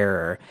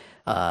hire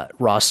or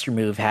roster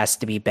move has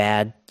to be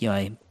bad.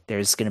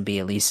 There's going to be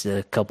at least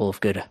a couple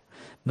of good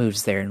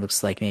moves there, and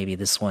looks like maybe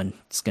this one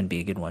is going to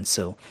be a good one.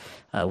 So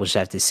we'll just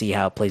have to see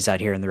how it plays out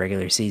here in the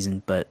regular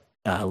season, but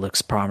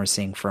looks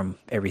promising from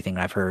everything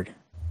I've heard.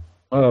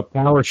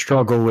 Power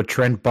struggle with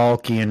Trent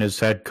Baalke and his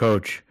head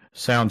coach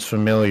sounds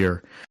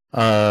familiar.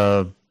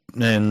 And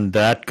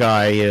that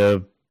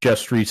guy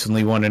just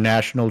recently won a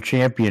national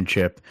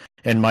championship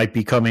and might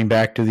be coming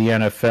back to the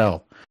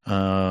NFL,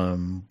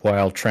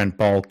 while Trent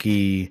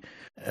Baalke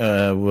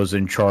was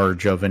in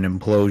charge of an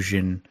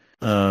implosion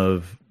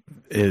of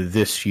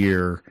this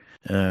year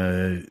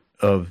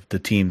of the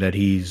team that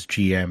he's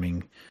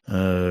GMing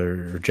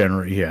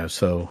generally, yeah.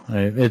 So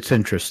it's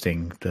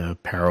interesting, the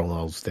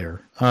parallels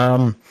there.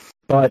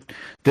 But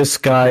this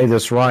guy,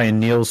 this Ryan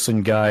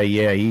Nielsen guy,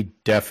 yeah, he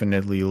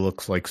definitely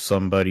looks like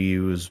somebody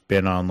who's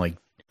been on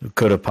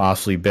could have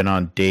possibly been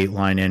on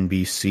Dateline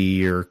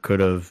NBC, or could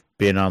have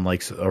been on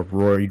like a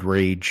roid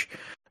rage.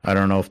 I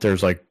don't know if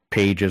there's like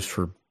pages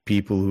for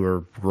people who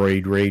are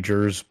roid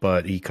ragers,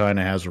 but he kind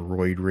of has a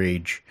roid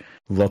rage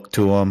look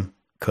to him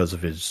because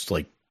of his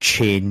like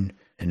chin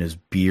and his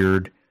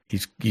beard.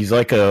 He's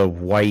like a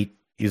white.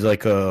 He's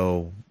like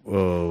a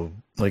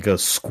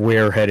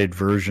square-headed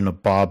version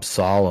of Bob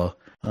Sala.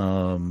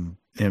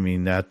 I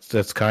mean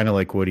that's kind of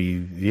like what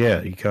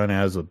he kind of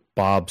has a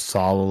Bob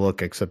Sala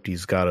look, except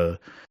he's got a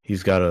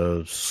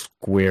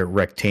square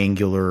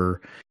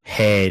rectangular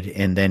head,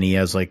 and then he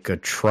has like a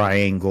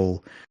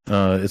triangle.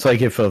 It's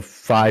like if a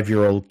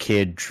 5-year-old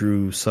kid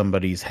drew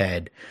somebody's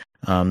head.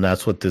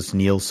 That's what this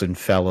Nielsen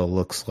fella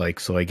looks like.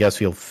 So I guess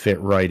he'll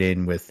fit right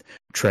in with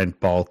Trent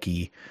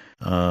Baalke,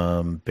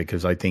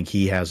 because I think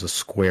he has a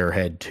square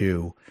head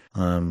too.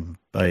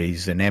 But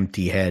he's an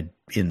empty head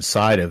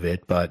inside of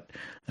it, but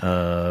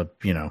so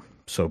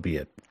be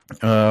it.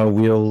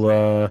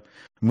 We'll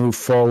move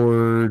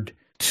forward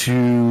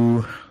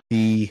to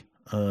the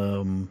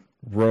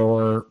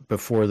rower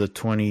before the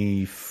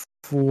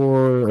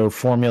 24 or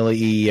Formula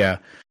E. Yeah,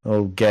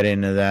 we'll get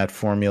into that.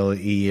 Formula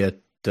E at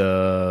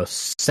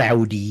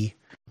Saudi,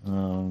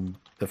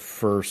 the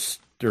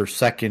first or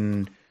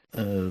second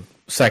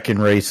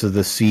race of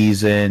the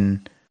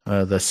season.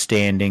 The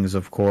standings,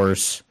 of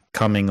course,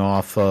 coming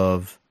off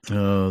of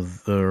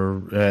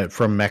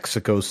from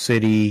Mexico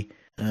City.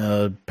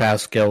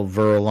 Pascal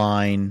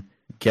Wehrlein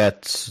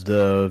gets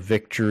the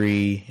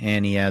victory,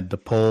 and he had the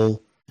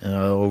pole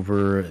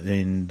over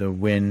in the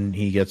win.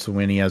 He gets the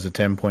win. He has a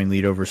 10-point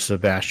lead over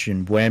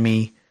Sebastian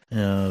Buemi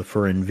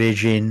for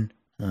Envision.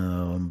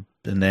 And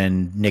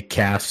then Nick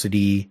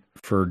Cassidy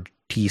for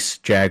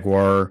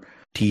Jaguar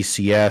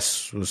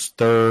TCS was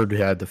third,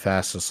 had the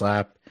fastest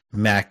lap.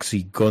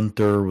 Maxi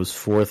Gunther was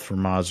fourth for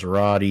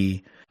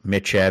Maserati.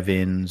 Mitch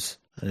Evans,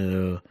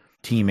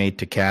 teammate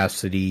to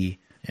Cassidy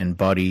and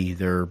Buddy,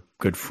 they're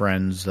good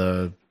friends,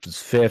 was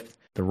fifth,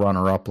 the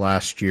runner-up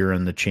last year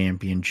in the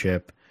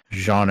championship.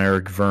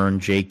 Jean-Eric Verne,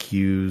 Jake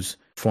Hughes,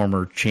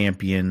 former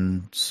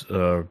champions,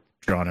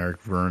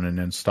 Jean-Eric Verne and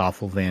then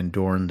Stoffel Van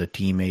Dorn, the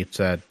teammates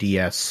at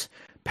DS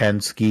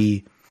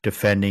Penske,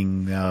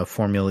 defending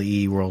Formula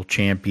E world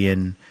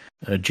champion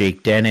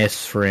Jake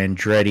Dennis for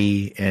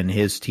Andretti, and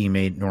his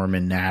teammate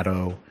Norman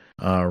Nato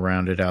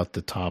rounded out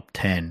the top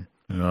 10.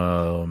 Jay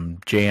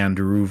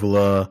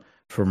Andaruvala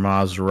for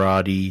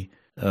Maserati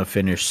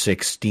finished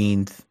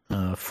 16th.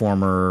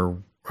 Former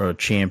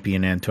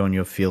champion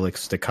Antonio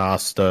Felix da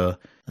Costa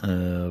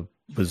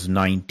was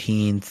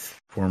 19th.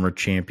 Former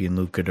champion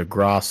Luca Di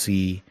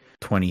Grassi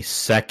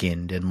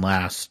 22nd and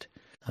last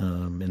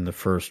in the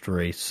first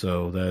race.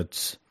 So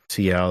that's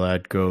see how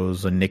that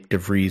goes. Nick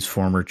DeVries,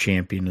 former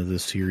champion of the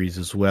series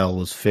as well,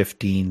 was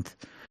 15th.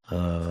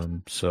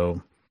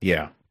 So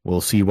yeah,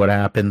 we'll see what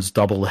happens.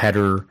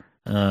 Doubleheader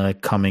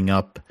coming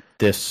up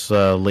this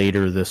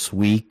later this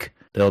week.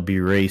 They'll be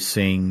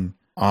racing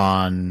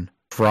on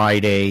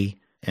Friday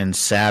and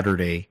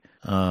Saturday,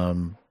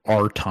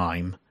 our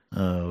time.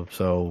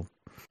 So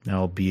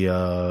that'll be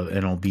and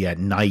it'll be at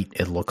night,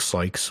 it looks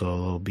like. So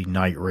there'll be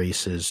night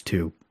races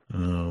too.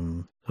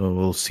 So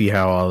we'll see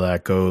how all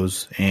that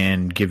goes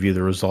and give you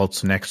the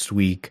results next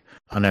week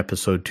on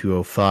episode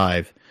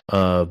 205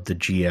 of the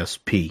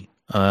GSP.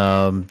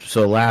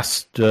 So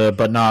last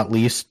but not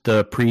least,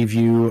 the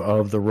preview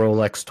of the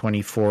Rolex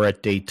 24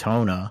 at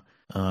Daytona.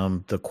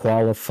 The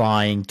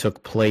qualifying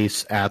took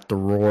place at the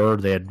Roar.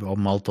 They had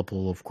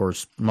multiple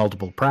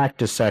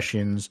practice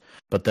sessions,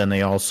 but then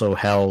they also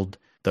held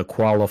the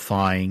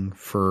qualifying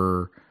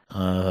for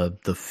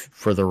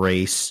the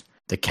race.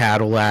 The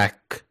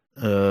Cadillac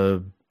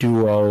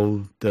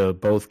duo,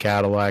 both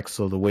Cadillacs,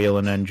 so the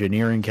Whelen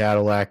Engineering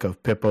Cadillac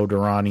of Pippo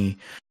Durrani,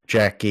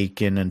 Jack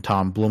Aitken, and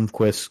Tom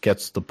Blomqvist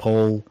gets the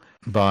pole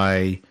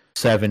by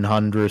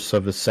 0.07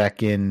 of a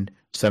second,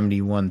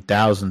 71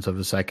 thousandths of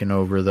a second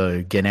over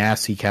the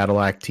Ganassi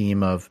Cadillac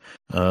team of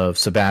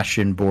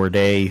Sebastian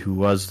Bourdais, who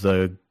was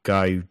the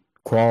guy who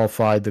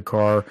qualified the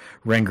car,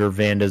 Renger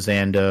van der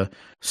Zande,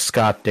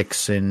 Scott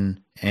Dixon,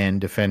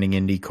 and defending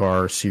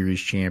IndyCar Series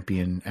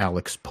champion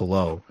Alex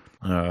Palou.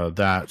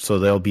 So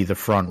they'll be the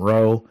front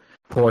row.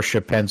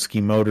 Porsche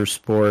Penske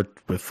Motorsport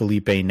with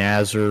Felipe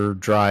Nasr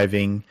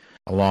driving,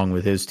 along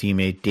with his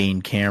teammate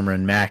Dane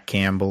Cameron, Matt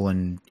Campbell,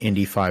 and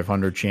Indy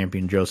 500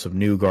 champion Joseph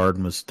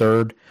Newgarden was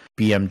third.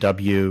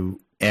 BMW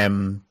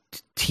M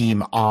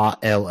Team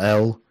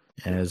ALL,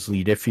 as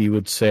Lee Diffie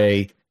would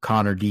say.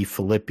 Connor D.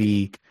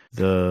 Filippi,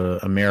 the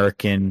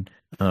American,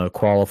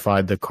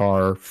 qualified the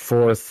car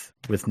fourth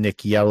with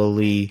Nick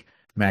Yellowly,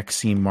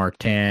 Maxime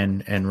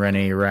Martin, and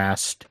Rene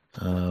Rast.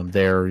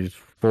 There is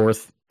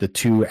fourth. The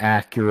 2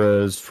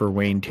 Acuras for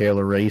Wayne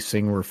Taylor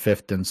Racing were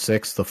 5th and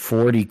 6th. The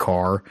 40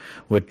 car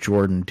with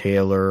Jordan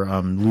Taylor.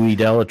 Louis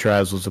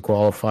Delatraz was a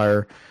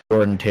qualifier.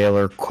 Jordan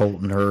Taylor,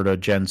 Colton Herta,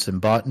 Jensen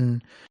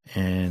Button.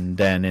 And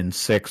then in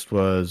 6th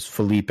was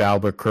Philippe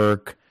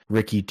Albuquerque,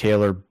 Ricky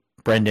Taylor,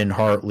 Brendan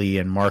Hartley,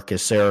 and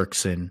Marcus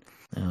Ericsson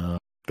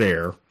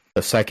there.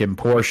 The second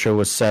Porsche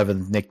was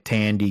 7th, Nick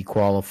Tandy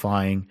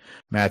qualifying,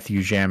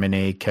 Matthew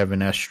Jaminet,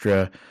 Kevin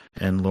Estra,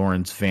 and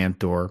Lawrence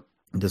Vantor.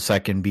 The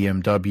second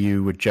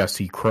BMW with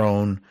Jesse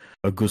Krohn,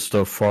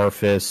 Augusto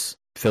Farfus,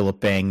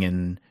 Philip Eng,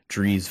 and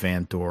Dries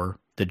Vantor.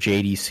 The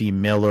JDC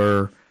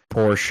Miller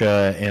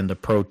Porsche and the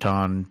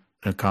Proton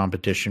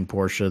competition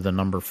Porsche, the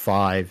number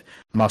 5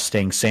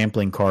 Mustang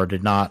sampling car,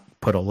 did not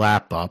put a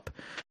lap up.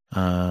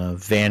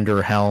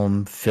 Vander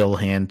Helm,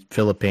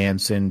 Philip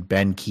Hansen,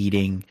 Ben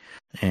Keating,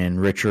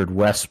 and Richard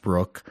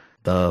Westbrook,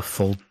 the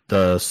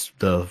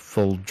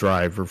full-time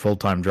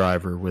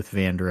driver with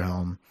Vander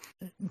Helm,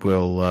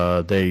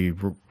 they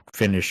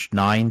finished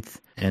 9th,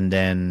 and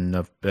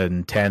then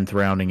in 10th,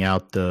 rounding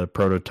out the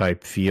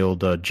prototype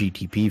field,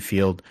 GTP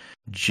field,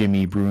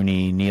 Jimmy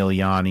Bruni, Neil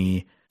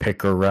Yanni,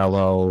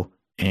 Picarello,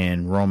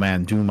 and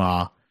Romain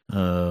Dumas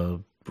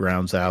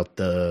rounds out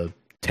the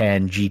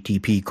 10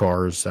 GTP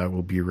cars that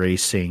will be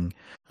racing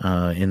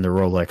in the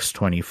Rolex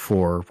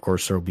 24. Of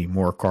course, there will be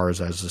more cars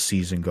as the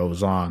season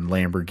goes on.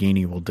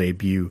 Lamborghini will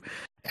debut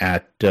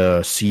at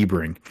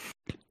Sebring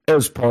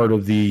as part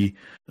of the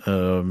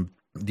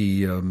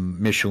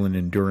Michelin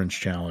Endurance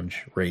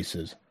Challenge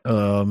races.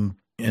 And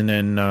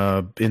then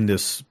in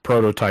this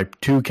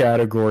prototype 2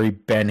 category,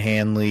 Ben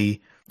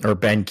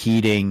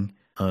Keating,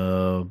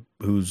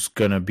 who's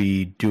going to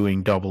be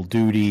doing double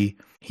duty.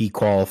 He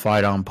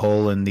qualified on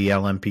pole in the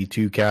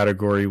LMP2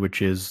 category,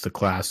 which is the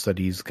class that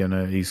he's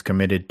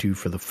committed to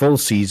for the full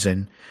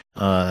season.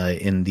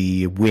 In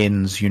the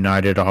Wins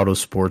United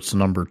Autosports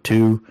number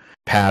 2,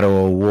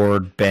 Pato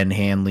Award, Ben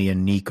Hanley,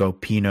 and Nico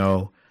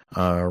Pino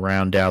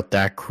round out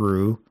that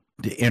crew.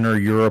 The Inner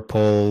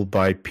Europole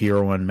by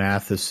Piero and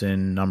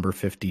Matheson, number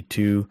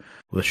 52,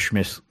 with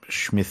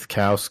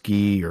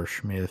Schmithkowski,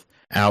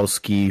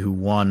 who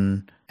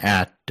won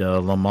at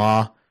Le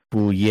Mans.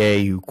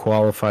 Boulier, who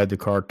qualified the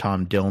car,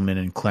 Tom Dillman,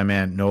 and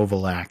Clement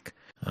Novalak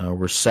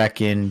were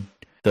second.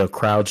 The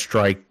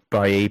CrowdStrike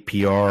by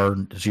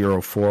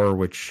APR 04,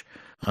 which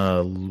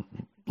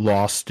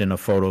lost in a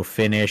photo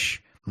finish.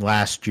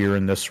 Last year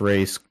in this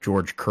race,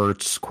 George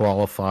Kurtz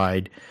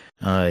qualified.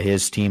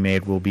 His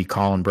teammate will be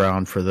Colin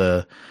Brown for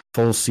the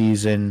full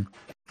season.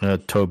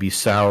 Toby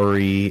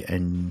Sowery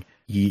and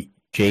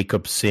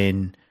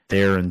Jacobson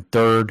there in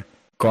third.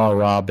 Gar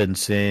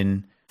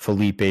Robinson,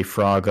 Felipe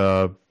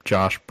Fraga,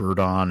 Josh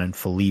Burdon, and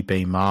Felipe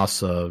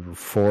Massa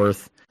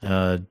fourth.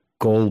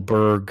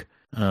 Goldberg,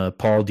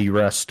 Paul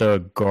DiResta,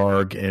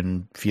 Garg,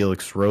 and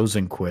Felix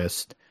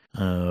Rosenquist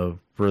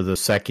for the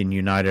second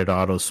United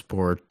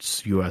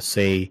Autosports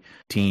USA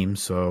team.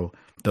 So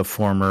the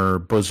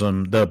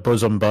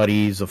bosom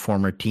buddies, the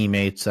former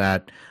teammates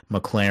at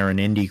McLaren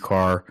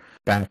IndyCar,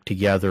 back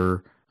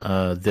together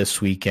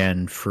this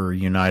weekend for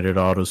United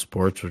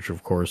Autosports, which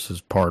of course is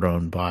part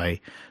owned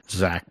by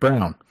Zach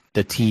Brown.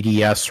 The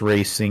TDS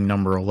Racing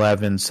number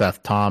 11,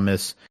 Seth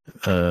Thomas,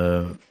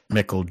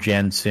 Mikkel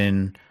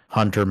Jensen,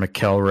 Hunter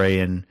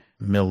McElray, and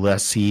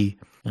Milesi,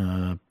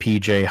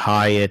 PJ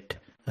Hyatt,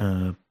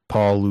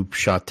 Paul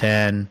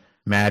Loupchatin,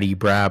 Matty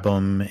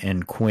Brabham,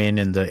 and Quinn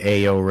in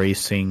the AO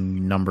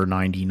Racing number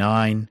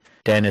 99,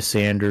 Dennis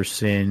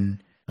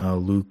Anderson,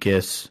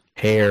 Lucas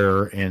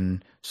Hare,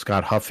 and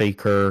Scott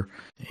Huffaker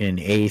in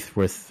 8th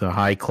with the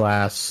high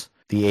class.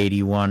 The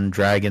 81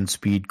 Dragon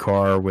Speed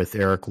car with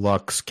Eric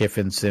Lux,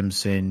 Kiffin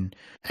Simpson,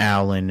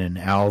 Allen, and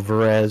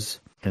Alvarez.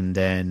 And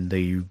then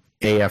the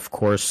AF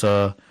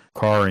Corsa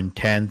car in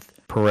 10th,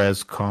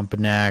 Perez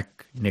Kompanak,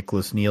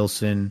 Nicholas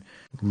Nielsen,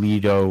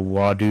 Lido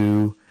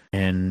Wadu,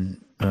 and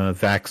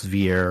Vax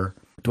Vier.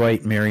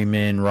 Dwight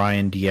Merriman,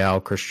 Ryan Dial,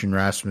 Christian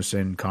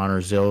Rasmussen, Connor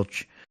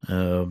Zilch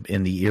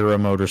in the Era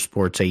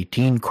Motorsports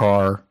 18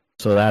 car.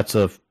 So that's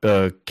a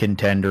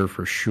contender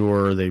for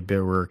sure. They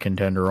were a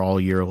contender all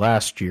year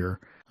last year.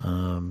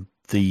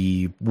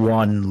 The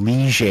one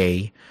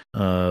Ligier,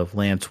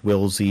 Lance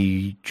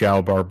Wilsey,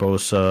 João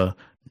Barbosa,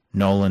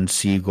 Nolan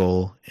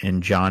Siegel,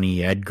 and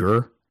Johnny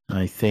Edgar,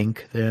 I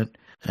think that.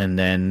 And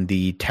then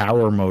the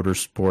Tower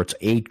Motorsports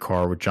 8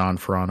 car with John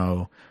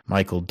Ferrano,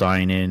 Michael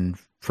Dinan,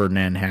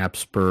 Ferdinand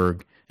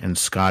Habsburg, and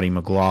Scotty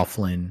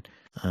McLaughlin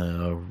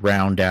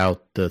round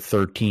out the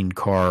 13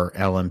 car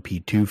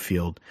LMP2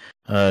 field.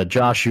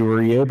 Josh,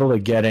 were you able to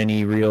get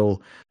any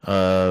real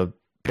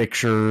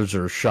pictures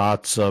or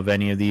shots of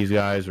any of these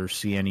guys or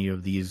see any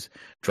of these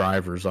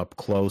drivers up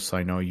close?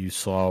 I know you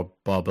saw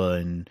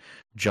Bubba and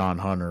John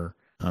Hunter.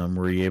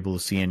 Were you able to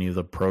see any of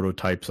the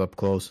prototypes up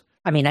close?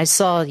 I mean, I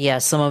saw,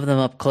 some of them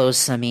up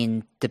close. I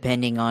mean,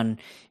 depending on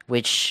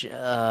which,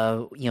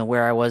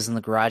 where I was in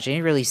the garage. I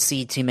didn't really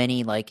see too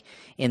many,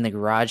 in the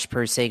garage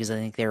per se, because I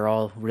think they were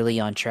all really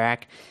on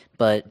track.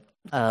 But,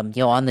 on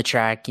the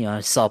track,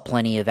 I saw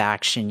plenty of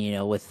action,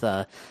 with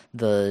the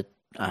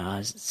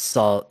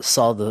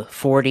Saw the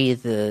 40,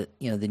 the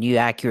new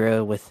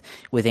Acura with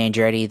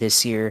Andretti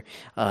this year.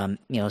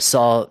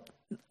 Saw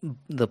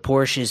the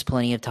Porsches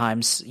plenty of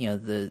times.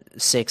 The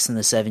 6 and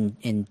the 7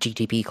 in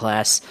GTP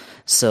class.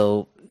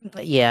 So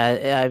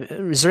yeah,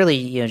 I was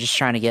really just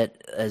trying to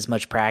get as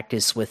much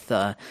practice with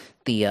the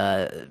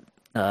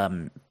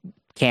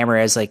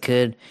camera as I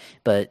could.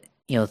 But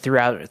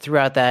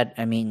throughout that,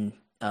 I mean,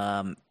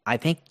 I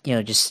think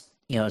just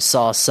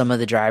saw some of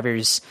the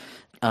drivers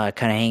kind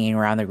of hanging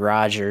around the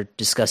garage or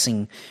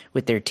discussing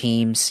with their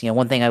teams.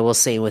 One thing I will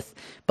say with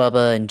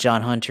Bubba and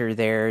John Hunter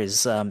there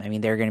is, I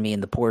mean, they're going to be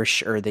in the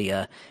Porsche or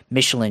the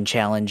Michelin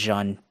Challenge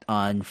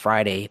on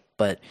Friday,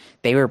 but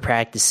they were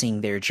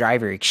practicing their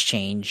driver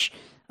exchange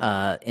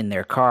in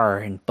their car,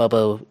 and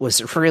Bubba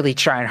was really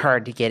trying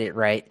hard to get it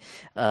right.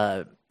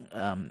 I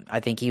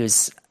think he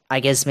was. I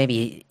guess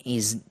maybe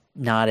he's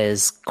not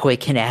as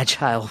quick and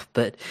agile,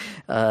 but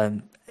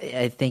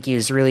I think he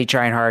was really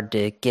trying hard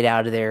to get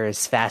out of there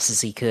as fast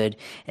as he could,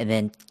 and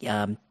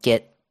then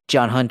get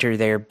John Hunter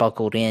there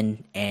buckled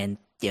in. And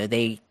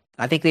I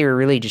think they were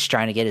really just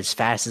trying to get as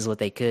fast as what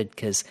they could,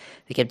 because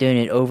they kept doing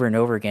it over and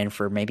over again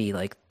for maybe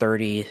like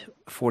 30,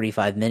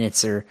 45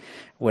 minutes or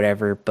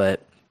whatever.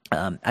 But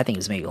I think it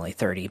was maybe only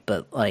 30,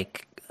 but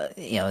like,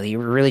 they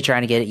were really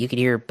trying to get it. You could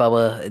hear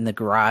Bubba in the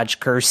garage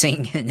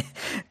cursing and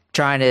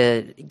trying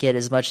to get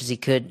as much as he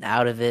could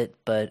out of it.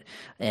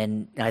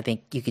 And I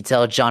think you could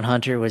tell John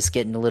Hunter was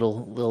getting a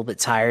little bit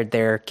tired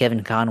there.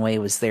 Kevin Conway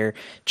was there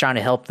trying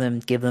to help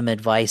them, give them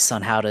advice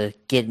on how to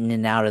get in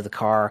and out of the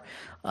car,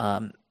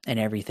 and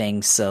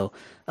everything. So,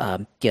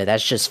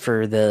 that's just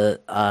for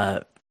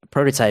the,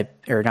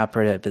 prototype, or not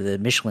prototype, but the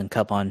Michelin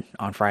Cup on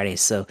Friday.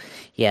 So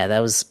yeah, that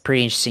was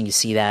pretty interesting to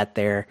see that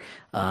there.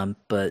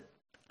 But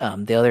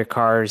the other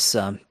cars,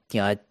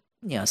 I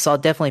saw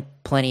definitely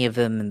plenty of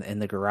them in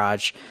the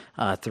garage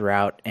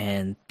throughout,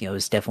 and it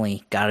was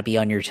definitely got to be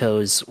on your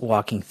toes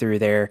walking through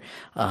there,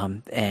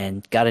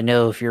 and got to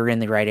know if you're in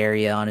the right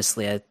area.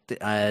 Honestly,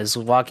 I was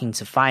walking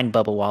to find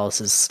Bubba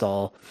Wallace's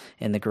stall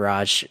in the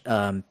garage.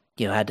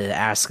 Had to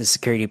ask a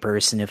security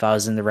person if I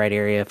was in the right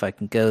area, if I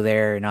can go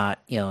there or not,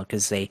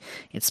 because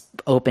it's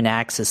open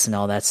access and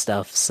all that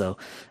stuff. So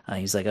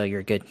he's like, "Oh,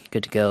 you're good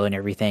to go," and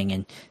everything.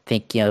 And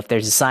think, if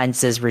there's a sign that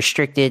says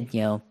restricted,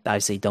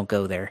 obviously don't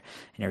go there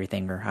and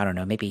everything. Or I don't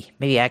know,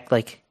 maybe act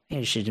like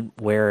you should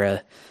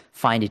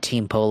find a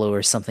team polo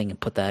or something and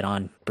put that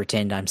on,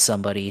 pretend I'm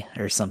somebody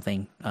or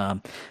something. That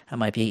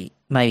might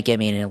get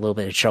me in a little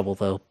bit of trouble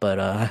though,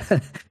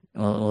 but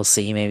we'll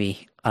see.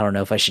 Maybe. I don't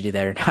know if I should do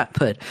that or not,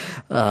 but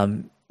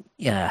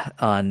yeah,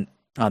 on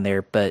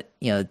there. But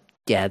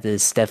yeah,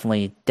 this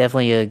definitely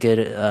a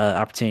good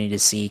opportunity to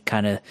see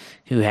kind of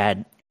who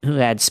had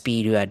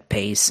speed, who had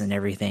pace, and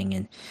everything.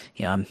 And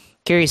I'm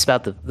curious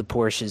about the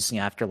Porsches.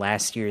 After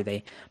last year,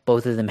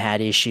 both of them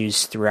had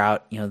issues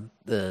throughout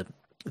the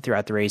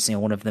race.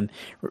 One of them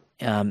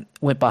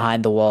went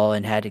behind the wall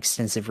and had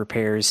extensive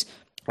repairs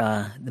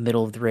the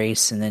middle of the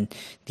race, and then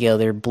the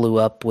other blew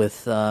up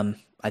with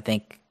I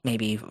think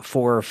maybe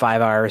 4 or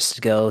 5 hours to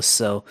go.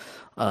 So,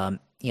 I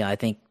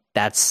think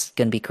that's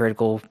going to be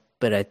critical.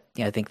 But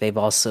I think they've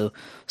also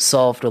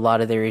solved a lot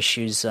of their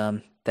issues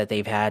that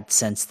they've had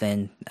since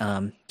then.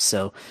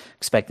 So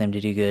expect them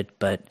to do good.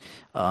 But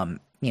I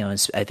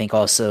think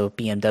also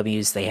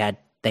BMWs,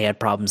 they had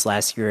problems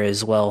last year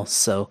as well.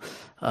 So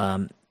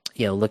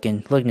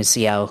looking to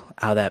see how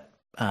that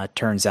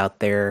turns out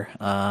there.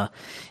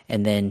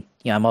 And then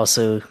I'm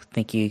also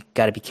think you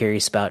got to be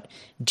curious about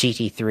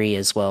GT3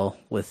 as well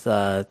with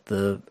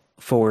the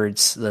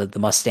Fords, the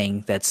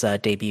Mustang that's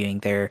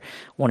debuting there.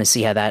 Want to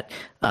see how that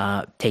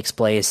takes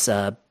place.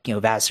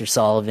 Vassar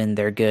Sullivan,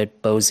 they're good.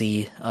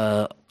 Bosey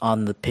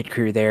on the pit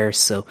crew there,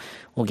 so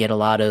we'll get a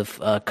lot of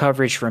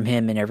coverage from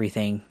him and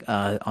everything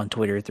on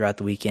Twitter throughout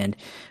the weekend.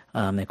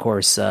 Of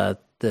course, the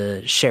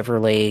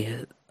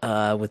Chevrolet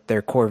with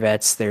their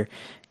Corvettes, they're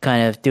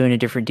kind of doing a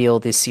different deal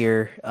this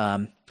year.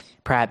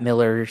 Pratt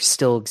Miller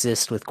still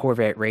exists with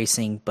Corvette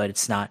Racing, but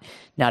it's not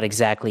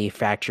exactly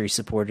factory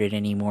supported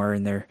anymore,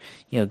 and they're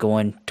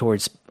going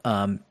towards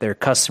their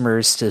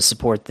customers to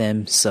support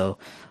them. So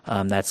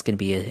that's going to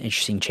be an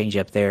interesting change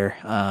up there.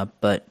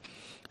 But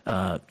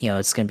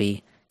it's going to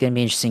be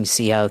interesting to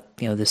see how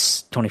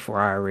this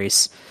 24-hour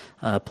race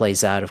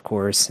plays out, of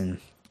course. And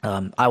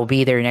I will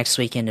be there next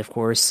weekend, of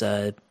course.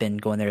 Been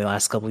going there the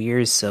last couple of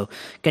years, so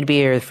going to be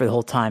here for the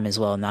whole time as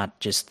well, not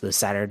just the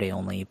Saturday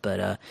only,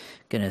 but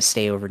going to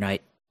stay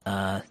overnight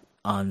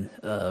on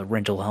a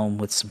rental home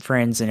with some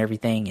friends and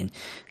everything, and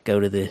go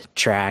to the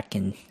track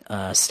and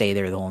stay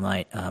there the whole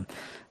night.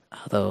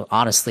 Although,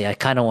 honestly, I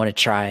kind of want to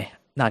try,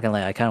 not going to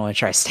lie, I kind of want to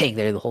try staying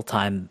there the whole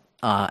time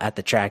at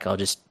the track. I'll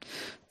just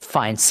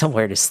find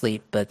somewhere to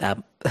sleep, but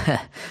that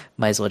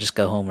might as well just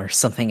go home or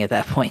something at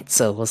that point.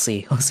 So we'll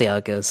see how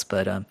it goes.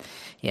 But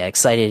yeah,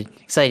 excited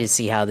to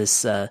see how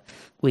this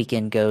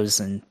weekend goes,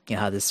 and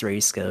how this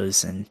race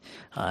goes, and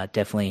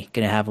definitely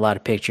gonna have a lot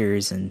of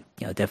pictures, and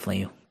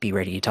definitely be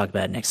ready to talk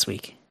about it next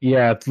week.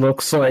 Yeah, it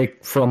looks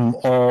like from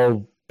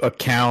all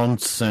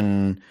accounts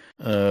and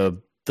the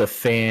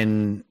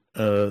fan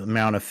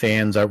amount of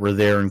fans that were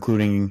there,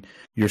 including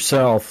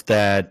yourself,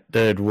 that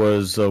it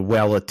was a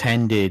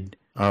well-attended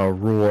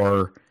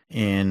Roar,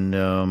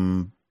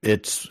 and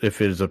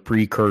if it is a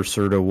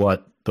precursor to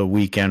what the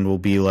weekend will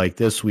be like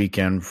this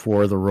weekend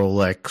for the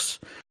Rolex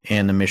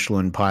and the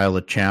Michelin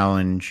Pilot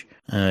Challenge,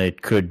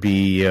 it could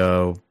be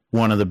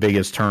one of the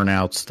biggest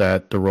turnouts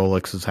that the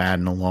Rolex has had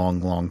in a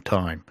long, long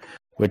time,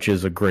 which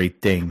is a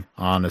great thing,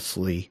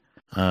 honestly,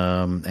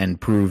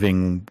 and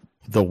proving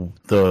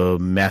the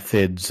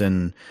methods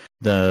and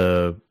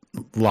the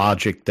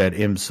logic that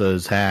IMSA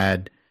has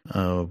had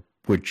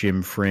with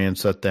Jim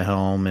France at the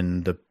helm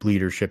and the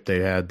leadership they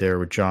had there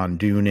with John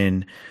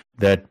Doonan,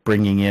 that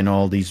bringing in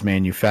all these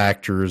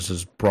manufacturers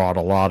has brought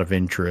a lot of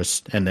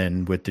interest. And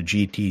then with the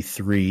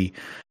GT3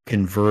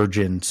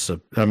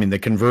 the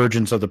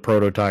convergence of the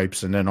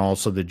prototypes, and then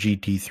also the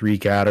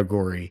GT3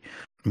 category,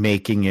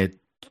 making it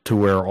to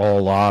where a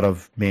lot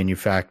of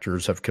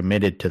manufacturers have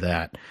committed to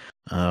that,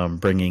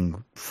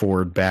 bringing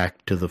Ford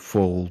back to the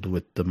fold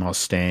with the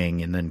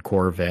Mustang, and then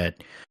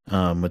Corvette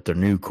with their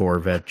new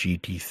Corvette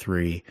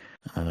GT3,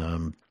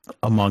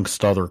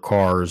 amongst other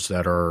cars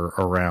that are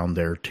around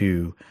there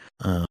too.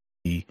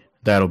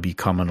 That'll be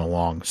coming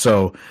along.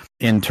 So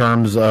in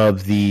terms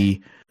of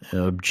the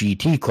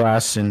GT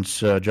class, since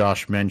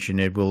Josh mentioned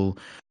it, we'll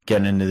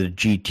get into the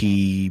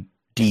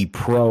GTD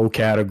Pro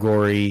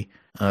category.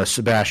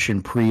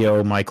 Sebastian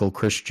Priaulx, Michael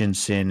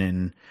Christensen,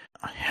 and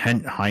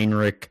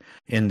Heinrich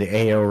in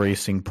the AO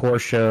Racing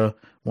Porsche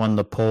won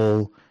the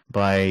pole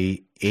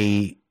by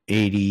 8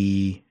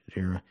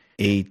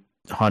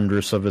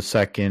 hundredths of a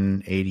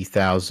second, 80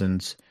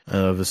 thousandths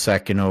of a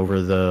second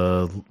over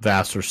the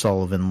Vassar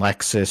Sullivan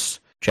Lexus,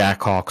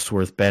 Jack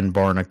Hawksworth, Ben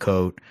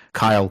Barnicoat,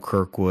 Kyle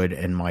Kirkwood,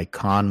 and Mike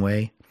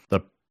Conway.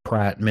 The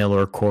Pratt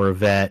Miller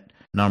Corvette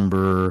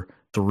number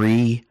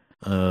 3,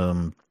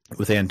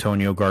 with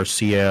Antonio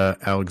Garcia,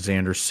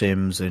 Alexander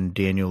Sims, and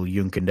Daniel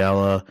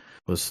Juncadella,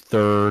 was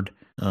 3rd.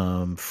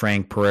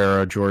 Frank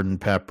Pereira, Jordan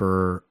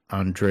Pepper,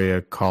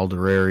 Andrea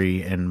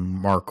Caldereri, and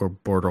Marco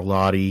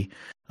Bortolotti.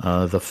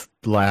 The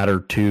latter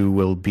two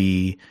will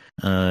be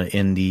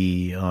in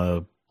the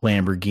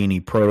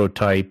Lamborghini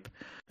prototype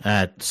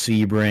at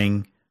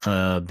Sebring,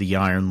 the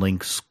Iron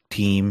Lynx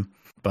team,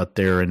 but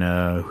they're in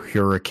a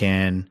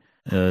Huracan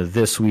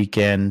this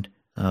weekend.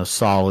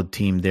 Solid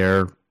team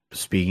there.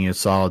 Speaking of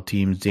solid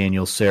teams,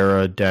 Daniel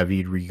Serra,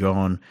 David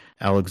Rigon,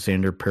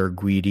 Alexander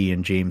Perguidi,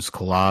 and James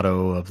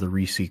Colato of the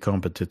Risi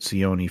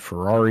Competizione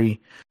Ferrari.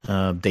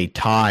 They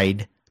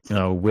tied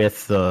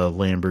with the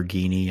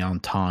Lamborghini on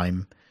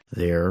time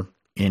there.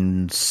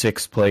 In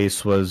 6th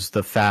place was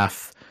the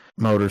FAF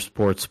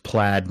Motorsports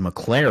Plaid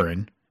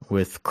McLaren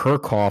with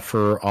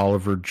Kirchhofer,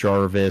 Oliver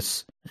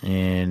Jarvis,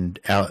 and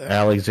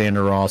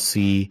Alexander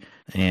Rossi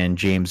and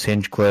James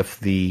Hinchcliffe,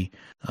 the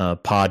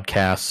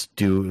podcast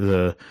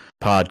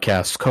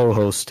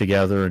co-hosts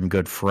together and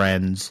good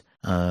friends,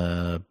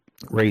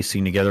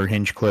 racing together.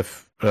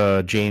 Hinchcliffe,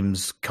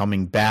 James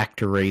coming back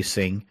to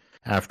racing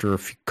after a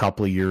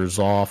couple of years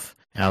off.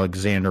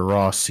 Alexander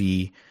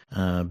Rossi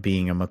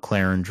being a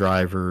McLaren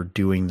driver,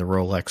 doing the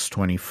Rolex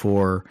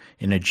 24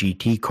 in a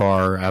GT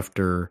car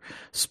after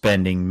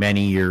spending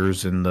many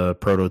years in the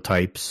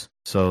prototypes.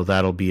 So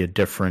that'll be a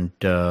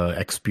different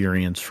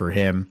experience for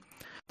him.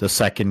 The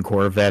 2nd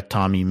Corvette,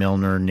 Tommy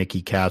Milner,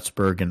 Nicky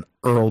Katzberg, and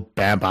Earl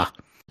Bamba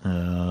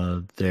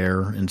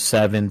there in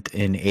 7th.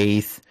 In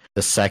 8th,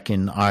 the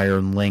 2nd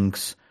Iron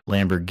Lynx,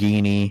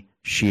 Lamborghini,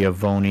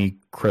 Schiavone,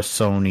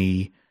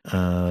 Cressoni,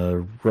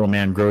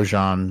 Roman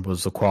Grosjean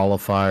was the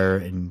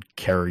qualifier, and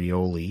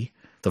Carioli.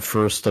 The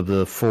first of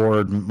the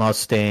Ford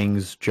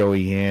Mustangs,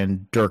 Joey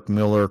Hand, Dirk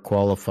Miller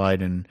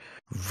qualified, and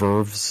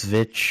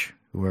Vervsvich,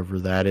 whoever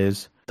that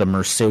is. The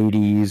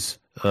Mercedes,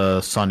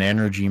 Sun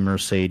Energy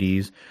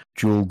Mercedes,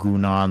 Jules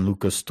Gounon,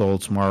 Lucas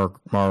Stoltz,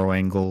 Mauro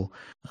Engel,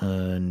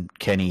 and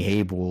Kenny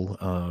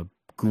Habel.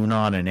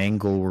 Gounon and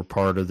Engel were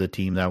part of the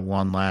team that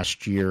won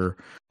last year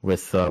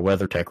with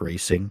WeatherTech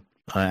Racing.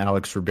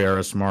 Alex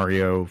Riberas,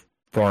 Mario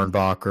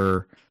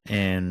Farnbacher,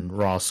 and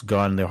Ross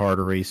Gunn, the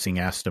Harder Racing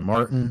Aston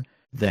Martin.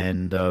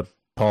 Then the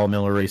Paul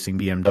Miller Racing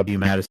BMW,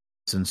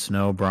 Madison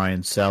Snow,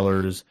 Brian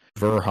Sellers,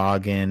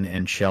 Verhagen,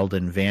 and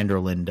Sheldon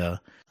Vanderlinde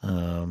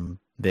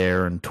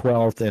there in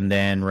 12th. And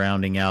then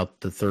rounding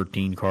out the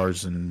 13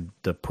 cars in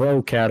the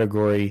Pro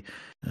category,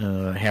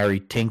 Harry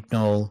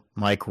Tinknell,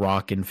 Mike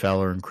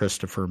Rockenfeller, and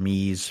Christopher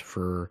Mies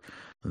for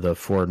the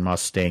Ford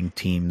Mustang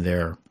team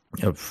there.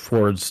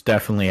 Ford's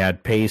definitely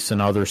had pace in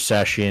other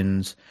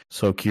sessions,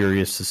 so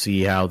curious to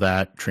see how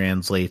that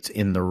translates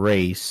in the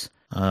race.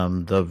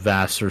 The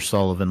Vassar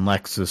Sullivan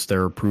Lexus,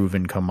 they're a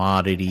proven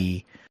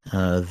commodity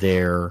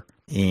there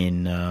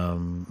in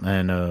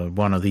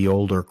one of the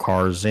older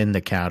cars in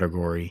the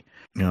category.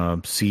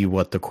 See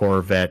what the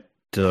Corvette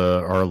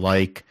are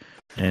like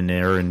and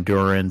their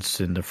endurance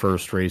in the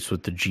first race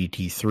with the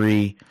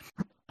GT3,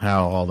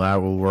 how all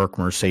that will work.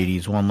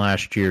 Mercedes won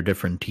last year,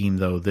 different team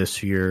though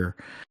this year.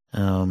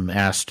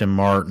 Aston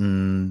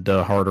Martin,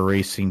 the harder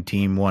racing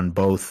team, won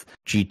both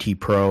GT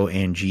Pro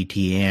and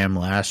GT Am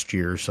last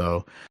year,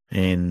 so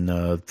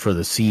for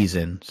the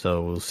season.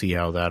 So we'll see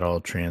how that all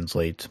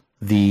translates.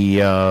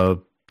 The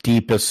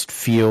deepest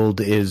field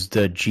is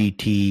the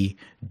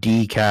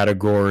GTD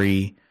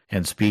category.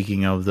 And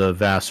speaking of the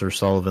Vassar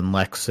Sullivan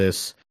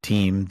Lexus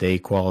team, they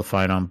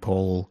qualified on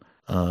pole.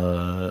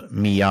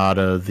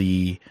 Miata,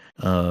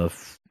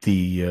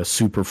 the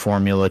Super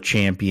Formula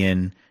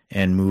champion,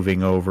 and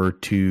moving over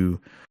to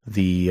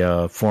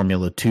the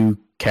Formula 2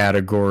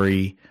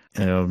 category,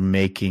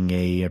 making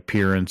a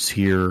appearance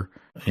here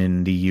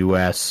in the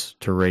U.S.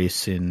 to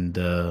race in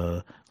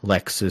the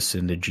Lexus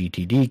in the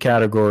GTD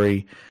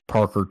category.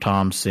 Parker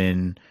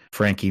Thompson,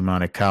 Frankie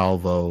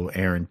Montecalvo,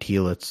 Aaron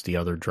Telitz, the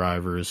other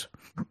drivers.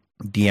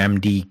 The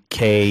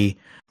MDK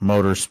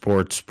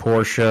Motorsports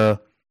Porsche,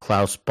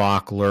 Klaus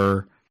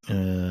Bachler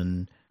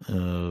and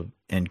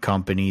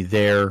company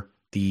there.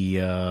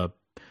 The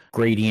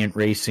Gradient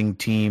Racing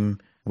team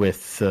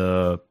with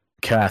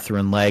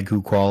Catherine Legg,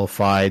 who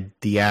qualified.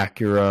 The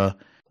Acura,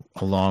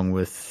 along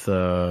with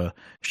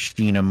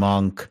Sheena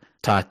Monk,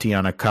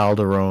 Tatiana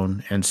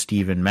Calderon, and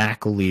Stephen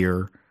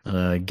McAleer,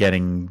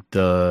 having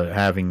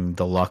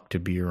the luck to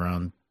be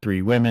around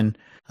 3 women.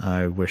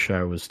 I wish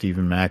I was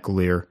Stephen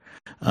McAleer.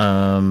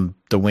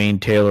 The Wayne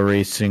Taylor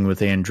Racing with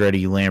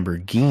Andretti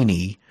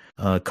Lamborghini,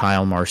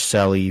 Kyle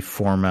Marcelli,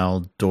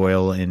 Formel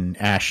Doyle, and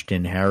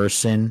Ashton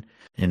Harrison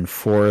in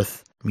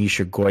 4th.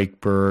 Misha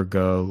Goikberg,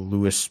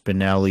 Louis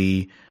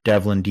Spinelli,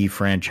 Devlin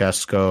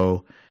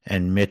DeFrancesco,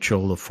 and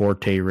Mitchell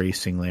Laforte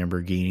Racing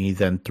Lamborghini.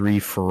 Then 3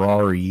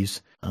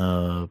 Ferraris,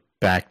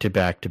 back to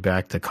back.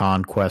 The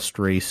Conquest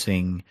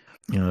Racing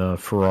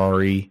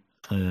Ferrari,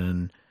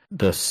 and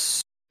the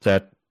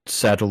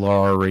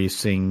Settler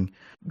Racing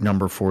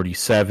number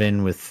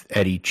 47 with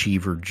Eddie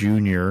Cheever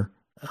Jr.,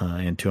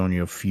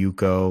 Antonio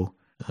Fuoco.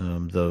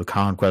 The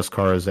Conquest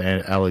car is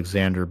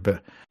Alessandro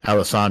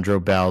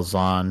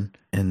Balzan.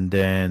 And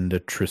then the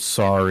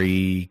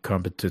Tresari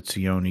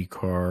Competizione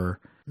car.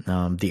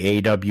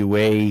 The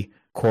AWA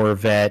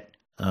Corvette,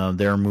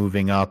 they're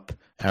moving up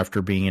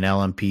after being an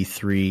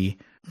LMP3.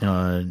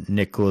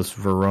 Nicholas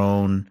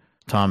Verone,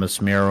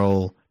 Thomas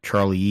Merrill,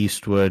 Charlie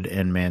Eastwood,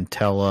 and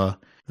Mantella.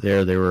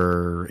 There they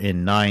were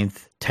in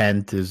 9th.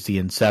 10th is the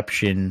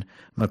Inception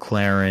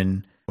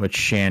McLaren with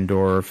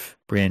Shandorf,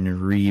 Brandon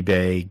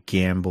Rebe,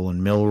 Gamble,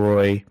 and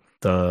Milroy.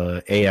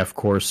 The AF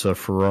Corsa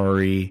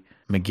Ferrari,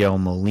 Miguel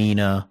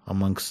Molina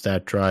amongst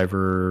that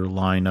driver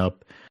lineup.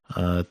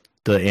 The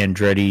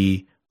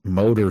Andretti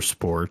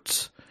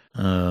Motorsports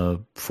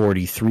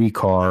 43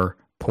 car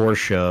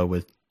Porsche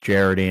with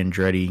Jared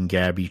Andretti and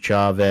Gabby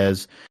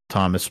Chavez,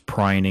 Thomas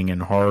Preining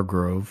and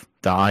Hargrove.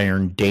 The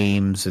Iron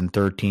Dames in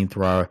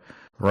 13th,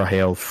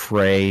 Rahel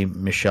Frey,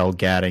 Michelle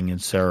Gadding,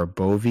 and Sarah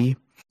Bovey.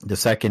 The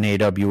second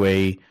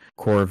AWA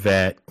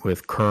Corvette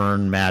with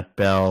Kern, Matt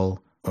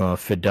Bell,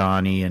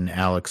 Fidani, and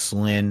Alex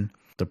Lynn.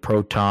 The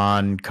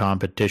Proton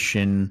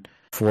Competition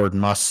Ford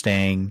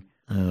Mustang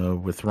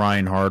with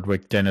Ryan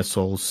Hardwick, Dennis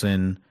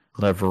Olson,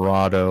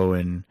 Leverado,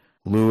 and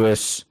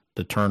Lewis.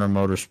 The Turner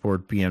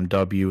Motorsport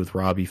BMW with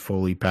Robbie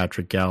Foley,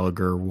 Patrick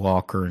Gallagher,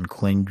 Walker, and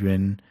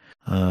Klingman.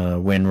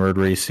 Windward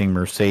Racing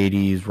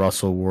Mercedes,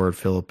 Russell Ward,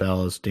 Philip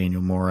Ellis,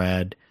 Daniel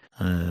Morad.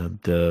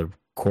 The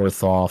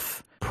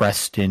Korthoff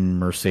Preston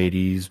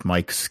Mercedes,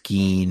 Mike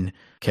Skeen,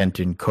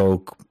 Kenton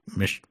Koch,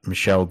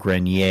 Michel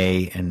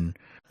Grenier, and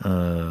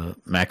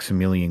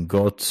Maximilian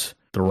Gotz.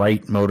 The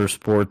Wright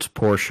Motorsports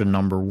Porsche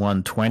number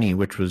 120,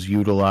 which was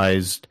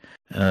utilized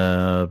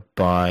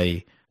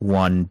by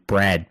one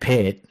Brad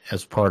Pitt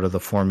as part of the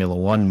Formula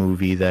One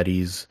movie that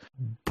he's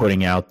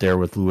putting out there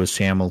with Lewis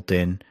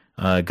Hamilton,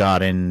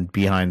 got in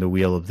behind the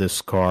wheel of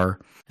this car.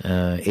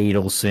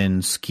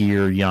 Adelson,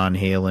 Skier, Jan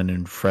Halen,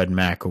 and Fred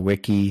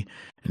Makowicki.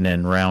 And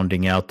then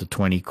rounding out the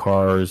 20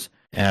 cars,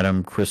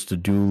 Adam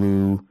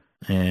Christodoulou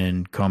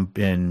and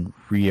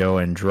Rio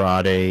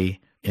Andrade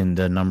in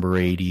the number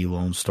 80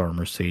 Lone Star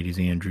Mercedes,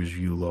 Andrews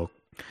Yulo.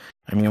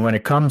 I mean, when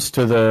it comes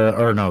to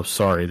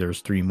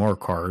there's 3 more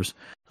cars.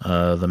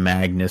 The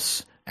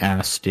Magnus,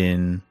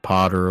 Aston,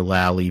 Potter,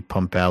 Lally,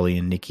 Pumpelli,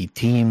 and Nicky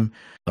Team.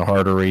 The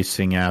Harder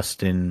Racing,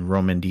 Aston,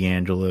 Roman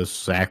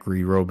DeAngelis,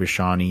 Zachary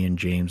Robichani, and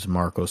James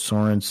Marco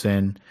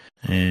Sorensen.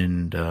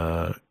 And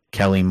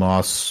Kelly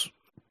Moss,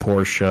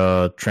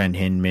 Porsche, Trent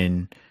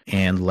Hinman,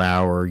 and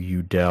Lauer,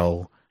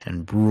 Udell,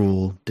 and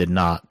Brule did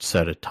not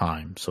set a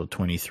time. So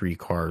 23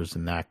 cars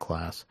in that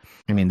class.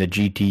 I mean, the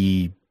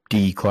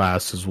GTD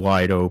class is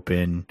wide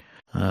open.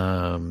 You're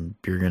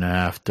going to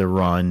have to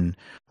run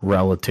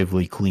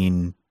relatively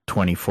clean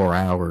 24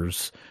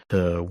 hours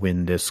to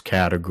win this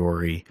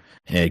category.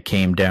 It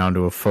came down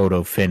to a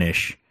photo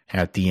finish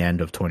at the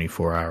end of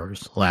 24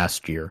 hours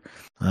last year.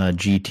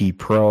 GT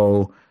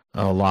Pro,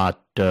 a lot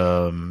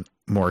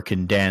more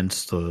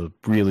condensed,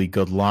 really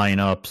good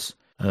lineups.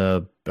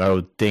 I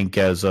would think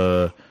as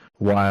a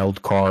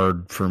wild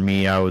card for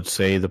me, I would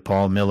say the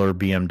Paul Miller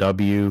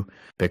BMW,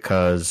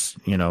 because,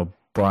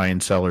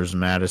 Brian Sellers and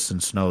Madison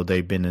Snow,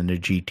 they've been in the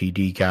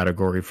GTD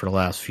category for the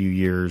last few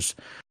years,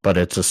 but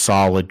it's a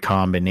solid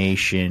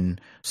combination,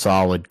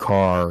 solid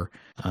car.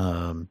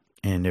 And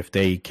if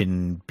they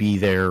can be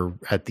there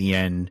at the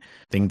end,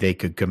 I think they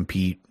could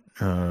compete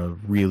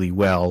really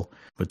well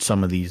with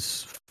some of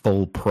these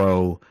full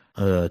pro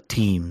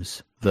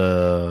teams.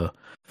 I'm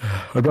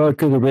not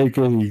going to make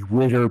any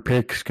winner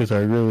picks because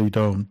I really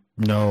don't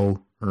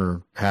know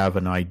or have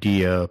an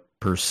idea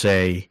per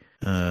se.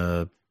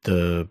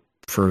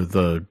 For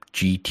the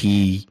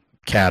GT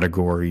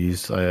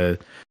categories, there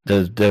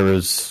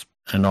was,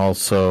 and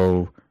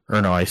also,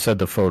 or no, I said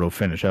the photo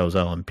finish. That was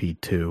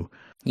LMP2.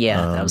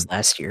 Yeah, that was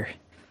last year.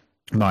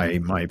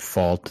 My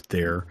fault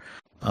there.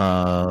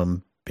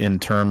 In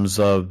terms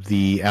of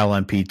the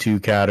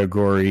LMP2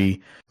 category,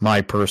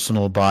 my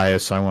personal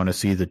bias, I want to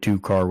see the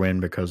 2-car win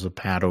because of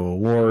Pato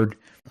Award.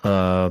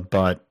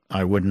 But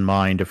I wouldn't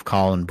mind if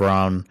Colin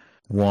Brown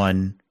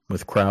won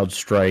with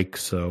CrowdStrike.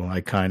 So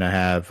I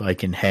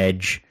can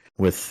hedge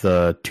with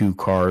 2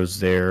 cars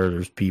there.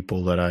 There's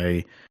people that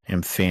I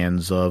am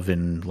fans of,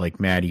 and like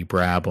Matty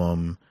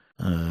Brabham,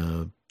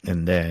 and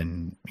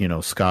then,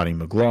 Scotty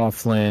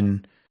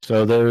McLaughlin.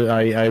 So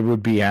I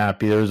would be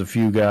happy. There's a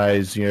few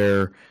guys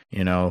here,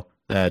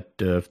 that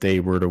if they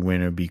were to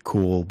win, it'd be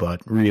cool.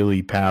 But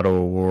really, Pato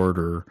Award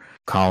or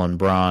Colin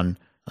Braun,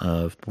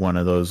 if one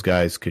of those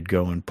guys could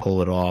go and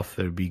pull it off,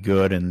 it'd be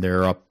good. And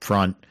they're up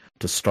front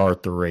to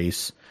start the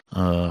race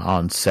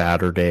on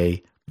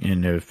Saturday.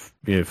 And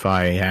if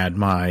I had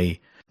my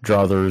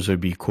druthers,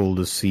 it'd be cool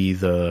to see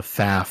the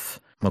Pfaff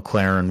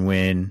McLaren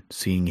win,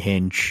 seeing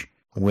Hinch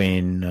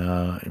win,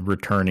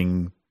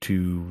 returning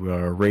to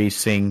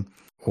racing.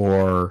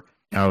 Or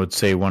I would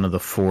say one of the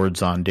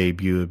Fords on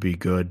debut would be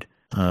good,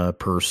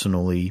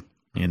 personally.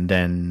 And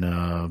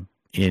then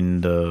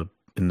in the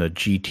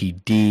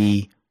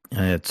GTD,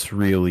 it's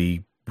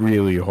really,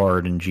 really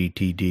hard in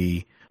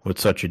GTD with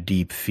such a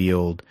deep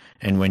field.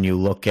 And when you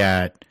look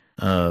at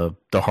the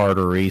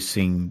harder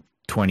racing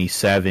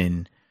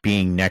 27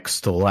 being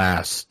next to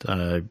last,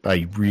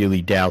 I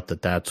really doubt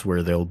that that's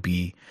where they'll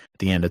be at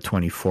the end of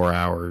 24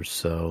 hours.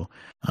 So,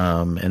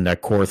 and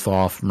that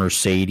Korthoff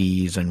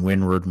Mercedes and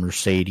Windward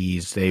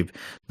Mercedes,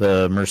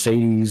 the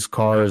Mercedes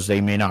cars, they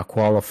may not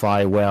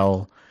qualify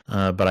well,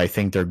 but I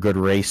think they're good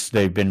race.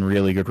 They've been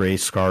really good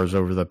race cars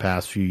over the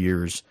past few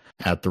years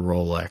at the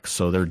Rolex.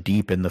 So they're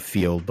deep in the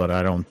field, but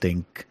I don't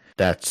think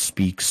that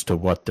speaks to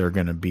what they're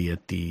going to be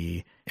at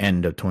the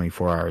end of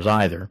 24 hours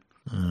either.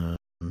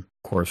 Of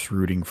course,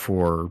 rooting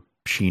for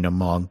Sheena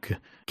Monk,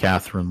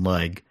 Catherine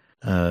Legg.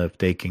 If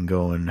they can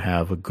go and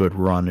have a good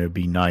run, it'd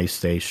be nice.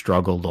 They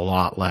struggled a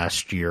lot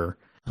last year.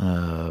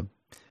 But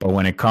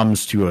when it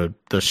comes to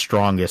the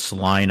strongest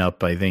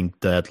lineup, I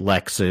think that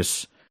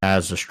Lexus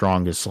has the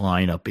strongest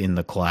lineup in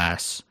the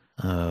class.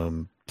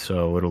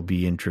 So it'll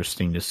be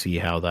interesting to see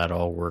how that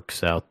all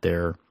works out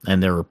there.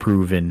 And they're a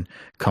proven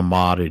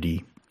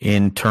commodity.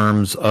 In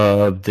terms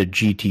of the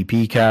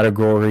GTP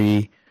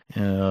category,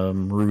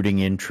 rooting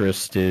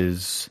interest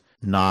is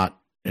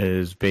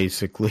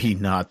basically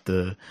not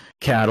the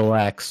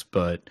Cadillacs,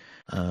 but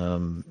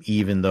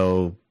even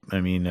though,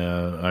 I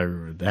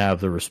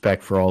have the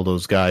respect for all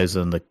those guys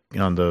on the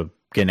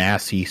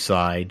Ganassi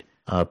side.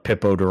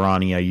 Pippo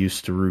Durrani, I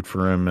used to root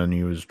for him, and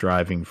he was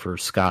driving for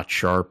Scott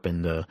Sharp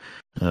and the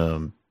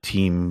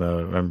team.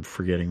 I'm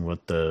forgetting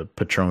what the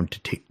Patron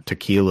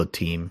Tequila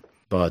team,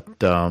 but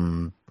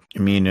that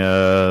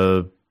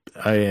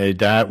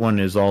one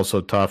is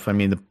also tough.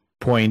 The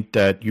point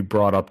that you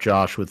brought up,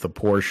 Josh, with the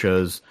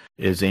Porsches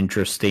is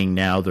interesting.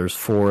 Now there's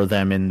 4 of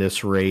them in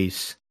this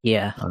race.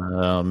 Yeah.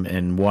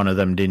 And one of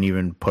them didn't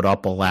even put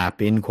up a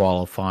lap in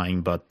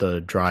qualifying, but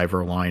the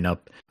driver lineup,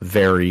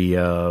 very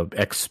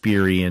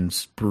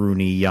experienced.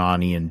 Bruni,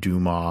 Yanni, and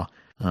Dumas.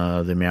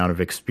 The amount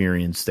of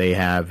experience they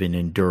have in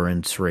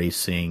endurance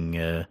racing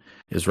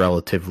is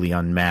relatively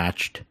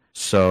unmatched.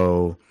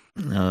 So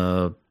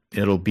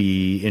it'll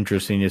be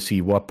interesting to see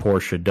what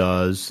Porsche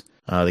does.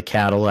 The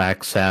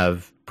Cadillacs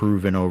have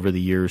proven over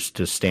the years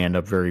to stand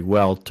up very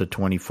well to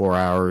 24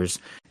 hours,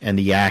 and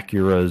the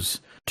Acuras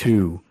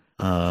too.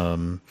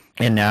 And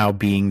now,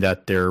 being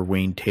that they're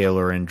Wayne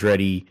Taylor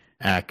Andretti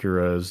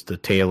Acuras, the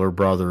Taylor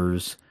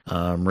brothers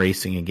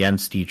racing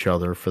against each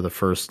other for the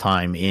first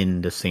time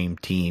in the same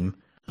team.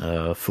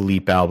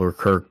 Philippe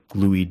Albuquerque,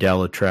 Louis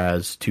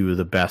Delatraz, 2 of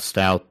the best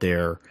out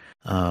there.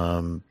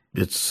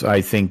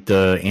 I think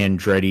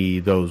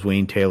those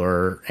Wayne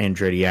Taylor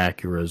Andretti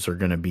Acuras are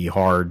going to be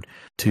hard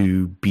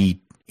to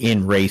beat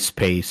in race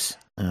pace.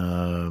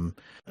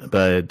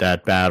 But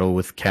that battle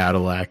with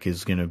Cadillac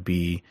is going to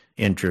be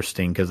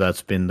interesting because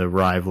that's been the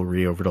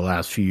rivalry over the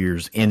last few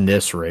years in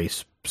this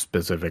race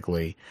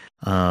specifically.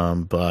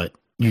 But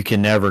you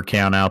can never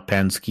count out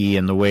Penske,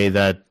 and the way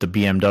that the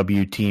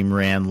BMW team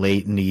ran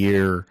late in the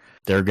year,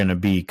 they're going to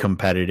be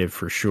competitive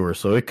for sure.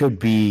 So it could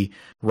be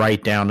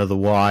right down to the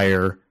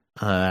wire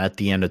at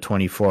the end of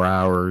 24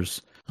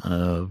 hours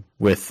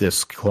with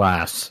this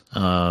class.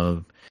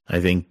 I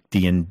think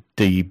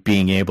the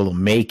being able to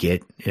make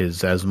it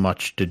is as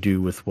much to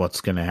do with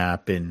what's going to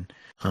happen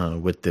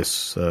with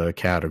this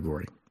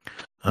category.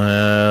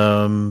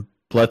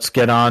 Let's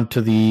get on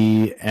to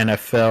the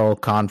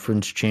NFL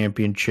Conference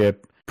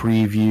Championship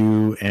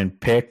preview and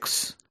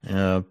picks.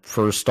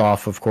 First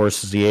off, of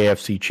course, is the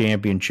AFC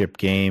Championship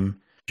game.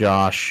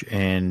 Josh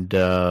and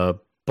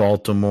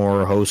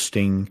Baltimore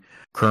hosting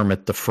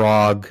Kermit the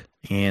Frog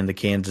and the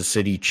Kansas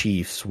City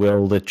Chiefs.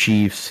 Will the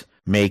Chiefs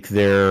make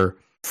their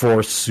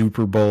fourth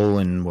Super Bowl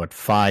in,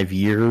 5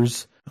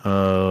 years?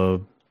 Or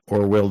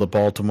will the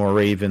Baltimore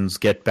Ravens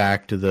get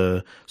back to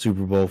the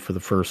Super Bowl for the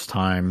first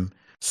time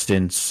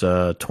since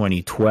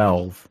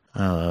 2012?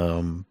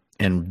 And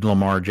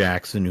Lamar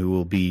Jackson, who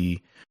will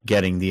be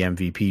getting the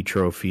MVP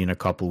trophy in a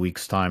couple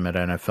weeks' time at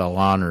NFL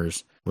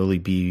Honors, will he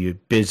be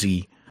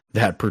busy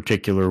that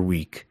particular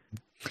week?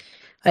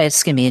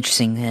 It's going to be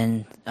interesting.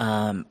 And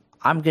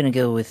I'm going to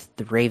go with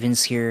the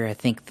Ravens here. I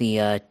think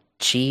the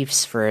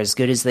Chiefs, for as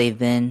good as they've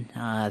been,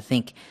 I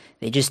think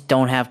they just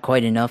don't have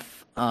quite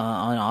enough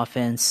on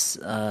offense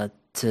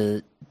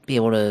to be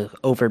able to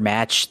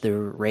overmatch the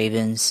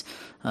Ravens.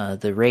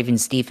 The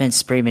Ravens defense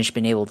has pretty much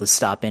been able to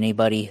stop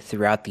anybody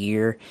throughout the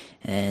year,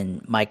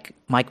 and Mike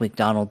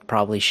McDonald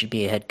probably should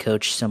be a head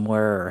coach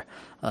somewhere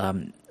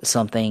or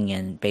something,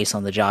 and based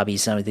on the job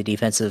he's done with the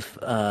defensive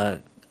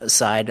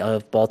side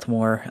of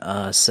Baltimore.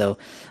 So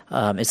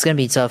it's going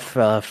to be tough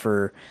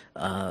for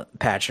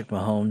Patrick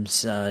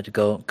Mahomes to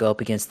go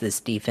up against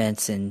this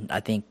defense, and I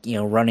think,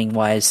 running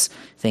wise,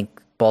 I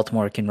think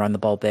Baltimore can run the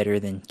ball better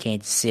than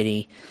Kansas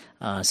City.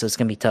 So it's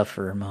going to be tough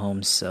for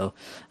Mahomes. So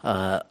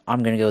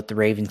I'm going to go with the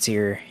Ravens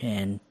here,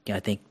 and I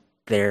think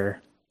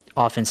their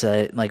offense,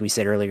 like we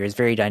said earlier, is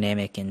very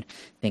dynamic and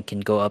I think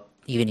can go up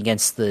even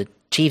against the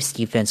Chiefs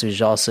defense, which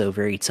is also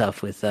very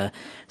tough with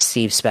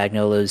Steve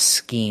Spagnuolo's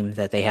scheme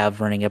that they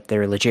have running up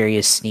there.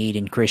 L'Jarius Sneed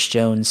and Chris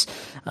Jones,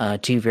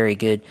 two very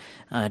good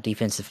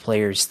defensive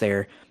players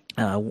there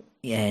and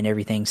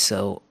everything.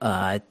 So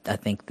I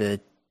think the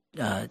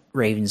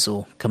Ravens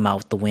will come out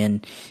with the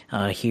win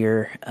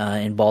here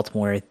in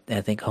Baltimore.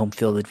 I think home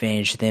field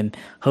advantage, them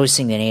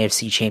hosting an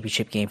AFC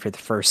Championship game for the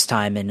first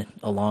time in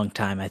a long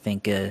time, I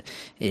think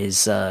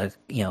is I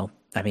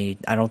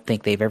don't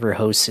think they've ever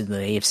hosted the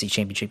AFC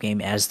Championship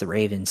game as the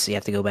Ravens. So you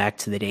have to go back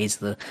to the days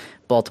of the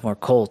Baltimore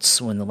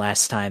Colts when the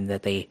last time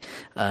that they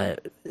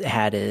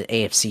had an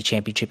AFC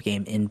Championship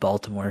game in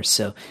Baltimore.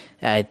 So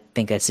I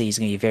think that city's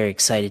going to be very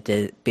excited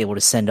to be able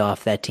to send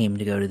off that team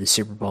to go to the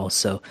Super Bowl.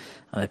 So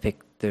I pick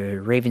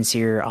the Ravens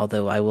here,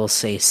 although I will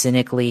say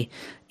cynically,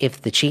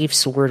 if the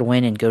Chiefs were to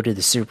win and go to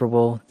the Super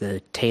Bowl, the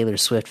Taylor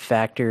Swift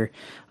factor,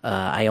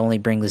 I only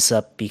bring this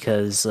up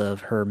because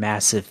of her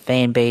massive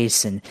fan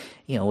base and,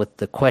 with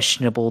the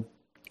questionable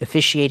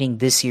officiating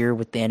this year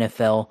with the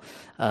NFL,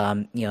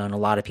 and a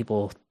lot of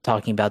people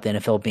talking about the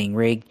NFL being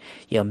rigged,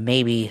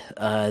 maybe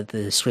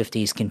the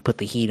Swifties can put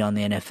the heat on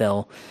the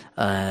NFL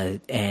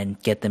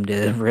and get them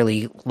to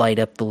really light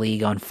up the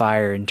league on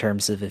fire in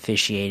terms of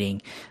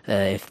officiating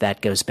if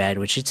that goes bad,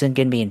 which it's going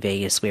to be in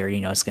Vegas where,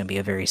 it's going to be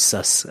a very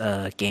sus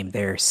game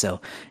there.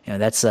 So,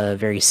 that's a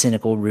very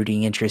cynical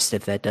rooting interest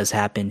if that does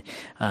happen.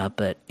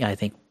 But I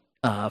think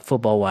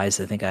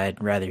football-wise, I think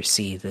I'd rather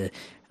see the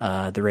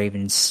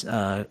Ravens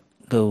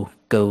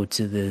go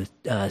to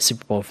the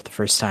Super Bowl for the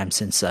first time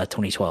since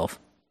 2012.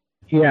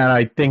 Yeah,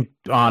 I think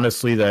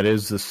honestly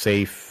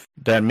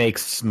that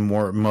makes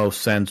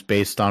most sense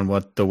based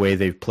on the way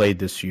they've played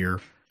this year,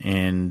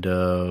 and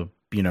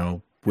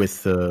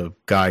with the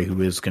guy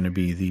who is going to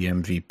be the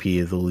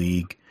MVP of the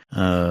league,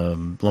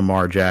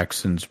 Lamar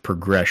Jackson's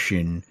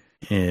progression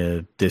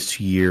this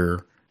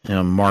year.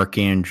 Mark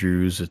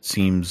Andrews, it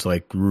seems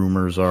like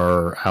rumors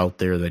are out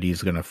there that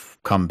he's going to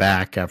come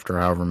back after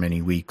however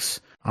many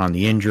weeks on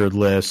the injured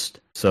list.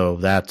 So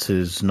that's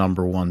his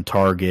number one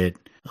target,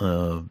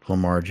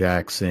 Lamar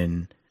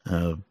Jackson.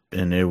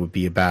 And it would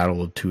be a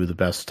battle of two of the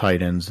best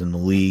tight ends in the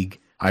league.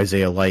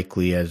 Isaiah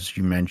Likely, as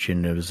you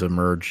mentioned, has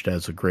emerged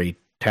as a great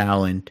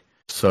talent.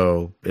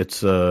 So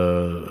it's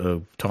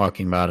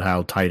talking about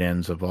how tight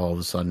ends have all of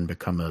a sudden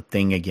become a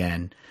thing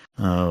again.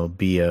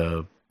 Be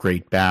a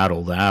great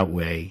battle that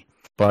way.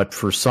 But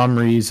for some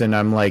reason,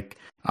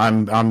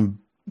 I'm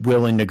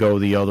willing to go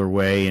the other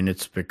way, and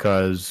it's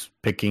because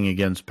picking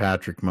against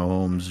Patrick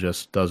Mahomes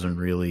just doesn't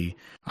really,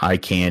 I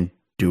can't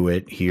do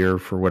it here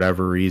for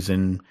whatever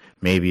reason.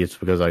 Maybe it's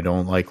because I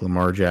don't like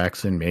Lamar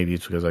Jackson. Maybe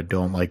it's because I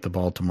don't like the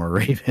Baltimore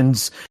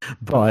Ravens.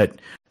 But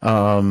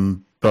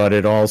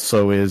it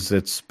also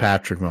it's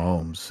Patrick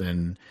Mahomes,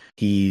 and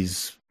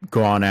he's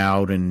gone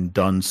out and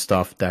done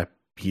stuff that,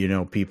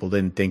 people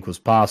didn't think was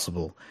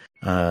possible.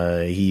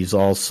 He's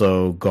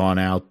also gone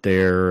out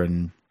there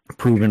and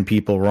proven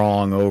people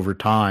wrong over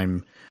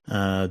time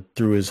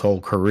through his whole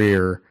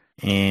career,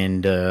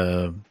 and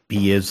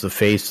he is the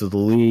face of the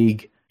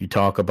league. You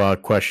talk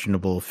about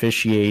questionable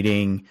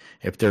officiating.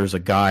 If there's a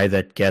guy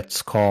that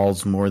gets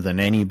calls more than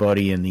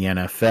anybody in the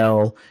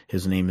NFL,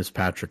 his name is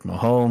Patrick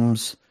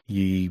Mahomes.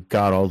 You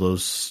got all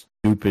those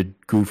stupid,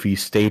 goofy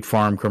State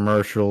Farm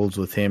commercials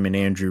with him and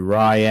Andrew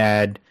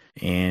Ryad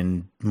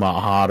and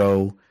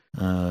Mahato,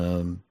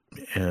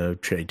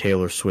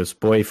 Taylor Swift's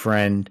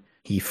boyfriend.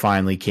 He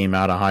finally came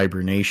out of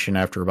hibernation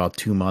after about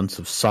 2 months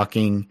of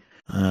sucking.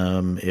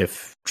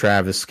 If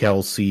Travis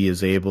Kelce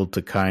is able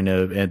to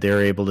and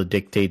they're able to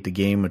dictate the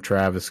game with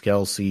Travis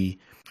Kelce,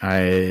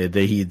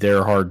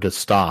 they're hard to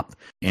stop.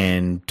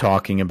 And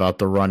talking about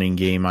the running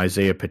game,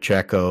 Isaiah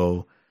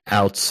Pacheco,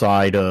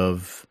 outside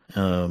of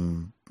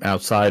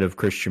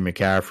Christian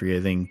McCaffrey,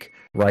 I think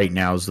right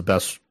now is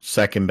the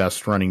second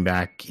best running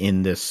back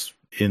in the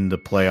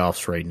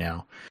playoffs right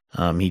now.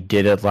 He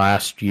did it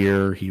last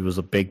year. He was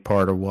a big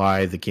part of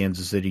why the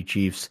Kansas City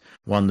Chiefs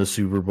won the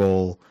Super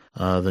Bowl.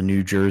 The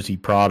New Jersey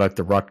product,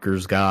 the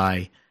Rutgers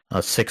guy, a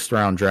 6th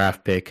round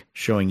draft pick,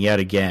 showing yet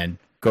again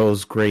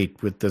goes great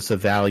with this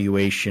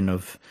evaluation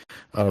of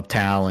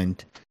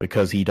talent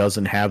because he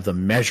doesn't have the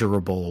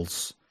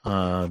measurables.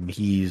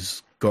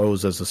 He's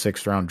goes as a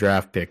 6th round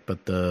draft pick,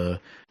 but the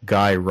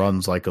guy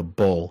runs like a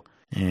bull.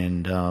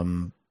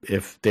 And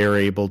if they're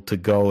able to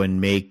go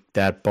and make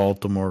that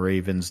Baltimore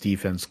Ravens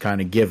defense kind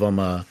of give them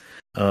a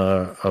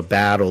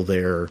battle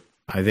there,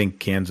 I think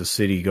Kansas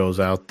City goes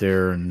out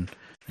there and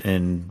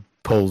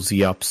pulls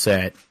the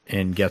upset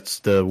and gets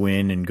the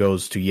win and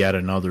goes to yet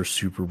another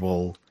Super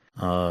Bowl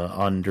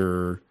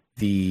under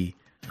the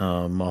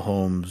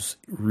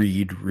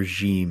Mahomes-Reed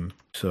regime.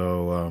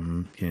 So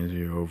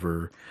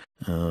over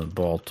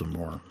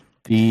Baltimore.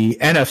 The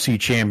NFC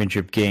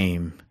Championship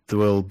game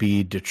will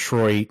be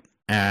Detroit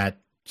at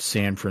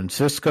San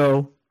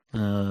Francisco.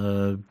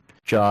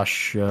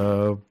 Josh,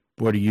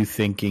 what are you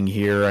thinking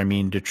here? I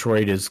mean,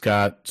 Detroit has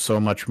got so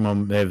much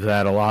they've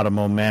had a lot of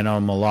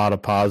momentum, a lot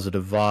of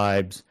positive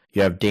vibes.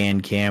 You have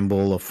Dan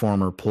Campbell, a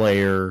former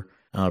player,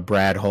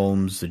 Brad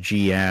Holmes, the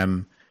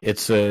GM.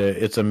 It's a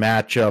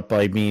matchup.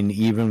 I mean,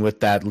 even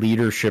with that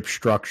leadership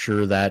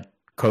structure, that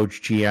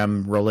coach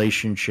GM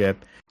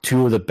relationship,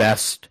 two of the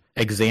best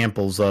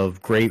examples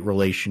of great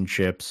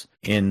relationships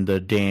in the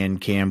Dan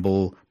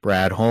Campbell,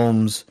 Brad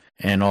Holmes,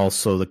 and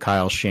also the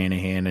Kyle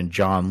Shanahan and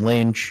John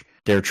Lynch.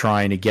 They're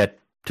trying to get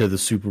to the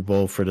Super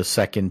Bowl for the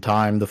second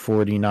time, the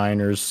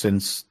 49ers,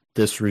 since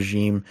this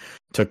regime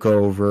took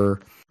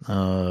over.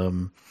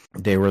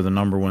 They were the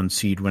number 1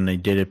 seed when they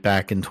did it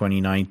back in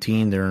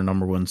 2019. They're a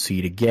number 1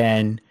 seed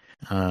again.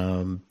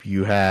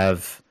 You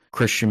have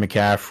Christian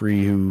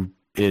McCaffrey, who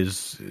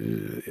is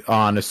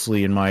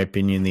honestly, in my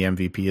opinion, the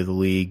MVP of the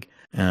league.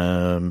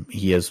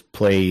 He has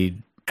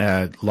played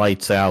at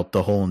lights out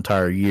the whole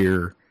entire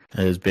year. It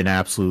has been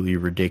absolutely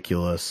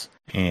ridiculous.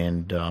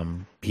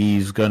 And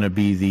he's going to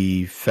be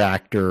the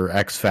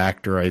X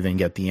factor, I think,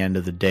 at the end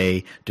of the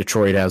day.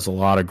 Detroit has a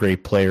lot of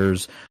great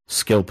players,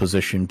 skill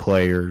position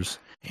players,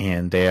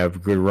 and they have a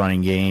good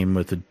running game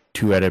with a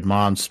two-headed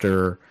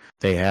monster.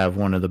 They have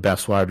one of the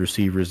best wide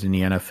receivers in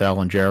the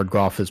NFL, and Jared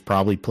Goff is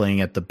probably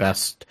playing at the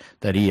best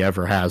that he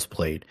ever has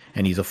played.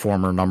 And he's a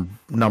former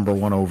number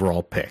 1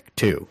 overall pick,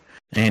 too.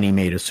 And he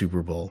made a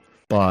Super Bowl.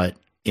 But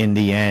in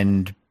the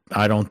end,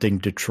 I don't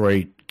think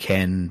Detroit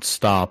can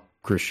stop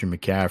Christian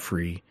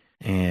McCaffrey.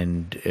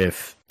 And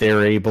if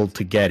they're able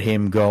to get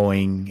him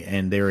going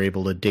and they're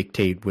able to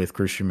dictate with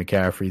Christian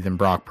McCaffrey, then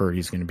Brock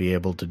Purdy's going to be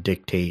able to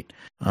dictate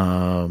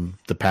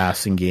the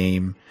passing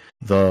game.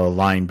 The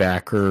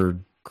linebacker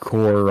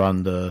core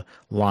on the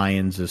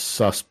Lions is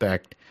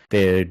suspect.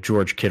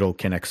 George Kittle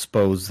can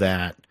expose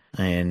that.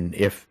 And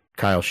if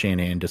Kyle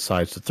Shanahan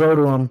decides to throw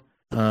to him,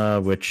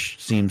 which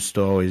seems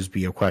to always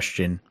be a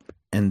question.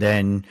 And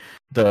then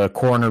the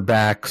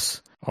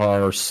cornerbacks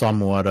are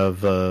somewhat of,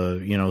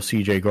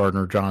 CJ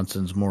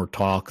Gardner-Johnson's more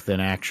talk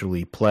than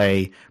actually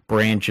play.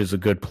 Branch is a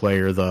good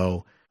player,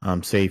 though,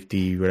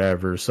 safety,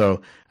 whatever.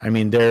 So, I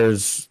mean,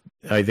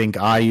 I think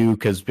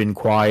Ayuk has been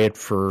quiet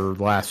for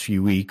the last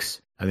few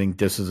weeks. I think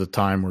this is a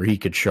time where he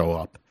could show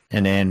up.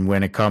 And then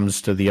when it comes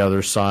to the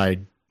other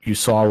side, you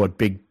saw what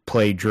Big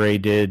Play Dre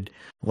did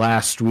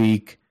last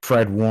week.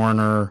 Fred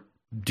Warner,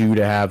 due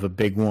to have a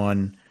big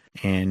one,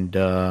 and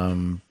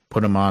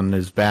put him on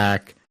his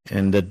back.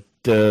 And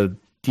the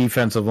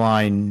defensive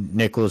line,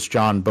 Nicholas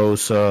John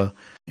Bosa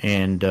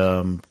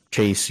and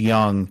Chase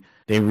Young,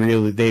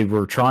 they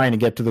were trying to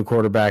get to the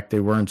quarterback. They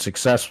weren't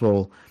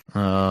successful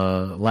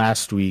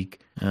last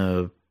week.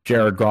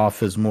 Jared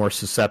Goff is more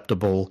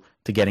susceptible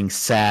to getting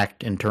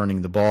sacked and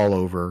turning the ball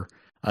over.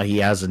 He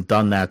hasn't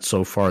done that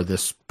so far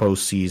this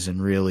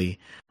postseason, really.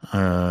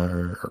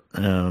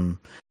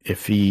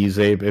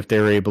 If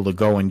they're able to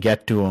go and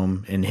get to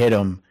him and hit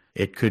him,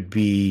 it could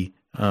be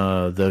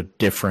the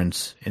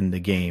difference in the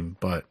game.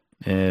 But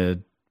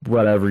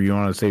whatever you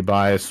want to say,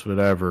 bias,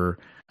 whatever,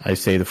 I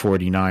say the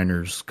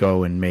 49ers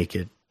go and make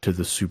it to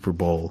the Super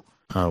Bowl.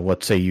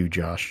 What say you,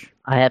 Josh?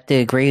 I have to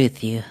agree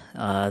with you.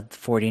 The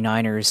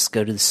 49ers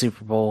go to the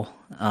Super Bowl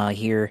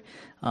here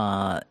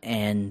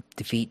and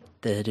defeat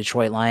the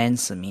Detroit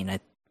Lions. I mean,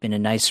 it's been a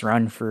nice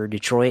run for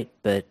Detroit,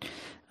 but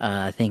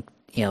I think,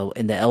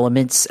 in the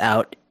elements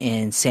out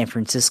in San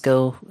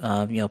Francisco,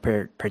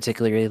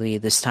 particularly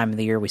this time of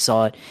the year, we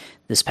saw it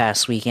this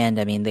past weekend.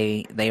 I mean,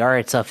 they are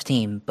a tough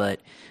team, but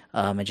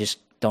I just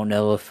don't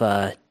know if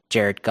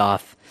Jared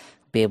Goff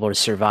will be able to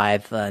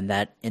survive in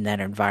that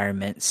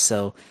environment.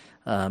 So,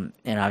 and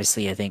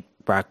obviously, I think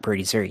Brock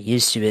Purdy's very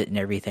used to it and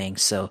everything.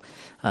 So,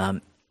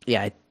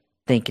 yeah, I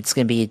think it's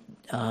going to be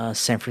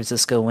San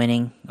Francisco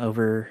winning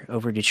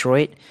over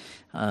Detroit.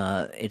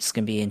 It's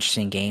going to be an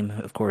interesting game.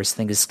 Of course, I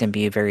think it's going to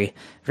be a very,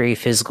 very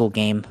physical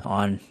game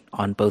on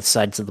both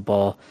sides of the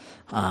ball.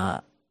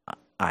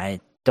 I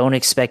don't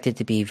expect it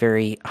to be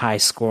very high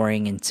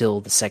scoring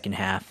until the second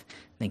half.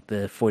 I think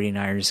the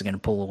 49ers are going to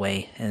pull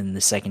away in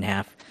the second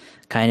half.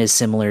 Kind of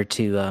similar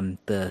to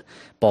the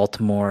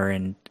Baltimore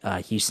and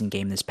Houston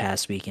game this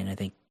past weekend. I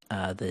think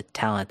the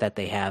talent that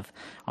they have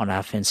on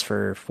offense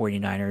for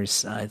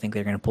 49ers, I think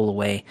they're going to pull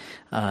away.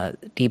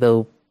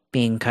 Debo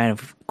being kind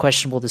of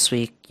questionable this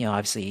week,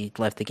 obviously he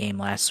left the game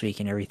last week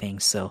and everything,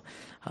 so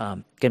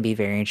going to be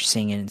very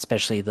interesting, and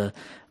especially the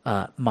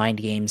mind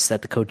games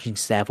that the coaching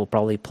staff will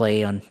probably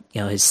play on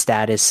his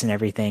status and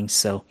everything.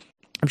 So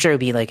I'm sure it'll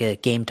be like a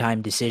game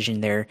time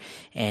decision there,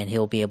 and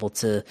he'll be able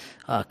to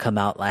come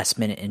out last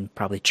minute and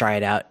probably try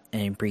it out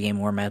in pregame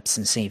warmups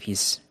and see if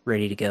he's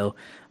ready to go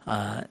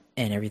and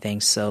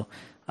everything. So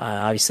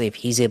obviously, if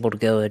he's able to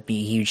go, it'd be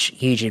a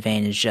huge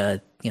advantage.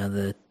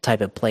 The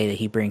type of play that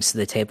he brings to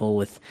the table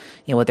with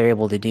what they're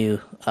able to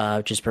do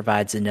just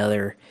provides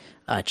another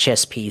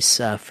chess piece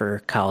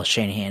for Kyle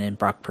Shanahan and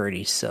Brock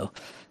Purdy. So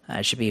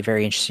it should be a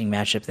very interesting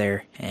matchup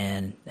there,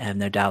 and I have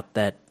no doubt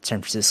that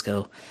San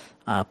Francisco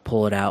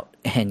pull it out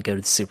and go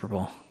to the Super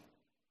Bowl.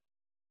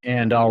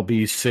 And I'll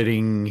be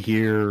sitting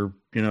here,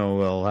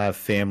 I'll have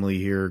family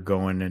here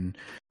going, and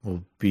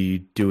we'll be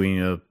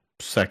doing a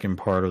second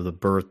part of the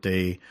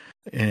birthday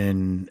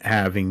and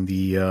having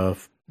the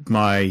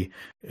my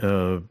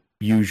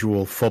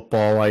usual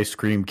football ice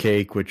cream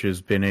cake, which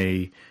has been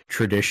a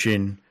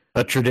tradition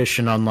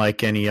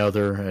unlike any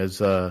other, as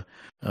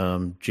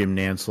Jim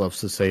Nance loves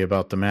to say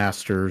about the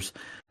Masters.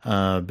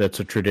 That's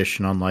a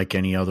tradition unlike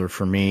any other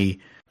for me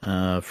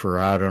for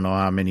I don't know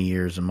how many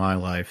years in my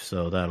life.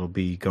 So that'll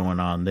be going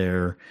on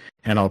there.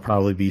 And I'll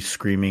probably be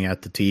screaming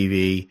at the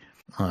TV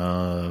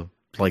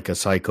like a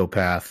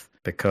psychopath,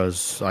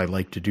 because I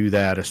like to do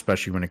that,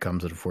 especially when it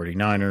comes to the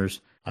 49ers.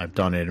 I've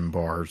done it in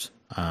bars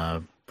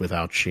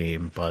without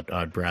shame, but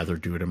I'd rather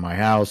do it in my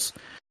house.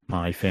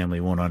 My family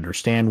won't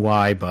understand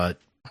why, but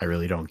I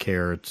really don't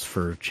care. It's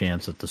for a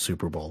chance at the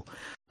Super Bowl.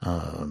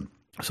 So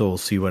we'll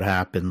see what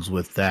happens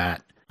with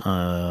that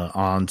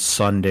on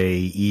Sunday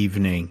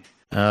evening.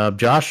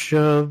 Josh,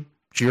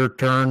 it's your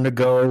turn to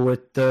go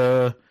with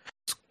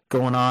what's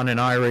going on in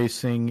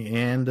iRacing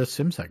and the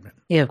sim segment.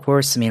 Yeah, of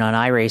course. I mean, on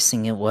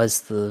iRacing, it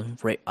was the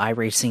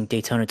iRacing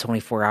Daytona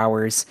 24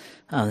 Hours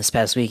this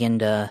past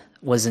weekend.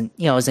 Wasn't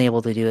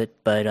able to do it,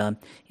 but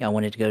I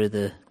wanted to go to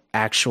the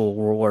actual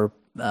Roar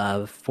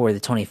for the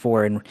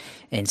 24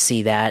 and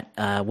see that.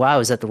 While I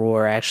was at the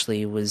Roar, I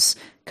actually was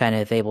kind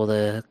of able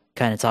to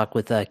kind of talk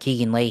with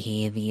Keegan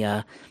Leahy,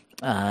 the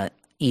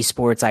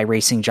esports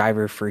iRacing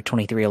driver for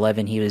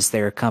 2311. He was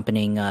there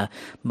accompanying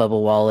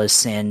Bubba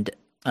Wallace and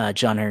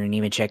John Hunter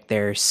Nemechek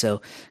there,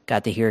 so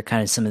got to hear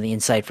kind of some of the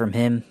insight from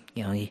him.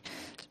 He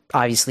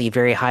obviously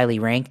very highly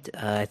ranked.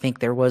 I think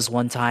there was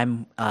one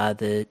time,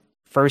 the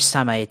first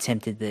time I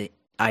attempted the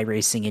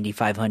iRacing Indy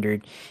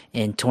 500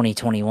 in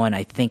 2021,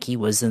 I think he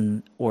was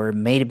in, or it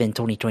may have been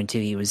 2022,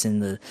 he was in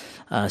the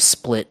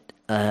split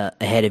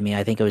ahead of me.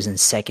 I think I was in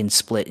second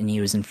split and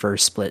he was in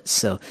first split,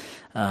 so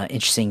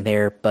interesting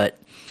there, but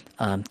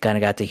kind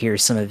of got to hear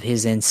some of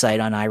his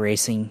insight on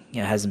iRacing.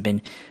 Hasn't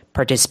been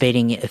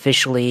participating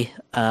officially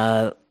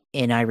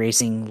in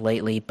iRacing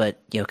lately, but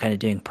kind of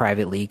doing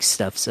private league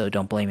stuff, so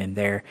don't blame him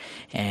there.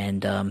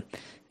 And kind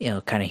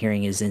of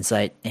hearing his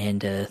insight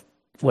and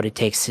what it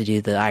takes to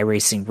do the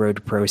iRacing Road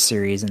to Pro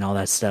series and all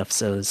that stuff.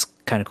 So it's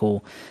kind of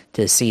cool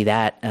to see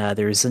that.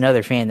 There's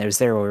another fan that was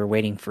there while we were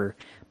waiting for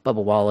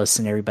Bubba Wallace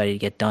and everybody to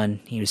get done.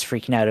 He was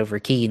freaking out over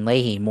Keegan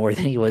Leahy more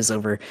than he was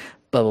over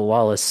Bubba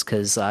Wallace,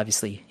 because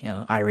obviously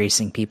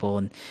iRacing people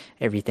and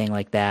everything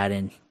like that.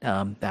 And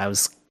I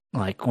was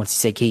like, once he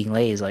said Keegan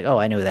Leahy, he's like, oh,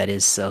 I know who that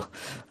is. So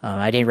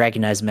I didn't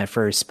recognize him at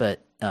first, but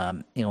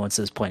once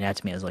it was pointed out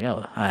to me, I was like,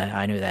 oh,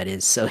 I know who that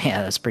is. So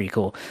yeah, that's pretty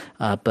cool.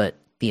 But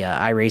the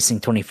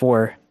iRacing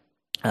 24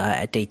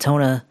 at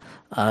Daytona,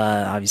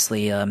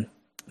 obviously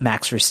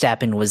Max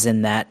Verstappen was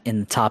in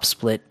the top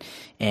split,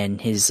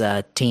 and his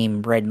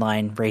team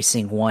Redline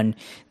Racing won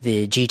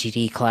the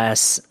GTD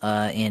class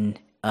in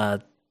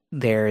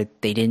there.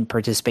 They didn't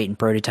participate in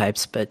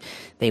prototypes, but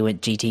they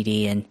went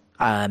GTD,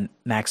 and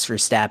Max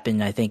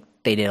Verstappen, I think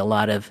they did a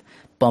lot of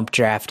bump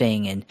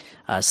drafting and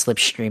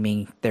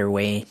slipstreaming their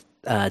way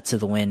to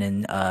the win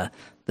in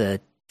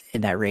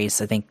that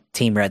race. I think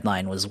Team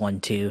Redline was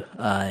 1-2,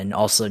 and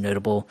also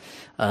notable,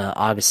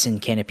 Augustin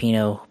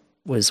Canapino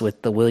was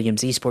with the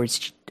Williams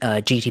Esports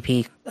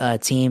GTP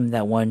team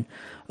that won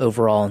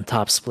overall in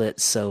top split.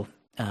 So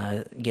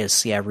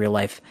real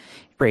life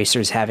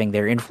racers having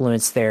their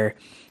influence there.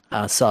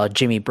 Saw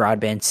Jimmy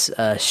Broadbent's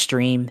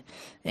stream,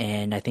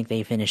 and I think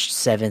they finished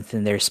 7th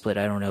in their split.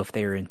 I don't know if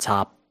they were in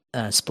top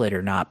split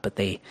or not, but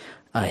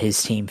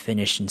his team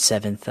finished in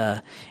 7th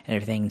and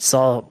everything.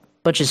 Saw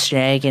bunch of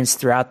shenanigans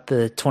throughout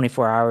the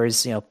 24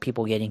 hours,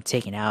 people getting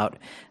taken out,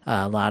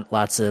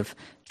 lots of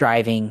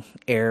driving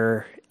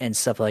error and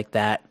stuff like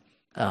that.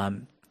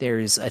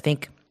 There's, I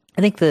think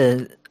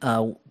the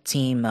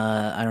team,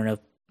 I don't know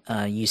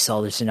if you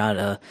saw this or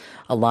not,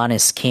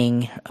 Alanis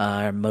King,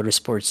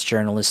 motorsports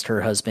journalist, her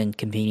husband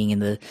competing in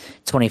the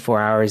 24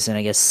 hours, and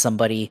I guess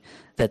somebody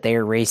that they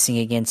were racing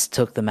against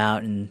took them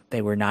out, and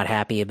they were not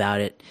happy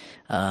about it,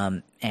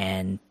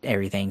 and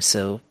everything.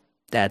 So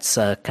that's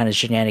kind of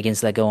shenanigans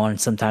that go on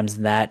sometimes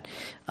in that.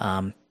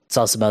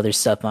 Saw some other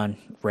stuff on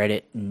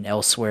Reddit and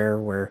elsewhere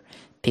where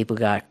people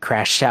got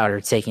crashed out or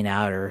taken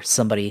out, or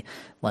somebody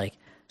like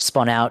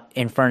spun out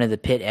in front of the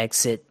pit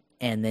exit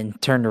and then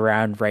turned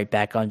around right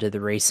back onto the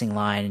racing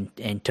line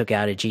and took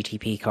out a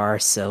GTP car.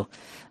 So,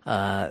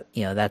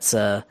 that's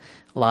a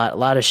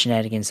lot of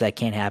shenanigans that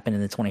can't happen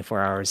in the 24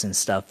 hours and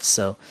stuff.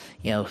 So,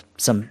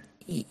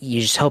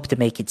 you just hope to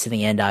make it to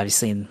the end,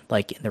 obviously, in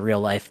the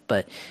real life,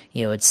 but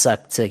it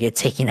sucked to get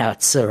taken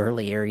out so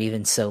early or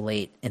even so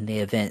late in the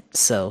event.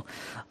 So,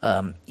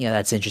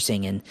 that's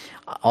interesting. And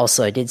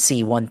also, I did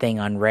see one thing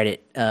on Reddit.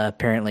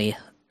 Apparently,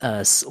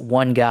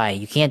 one guy,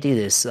 you can't do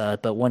this,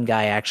 but one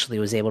guy actually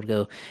was able to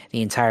go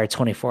the entire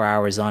 24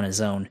 hours on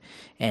his own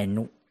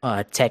and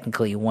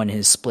technically won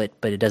his split,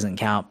 but it doesn't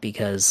count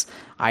because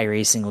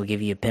iRacing will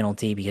give you a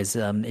penalty because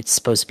it's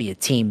supposed to be a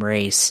team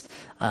race.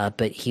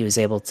 But he was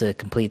able to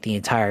complete the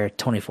entire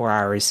 24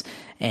 hours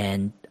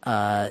and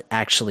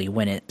actually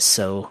win it.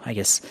 So I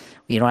guess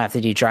you don't have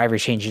to do driver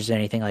changes or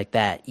anything like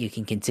that. You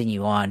can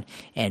continue on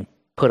and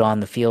put on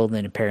the field.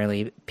 And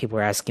apparently people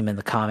were asking him in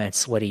the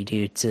comments what he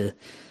do to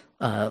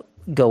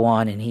go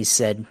on. And he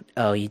said,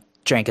 he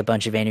drank a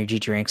bunch of energy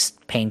drinks,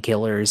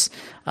 painkillers,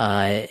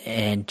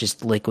 and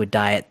just liquid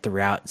diet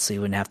throughout, so he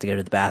wouldn't have to go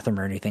to the bathroom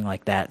or anything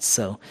like that.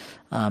 So,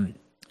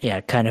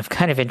 kind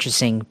of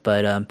interesting,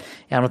 but I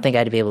don't think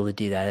I'd be able to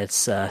do that.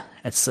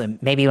 It's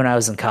maybe when I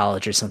was in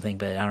college or something,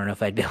 but I don't know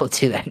if I'd be able to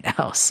do that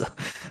now. So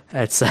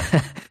that's a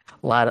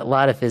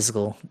lot of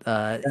physical.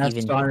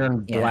 Even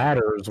iron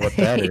bladder is what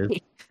that is.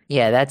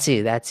 Yeah, that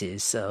too.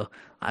 So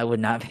I would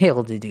not be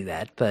able to do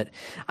that. But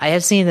I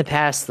have seen in the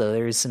past, though,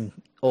 there's some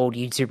old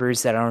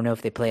YouTubers that I don't know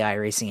if they play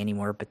iRacing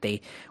anymore, but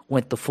they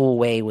went the full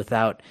way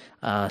without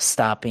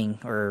stopping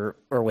or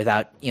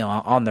without,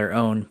 on their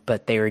own,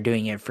 but they were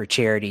doing it for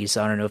charity.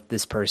 So I don't know if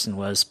this person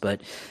was,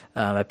 but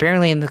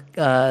apparently in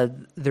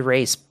the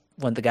race,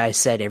 when the guy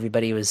said,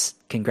 everybody was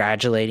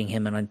congratulating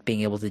him on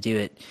being able to do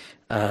it.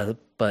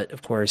 But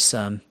of course,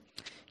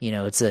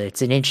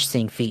 it's an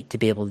interesting feat to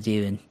be able to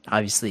do. And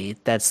obviously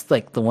that's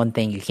like the one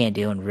thing you can't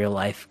do in real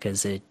life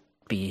because it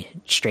be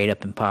straight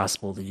up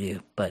impossible to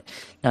do, but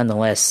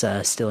nonetheless,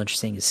 still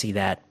interesting to see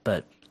that.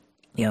 But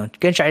gonna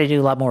try to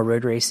do a lot more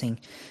road racing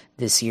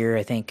this year.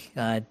 I think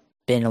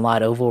been a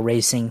lot of oval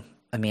racing.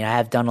 I mean, I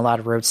have done a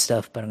lot of road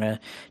stuff, but I'm gonna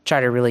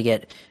try to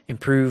really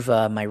improve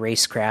my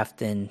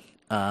racecraft and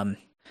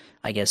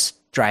I guess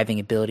driving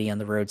ability on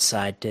the road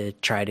side to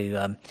try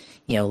to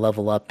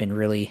level up and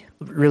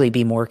really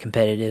be more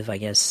competitive, I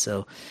guess.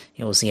 So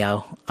we'll see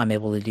how I'm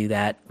able to do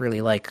that. Really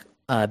like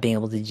being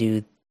able to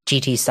do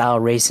GT style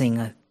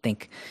racing. I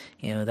think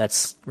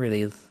that's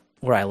really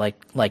where I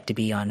like to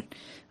be on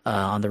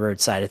the road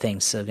side of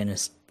things. So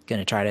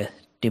gonna try to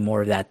do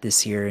more of that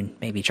this year and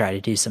maybe try to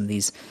do some of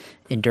these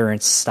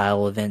endurance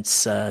style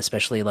events,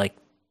 especially like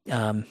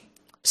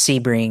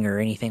Sebring or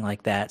anything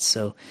like that.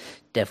 So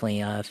definitely,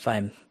 if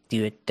I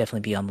do it,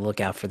 definitely be on the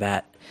lookout for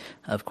that,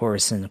 of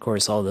course. And of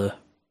course, all the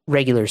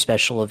regular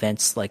special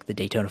events like the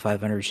Daytona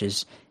 500, which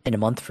is in a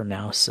month from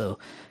now. So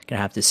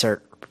gonna have to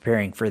start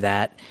preparing for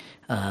that.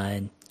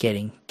 And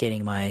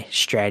getting my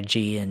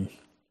strategy and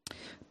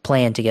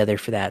plan together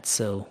for that.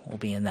 So we'll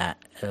be in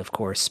that, of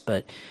course.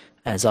 But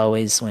as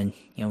always, when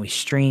we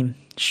stream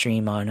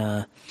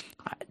on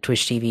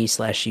Twitch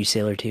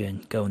TV/usailor2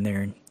 and go in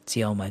there and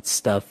see all my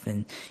stuff.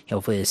 And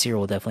hopefully this year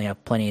we'll definitely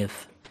have plenty of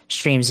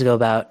streams to go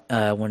about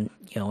when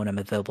I'm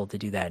available to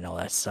do that and all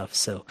that stuff.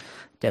 So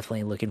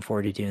definitely looking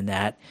forward to doing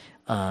that.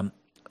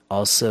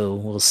 Also,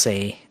 we'll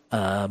say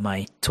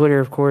my Twitter,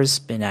 of course,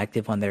 been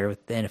active on there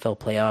with the NFL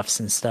playoffs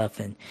and stuff,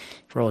 and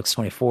Rolex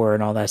 24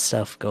 and all that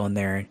stuff. Going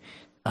there,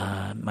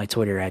 and my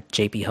Twitter at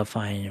JP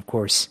Huffine, and of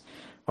course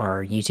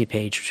our YouTube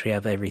page, which we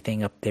have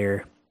everything up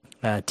there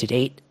to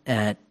date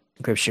at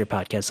Gripshare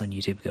Podcast on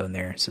YouTube. Go in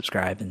there,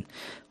 subscribe, and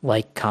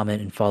like,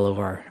 comment, and follow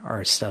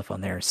our stuff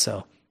on there.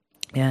 So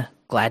yeah,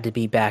 glad to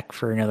be back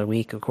for another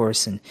week, of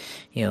course, and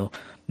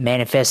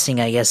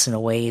manifesting, I guess, in a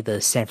way, the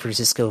San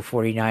Francisco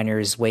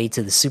 49ers way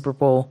to the Super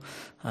Bowl.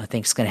 I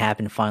think it's going to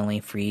happen finally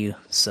for you.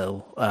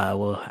 So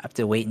we'll have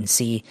to wait and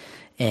see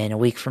in a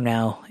week from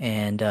now.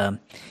 And,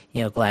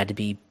 glad to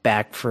be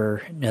back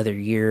for another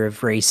year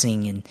of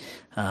racing and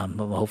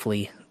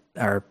hopefully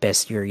our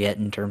best year yet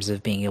in terms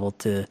of being able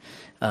to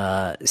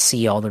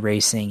see all the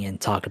racing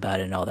and talk about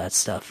it and all that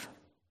stuff.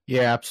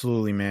 Yeah,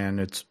 absolutely,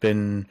 man.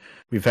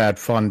 We've had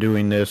fun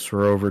doing this.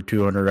 We're over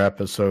 200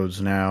 episodes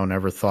now.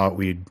 Never thought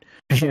we'd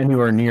be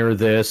anywhere near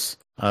this.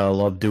 I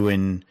love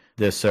doing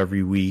this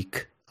every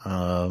week,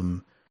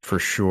 for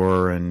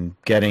sure. And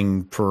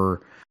getting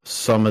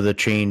some of the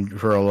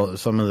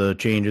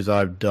changes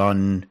I've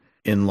done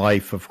in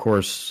life. Of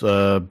course,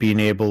 being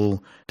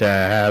able to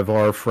have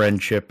our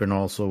friendship and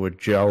also with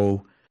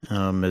Joe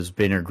has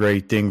been a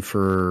great thing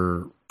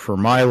for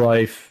my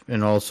life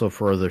and also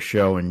for the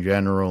show in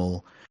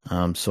general.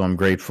 So I'm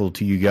grateful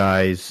to you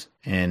guys,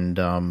 and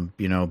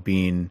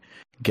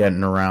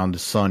getting around the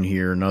sun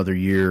here another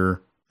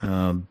year.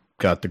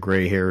 Got the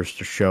gray hairs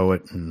to show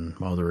it and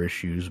other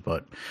issues,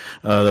 but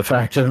the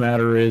fact of the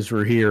matter is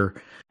we're here,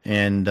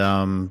 and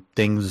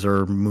things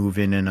are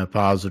moving in a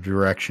positive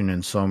direction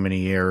in so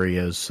many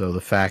areas. So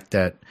the fact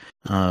that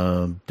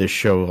this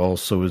show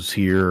also is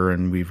here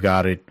and we've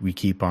got it, we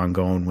keep on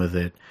going with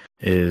it,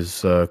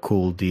 is a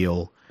cool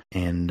deal.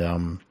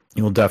 And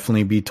you'll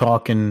definitely be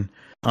talking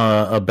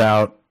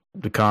about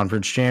the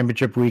conference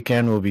championship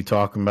weekend. We'll be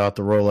talking about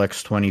the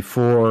Rolex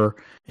 24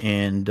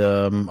 and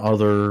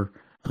other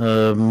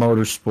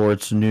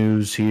motorsports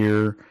news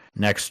here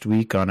next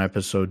week on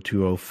episode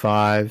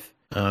 205.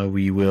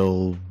 We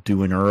will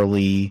do an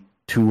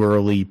too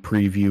early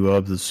preview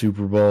of the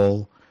Super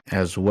Bowl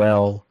as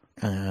well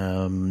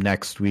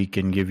next week,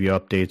 and give you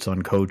updates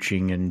on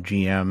coaching and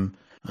GM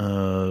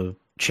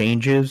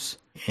changes,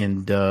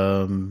 and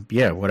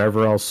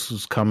whatever else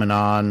is coming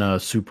on,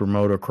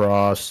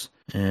 SuperMotocross,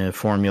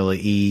 Formula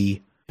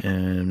E,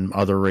 and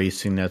other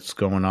racing that's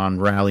going on.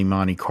 Rally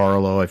Monte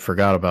Carlo, I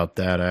forgot about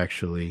that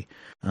actually.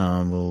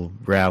 We'll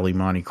Rally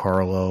Monte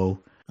Carlo.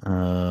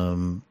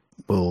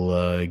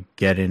 We'll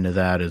get into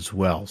that as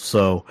well.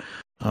 So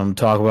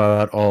talk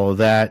about all of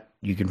that.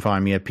 You can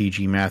find me at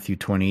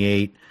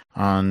PGMatthew28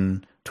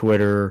 on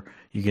Twitter.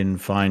 You can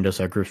find us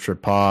at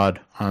GripStripPod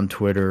on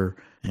Twitter.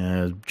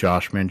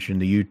 Josh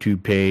mentioned the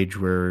YouTube page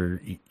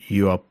where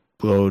you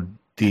upload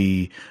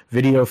the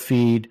video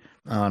feed.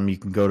 You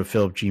can go to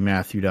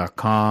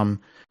philipgmatthew.com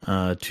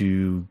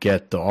to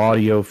get the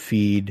audio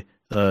feed.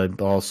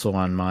 Also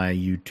on my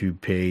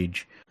YouTube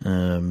page,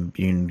 you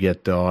can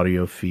get the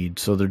audio feed.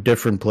 So there are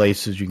different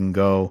places you can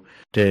go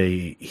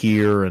to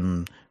hear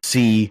and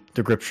see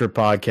the Grip Strip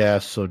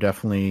podcast. So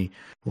definitely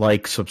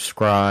like,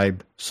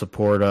 subscribe,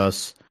 support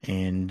us.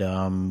 And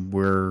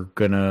we're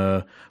going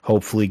to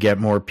hopefully get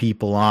more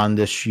people on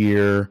this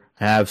year.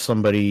 I have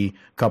a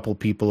couple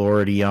people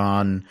already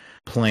on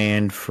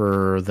planned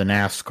for the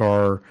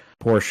NASCAR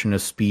portion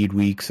of Speed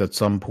Weeks at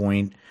some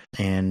point.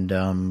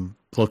 And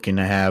looking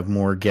to have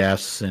more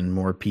guests and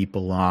more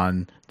people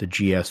on the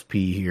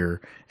GSP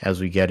here as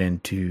we get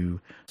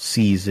into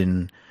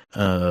season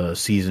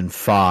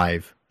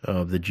 5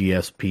 of the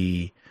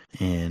GSP.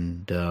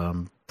 And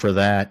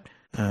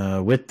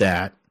with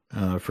that,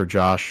 for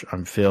Josh,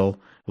 I'm Phil.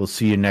 We'll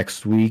see you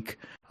next week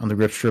on the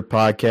Grip Strip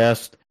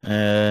podcast.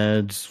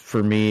 It's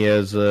for me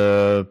as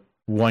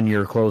 1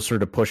 year closer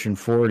to pushing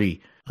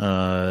 40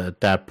 at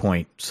that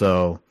point.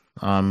 So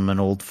I'm an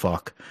old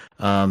fuck.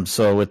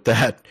 So with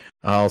that,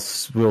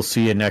 we'll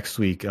see you next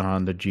week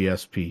on the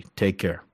GSP. Take care.